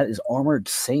 and that is Armored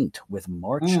Saint with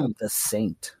March of the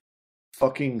Saint.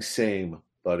 Fucking same,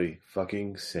 buddy.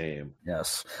 Fucking same.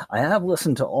 Yes, I have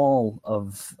listened to all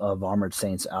of Armored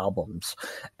Saint's albums,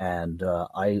 and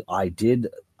I did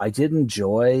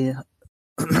enjoy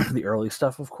the early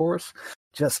stuff, of course.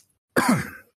 Just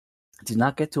did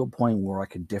not get to a point where I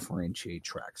could differentiate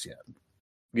tracks yet.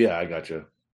 Yeah, I gotcha.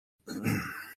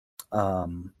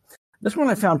 This one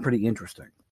I found pretty interesting.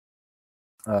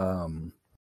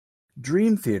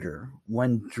 Dream Theater,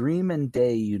 When Dream and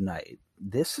Day Unite.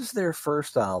 This is their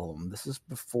first album. This is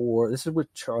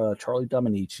with Charlie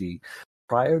Dominici,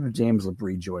 prior to James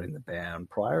LaBrie joining the band,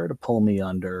 prior to Pull Me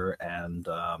Under and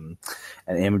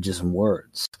Images and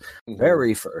Words.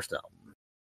 Very first album.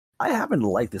 I happen to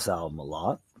like this album a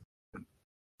lot.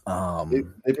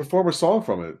 They perform a song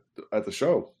from it at the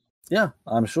show. Yeah,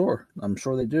 I'm sure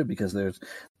they do, because there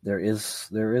is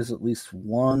at least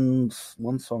one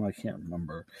song. I can't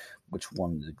remember which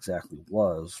one it exactly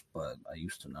was, but I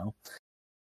used to know.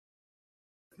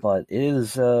 but it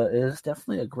is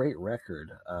definitely a great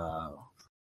record.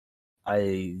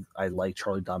 I like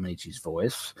Charlie Dominici's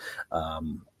voice.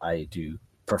 I do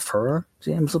prefer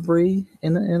James LaBrie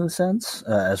in a sense,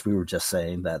 as we were just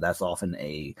saying that's often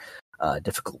a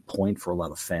difficult point for a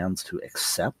lot of fans to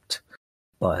accept.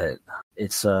 But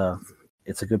it's a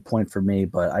good point for me.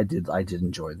 But I did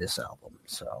enjoy this album.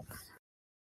 So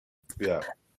yeah,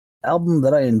 album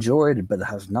that I enjoyed but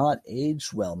has not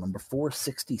aged well. Number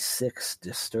 466,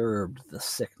 Disturbed, The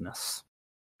Sickness.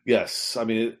 Yes, I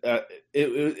mean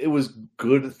it was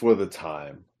good for the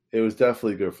time. It was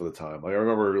definitely good for the time. Like I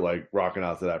remember like rocking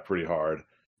out to that pretty hard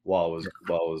while it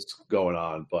was going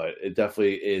on, but it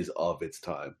definitely is of its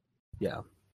time. Yeah,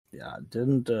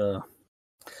 didn't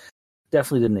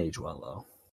definitely didn't age well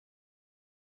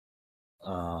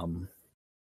though.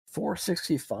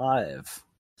 465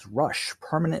 is Rush,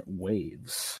 Permanent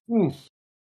Waves.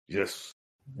 Yes.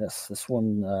 Yes, this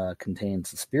one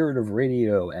contains The Spirit of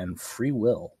Radio and Free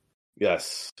Will.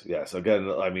 Yes.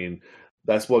 Again, I mean,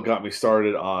 that's what got me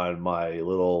started on my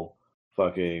little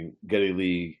fucking Geddy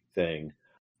Lee thing.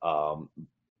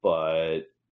 But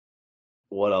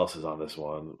what else is on this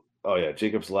one? Oh yeah,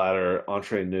 Jacob's Ladder,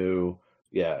 Entre Nous.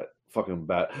 Yeah, fucking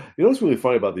bad. You know what's really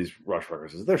funny about these Rush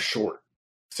records is they're short.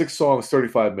 6 songs,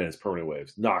 35 minutes, Permanent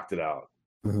Waves. Knocked it out.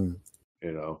 Mm-hmm.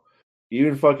 You know?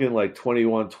 Even fucking like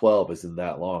 2112 isn't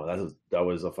that long. That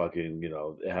was a fucking,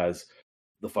 it has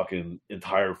the fucking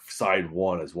entire side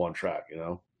one as one track,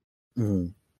 Mm-hmm.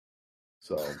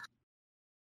 So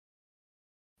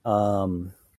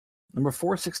number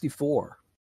 464,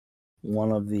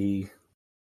 one of the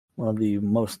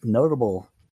most notable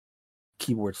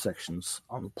keyboard sections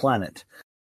on the planet,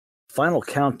 Final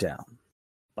Countdown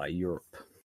by Europe.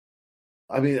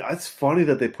 I mean, it's funny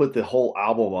that they put the whole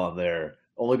album on there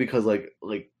only because like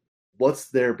what's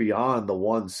there beyond the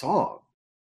one song?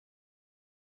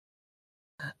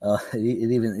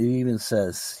 It even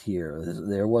says here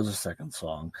there was a second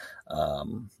song.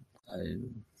 I'm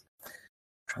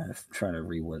trying to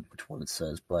read which one it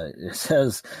says, but it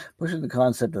says pushing the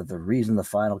concept that the reason the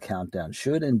Final Countdown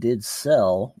should and did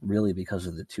sell, really because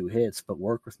of the 2 hits, but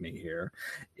work with me here,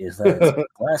 is that it's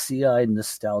glassy-eyed,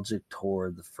 nostalgic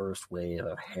toward the first wave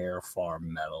of hair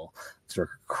farm metal,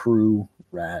 circa Crew,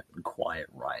 Rat, and Quiet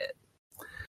Riot.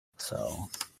 So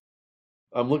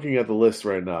I'm looking at the list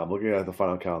right now. I'm looking at the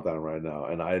Final Countdown right now,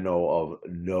 and I know of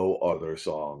no other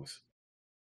songs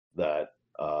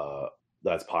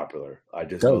that's popular. I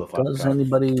just know the Final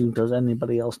Countdown. Does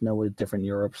anybody else know a different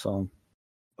Europe song?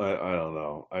 I don't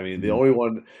know. I mean, the only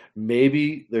one,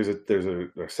 maybe there's a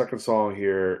second song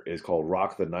here is called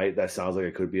Rock the Night. That sounds like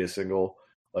it could be a single,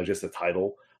 like just a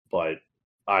title, but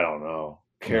I don't know.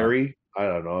 Carrie? I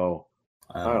don't know.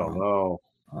 I don't know.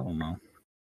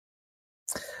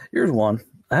 Here's one.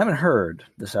 I haven't heard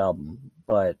this album,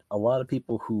 but a lot of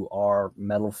people who are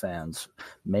metal fans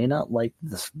may not like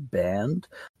this band,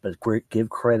 but give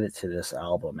credit to this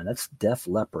album, and that's Def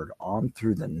Leppard, On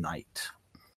Through the Night.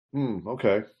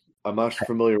 Okay. I'm not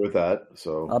familiar with that.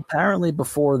 So apparently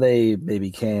before they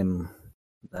became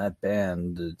that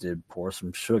band that did Pour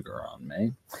Some Sugar on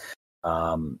Me,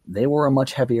 they were a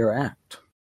much heavier act.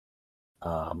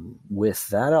 With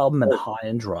that album and High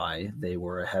and Dry, they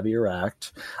were a heavier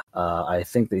act. I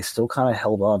think they still kind of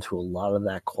held on to a lot of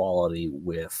that quality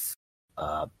with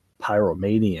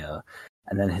Pyromania,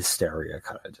 and then Hysteria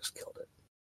kind of just killed it.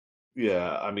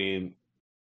 Yeah, I mean,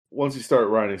 once you start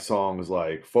writing songs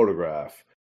like Photograph,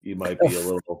 you might be a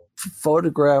little.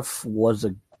 Photograph was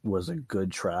a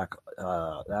good track.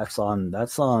 That's on.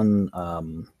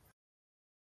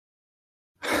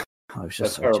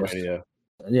 Pyromania.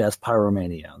 Yes,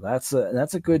 Pyromania. That's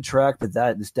a good track, but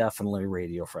that is definitely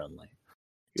radio friendly.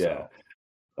 Yeah,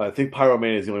 so. I think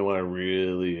Pyromania is the only one I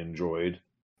really enjoyed.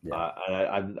 Yeah.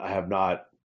 I have not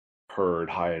heard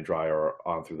High and Dry or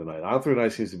On Through the Night. On Through the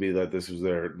Night seems to be that this was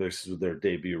their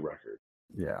debut record.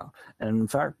 Yeah, and in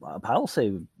fact, I'll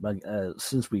say,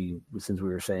 since we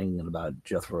were saying about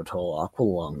Jethro Tull,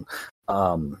 Aqualung,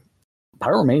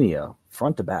 Pyromania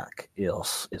front to back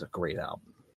is a great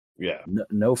album. Yeah,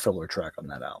 no filler track on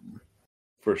that album,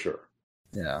 for sure.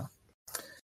 Yeah,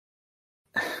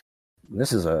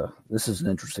 this is an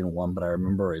interesting one, but I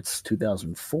remember it's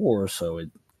 2004, so it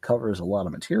covers a lot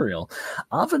of material.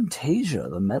 Avantasia,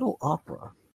 the metal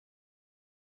opera.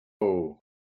 Oh,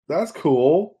 that's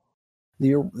cool.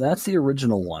 That's the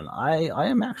original one. I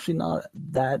am actually not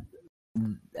that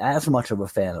as much of a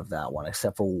fan of that one,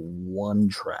 except for one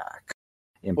track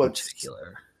in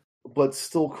particular. But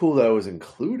still cool that it was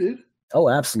included. Oh,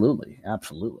 absolutely.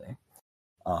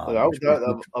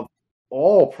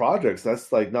 all projects,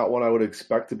 that's like not one I would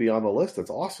expect to be on the list.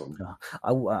 That's awesome.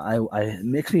 It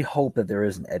makes me hope that there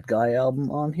is an Ed Guy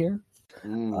album on here.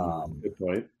 Good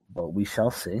point. But we shall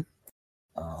see.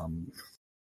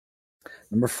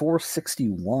 Number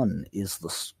 461 is the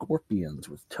Scorpions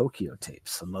with Tokyo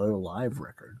Tapes, another live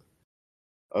record.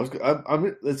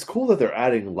 It's cool that they're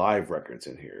adding live records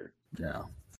in here. Yeah,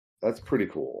 that's pretty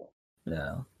cool.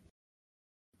 Yeah,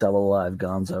 double live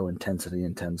Gonzo Intensity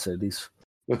in 10 cities.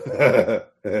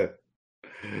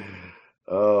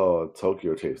 Oh,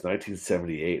 Tokyo Tapes,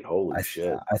 1978. Holy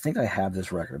shit! I think I have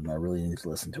this record, and I really need to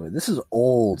listen to it. This is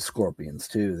old Scorpions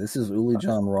too. This is Uli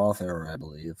John Roth era, I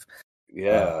believe.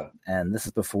 Yeah, and this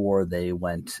is before they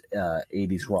went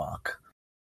 80s rock.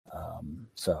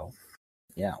 So,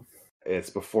 yeah, it's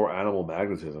before Animal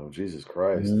Magnetism. Jesus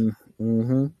Christ.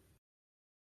 Mm-hmm.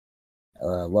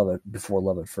 Love it before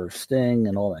Love at First Sting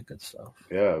and all that good stuff.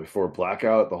 Yeah, before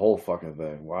Blackout, the whole fucking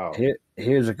thing. Wow.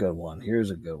 Here's a good one.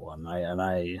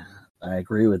 I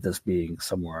agree with this being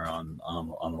somewhere on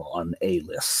a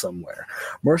list somewhere.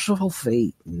 Merciful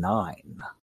Fate 9.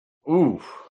 Ooh.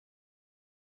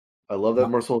 I love that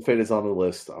Merciful Fate is on the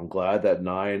list. I'm glad that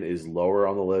 9 is lower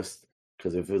on the list,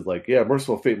 because if it's like, yeah,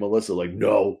 Merciful Fate, Melissa, like,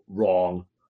 no, wrong.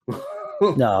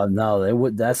 No, they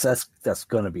would. That's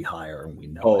going to be higher, and we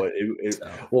know.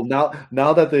 Well,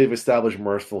 now that they've established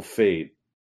Merciful Fate,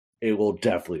 it will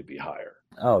definitely be higher.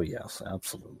 Oh yes,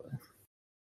 absolutely.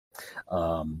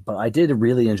 But I did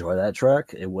really enjoy that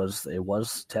track. It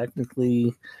was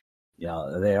technically,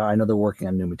 I know they're working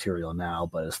on new material now,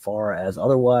 but as far as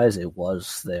otherwise, it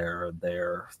was their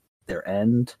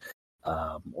end,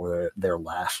 or their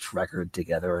last record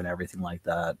together and everything like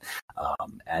that.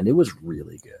 And it was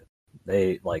really good.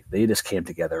 They just came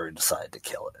together and decided to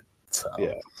kill it. So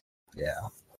yeah.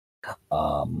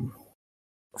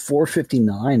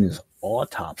 459 is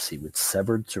Autopsy with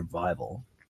Severed Survival.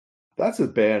 That's a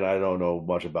band I don't know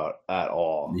much about at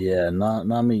all. Yeah, not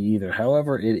me either.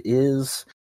 However, it is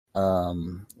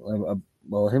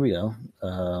well, here we go.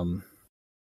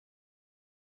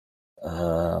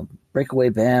 Breakaway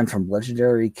band from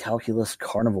legendary Calculus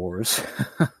Carnivores.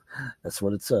 That's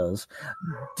what it says.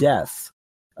 Death.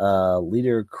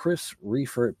 Leader Chris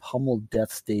Reifert pummeled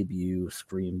Death's debut,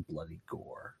 Scream Bloody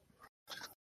Gore.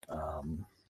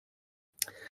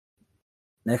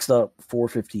 Next up,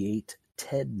 458,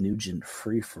 Ted Nugent,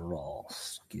 Free for All.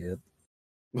 Skip.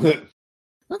 Not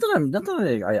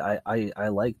that I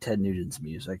like Ted Nugent's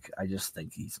music. I just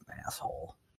think he's an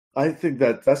asshole. I think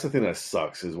that's the thing that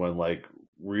sucks, is when like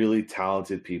really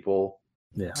talented people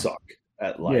suck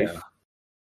at life. Yeah.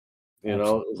 You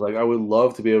know, it's like I would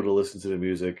love to be able to listen to the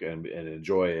music and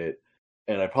enjoy it,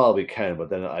 and I probably can, but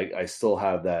then I still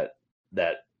have that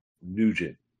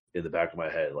Nugent in the back of my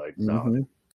head, like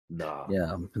nah.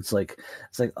 Yeah, it's like,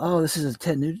 oh, this is a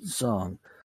Ted Nugent song.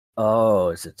 Oh,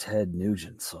 it's a Ted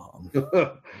Nugent song.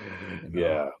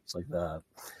 Yeah, it's like that.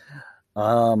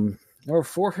 Number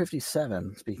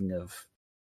 457. Speaking of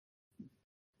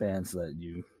bands that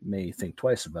you may think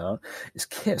twice about, is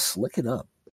Kiss. Lick It Up.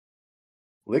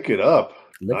 Lick It Up.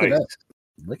 Lick It Up.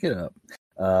 Lick It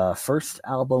Up. First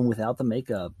album without the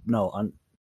makeup. No,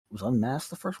 was Unmasked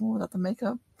the first one without the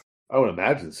makeup? I would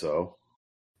imagine so.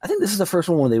 I think this is the first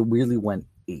one where they really went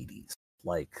 80s.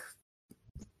 Like,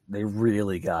 they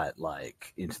really got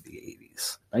like into the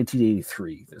 80s.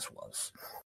 1983, this was.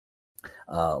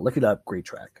 Lick It Up, great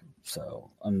track.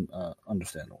 So,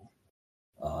 understandable.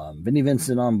 Vinnie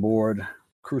Vincent on board,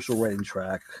 crucial writing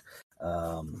track.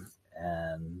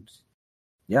 And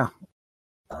yeah,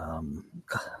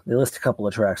 they list a couple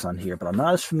of tracks on here, but I'm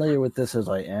not as familiar with this as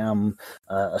I am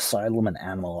Asylum and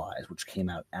Animalize, which came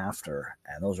out after,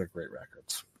 and those are great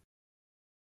records.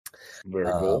 Very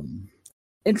cool.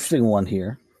 Interesting one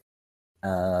here.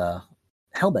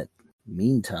 Helmet,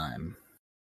 Meantime.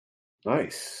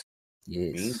 Nice.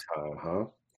 Yes. Meantime, huh?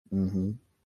 Mm-hmm.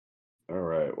 All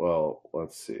right. Well,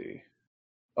 let's see.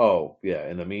 Oh, yeah.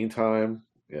 In the meantime,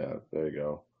 yeah. There you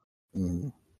go. Mm-hmm.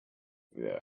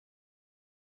 Yeah.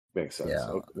 Makes sense. Yeah.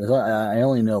 Okay. I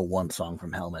only know one song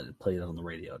from Helmet. It played on the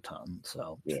radio a ton,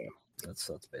 so yeah, that's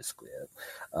basically it.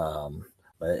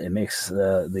 But it makes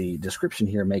the description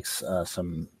here makes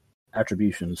some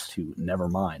attributions to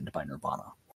Nevermind by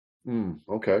Nirvana.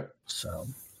 Okay. So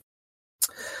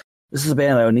this is a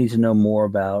band I would need to know more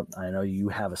about. I know you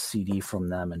have a CD from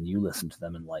them and you listen to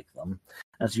them and like them.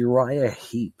 That's Uriah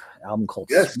Heep, album called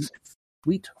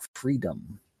Sweet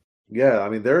Freedom. Yeah, I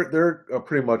mean they're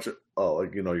pretty much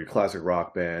like your classic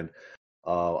rock band.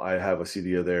 I have a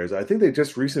CD of theirs. I think they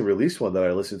just recently released one that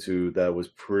I listened to that was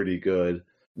pretty good.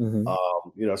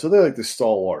 Mm-hmm. So they're like the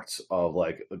stalwarts of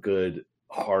like a good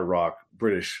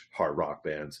British hard rock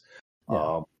bands.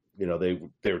 Yeah. They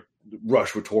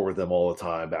Rush would tour with them all the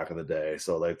time back in the day.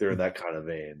 So like they're in that kind of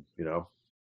vein,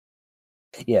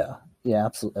 Yeah,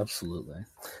 absolutely.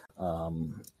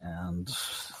 And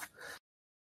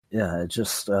yeah, it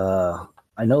just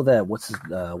I know that what's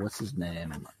his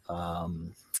name?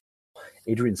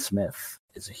 Adrian Smith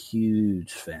is a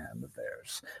huge fan of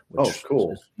theirs. Which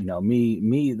cool. Is,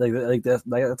 me like that's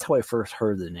how I first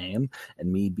heard the name,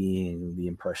 and me being the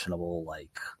impressionable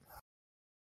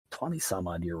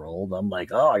 20-some-odd-year-old, I'm like,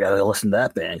 oh, I gotta listen to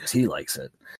that band because he likes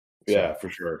it. Yeah, for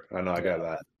sure. I know, I got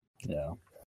that. Yeah.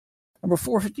 Number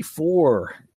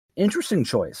 454, interesting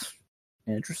choice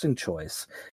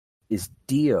is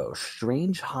Dio,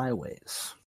 Strange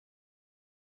Highways.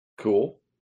 Cool.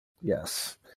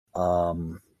 Yes.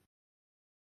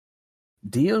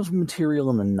 Dio's material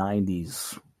in the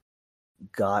 90s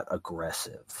got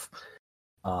aggressive.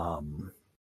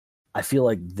 I feel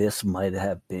like this might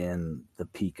have been the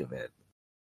peak of it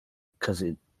because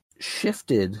it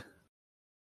shifted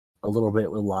a little bit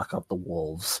with Lock Up the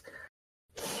Wolves,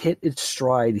 hit its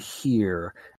stride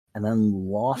here, and then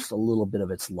lost a little bit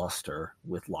of its luster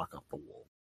with Lock Up the Wolves.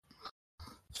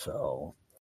 So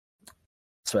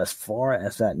as far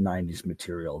as that 90s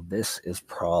material, this is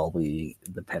probably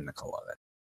the pinnacle of it.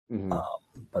 Mm-hmm.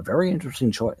 But very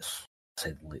interesting choice, to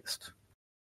say the least.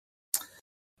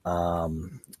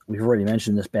 We've already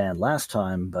mentioned this band last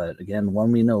time, but again,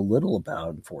 one we know little about,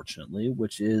 unfortunately,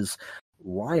 which is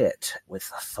Riot with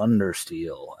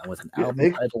Thundersteel. And with an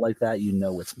album title like that,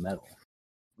 it's metal.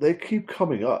 They keep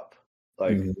coming up.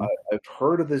 Like, I've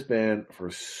heard of this band for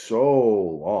so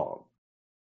long.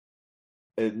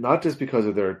 And not just because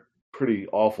of their pretty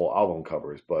awful album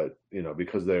covers, but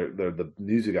because the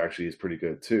music actually is pretty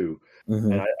good too.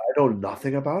 Mm-hmm. And I know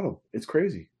nothing about them. It's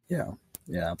crazy. Yeah,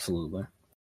 absolutely.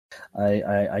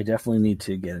 I definitely need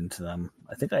to get into them.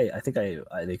 I think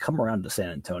they come around to San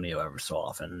Antonio every so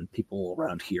often, and people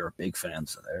around here are big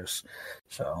fans of theirs.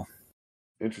 So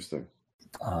interesting.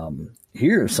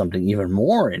 Here's something even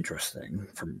more interesting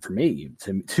for me,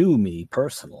 to me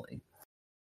personally.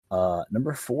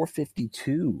 Number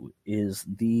 452 is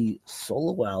the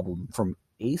solo album from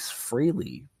Ace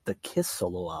Frehley, the Kiss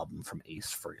solo album from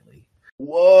Ace Frehley.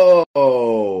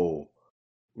 Whoa!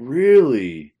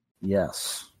 Really?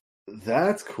 Yes.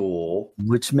 That's cool.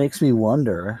 Which makes me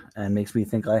wonder and makes me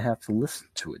think I have to listen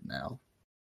to it now.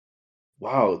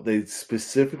 Wow, they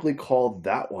specifically called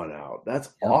that one out. That's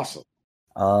awesome.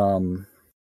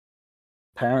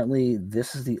 Apparently,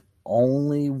 this is the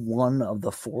only one of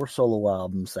the 4 solo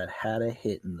albums that had a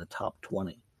hit in the top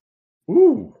 20.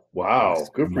 Ooh, wow. Yes,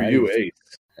 good for you,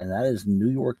 Ace. And that is New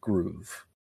York Groove.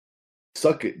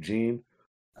 Suck it, Gene.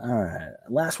 All right.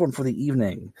 Last one for the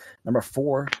evening. Number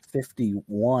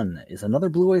 451 is another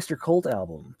Blue Oyster Cult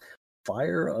album,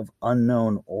 Fire of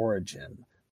Unknown Origin.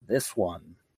 This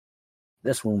one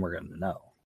we're going to know.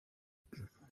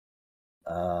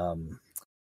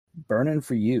 Burnin'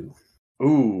 For You.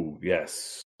 Ooh,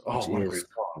 yes. Oh, what a great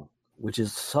song. Which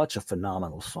is such a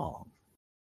phenomenal song.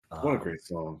 What a great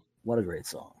song. What a great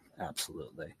song.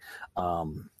 Absolutely.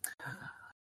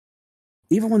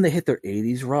 Even when they hit their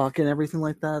 80s rock and everything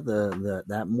like that,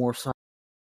 that more song,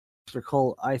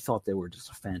 Cole, I thought they were just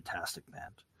a fantastic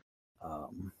band.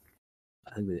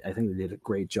 I think they did a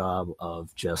great job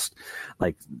of just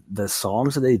like the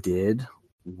songs that they did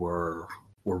were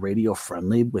radio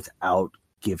friendly without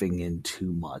giving in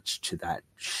too much to that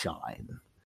shine.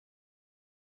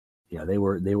 They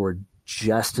were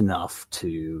just enough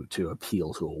to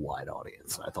appeal to a wide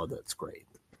audience. I thought that's great.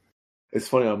 It's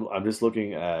funny. I'm just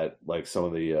looking at like some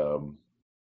of Blue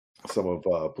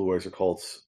Oyster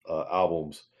Cult's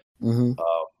albums. Mm-hmm.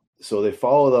 So they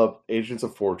followed up Agents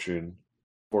of Fortune,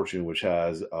 which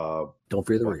has Don't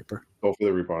Fear the Reaper. Don't Fear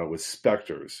the Reaper on it with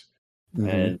Spectres, mm-hmm.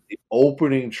 and the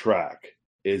opening track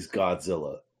is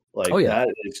Godzilla. Like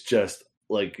that is just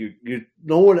like you.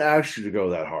 No one asked you to go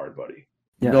that hard, buddy.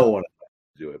 Yeah. No one asked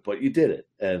you to do it, but you did it,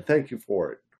 and thank you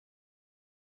for it.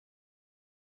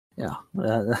 Yeah,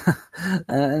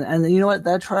 and you know what?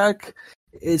 That track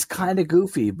is kind of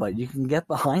goofy, but you can get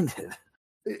behind it.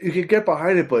 You can get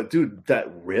behind it, but dude, that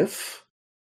riff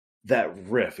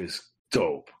is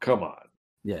dope. Come on.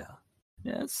 Yeah,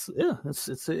 it's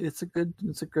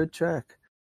a good track.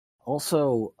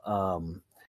 Also,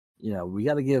 we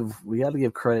got to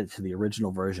give credit to the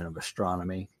original version of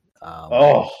Astronomy.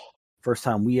 First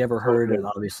time we ever heard it,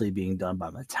 obviously being done by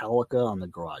Metallica on the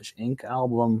Garage Inc.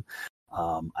 album.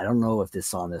 I don't know if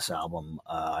it's on this album.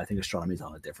 I think Astronomy's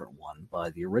on a different one,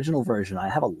 but the original version, I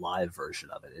have a live version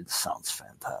of it. It sounds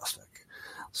fantastic.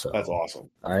 So That's awesome.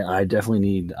 I definitely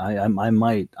need. I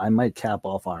might cap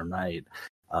off our night,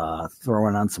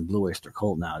 throwing on some Blue Oyster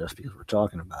Cult now just because we're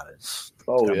talking about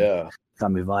it.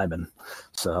 Got me vibing.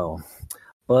 So,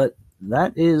 but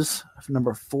that is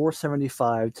number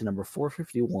 475 to number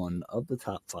 451 of the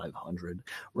top 500.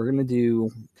 We're going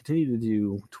to continue to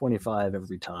do 25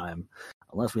 every time,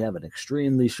 unless we have an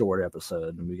extremely short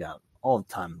episode and we got all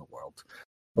the time in the world.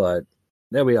 But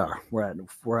there we are. We're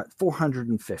at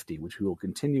 450, which we will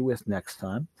continue with next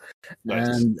time. Nice.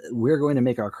 And we're going to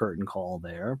make our curtain call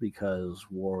there because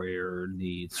Warrior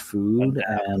needs food,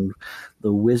 and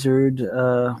the Wizard,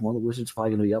 the Wizard's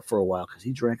probably going to be up for a while because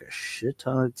he drank a shit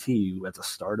ton of tea at the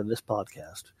start of this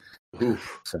podcast.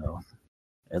 Oof. So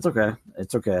it's okay.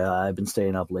 It's okay. I've been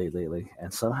staying up late lately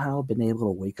and somehow been able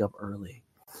to wake up early.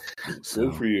 So,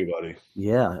 good for you, buddy.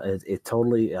 Yeah, it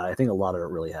totally. I think a lot of it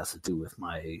really has to do with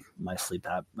my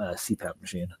CPAP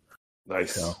machine.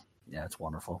 Nice. So yeah, it's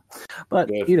wonderful. But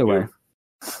Good either for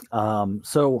way,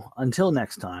 so until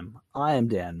next time, I am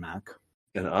Dan Mack,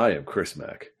 And I am Chris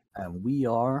Mack. and we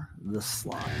are the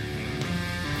Slime.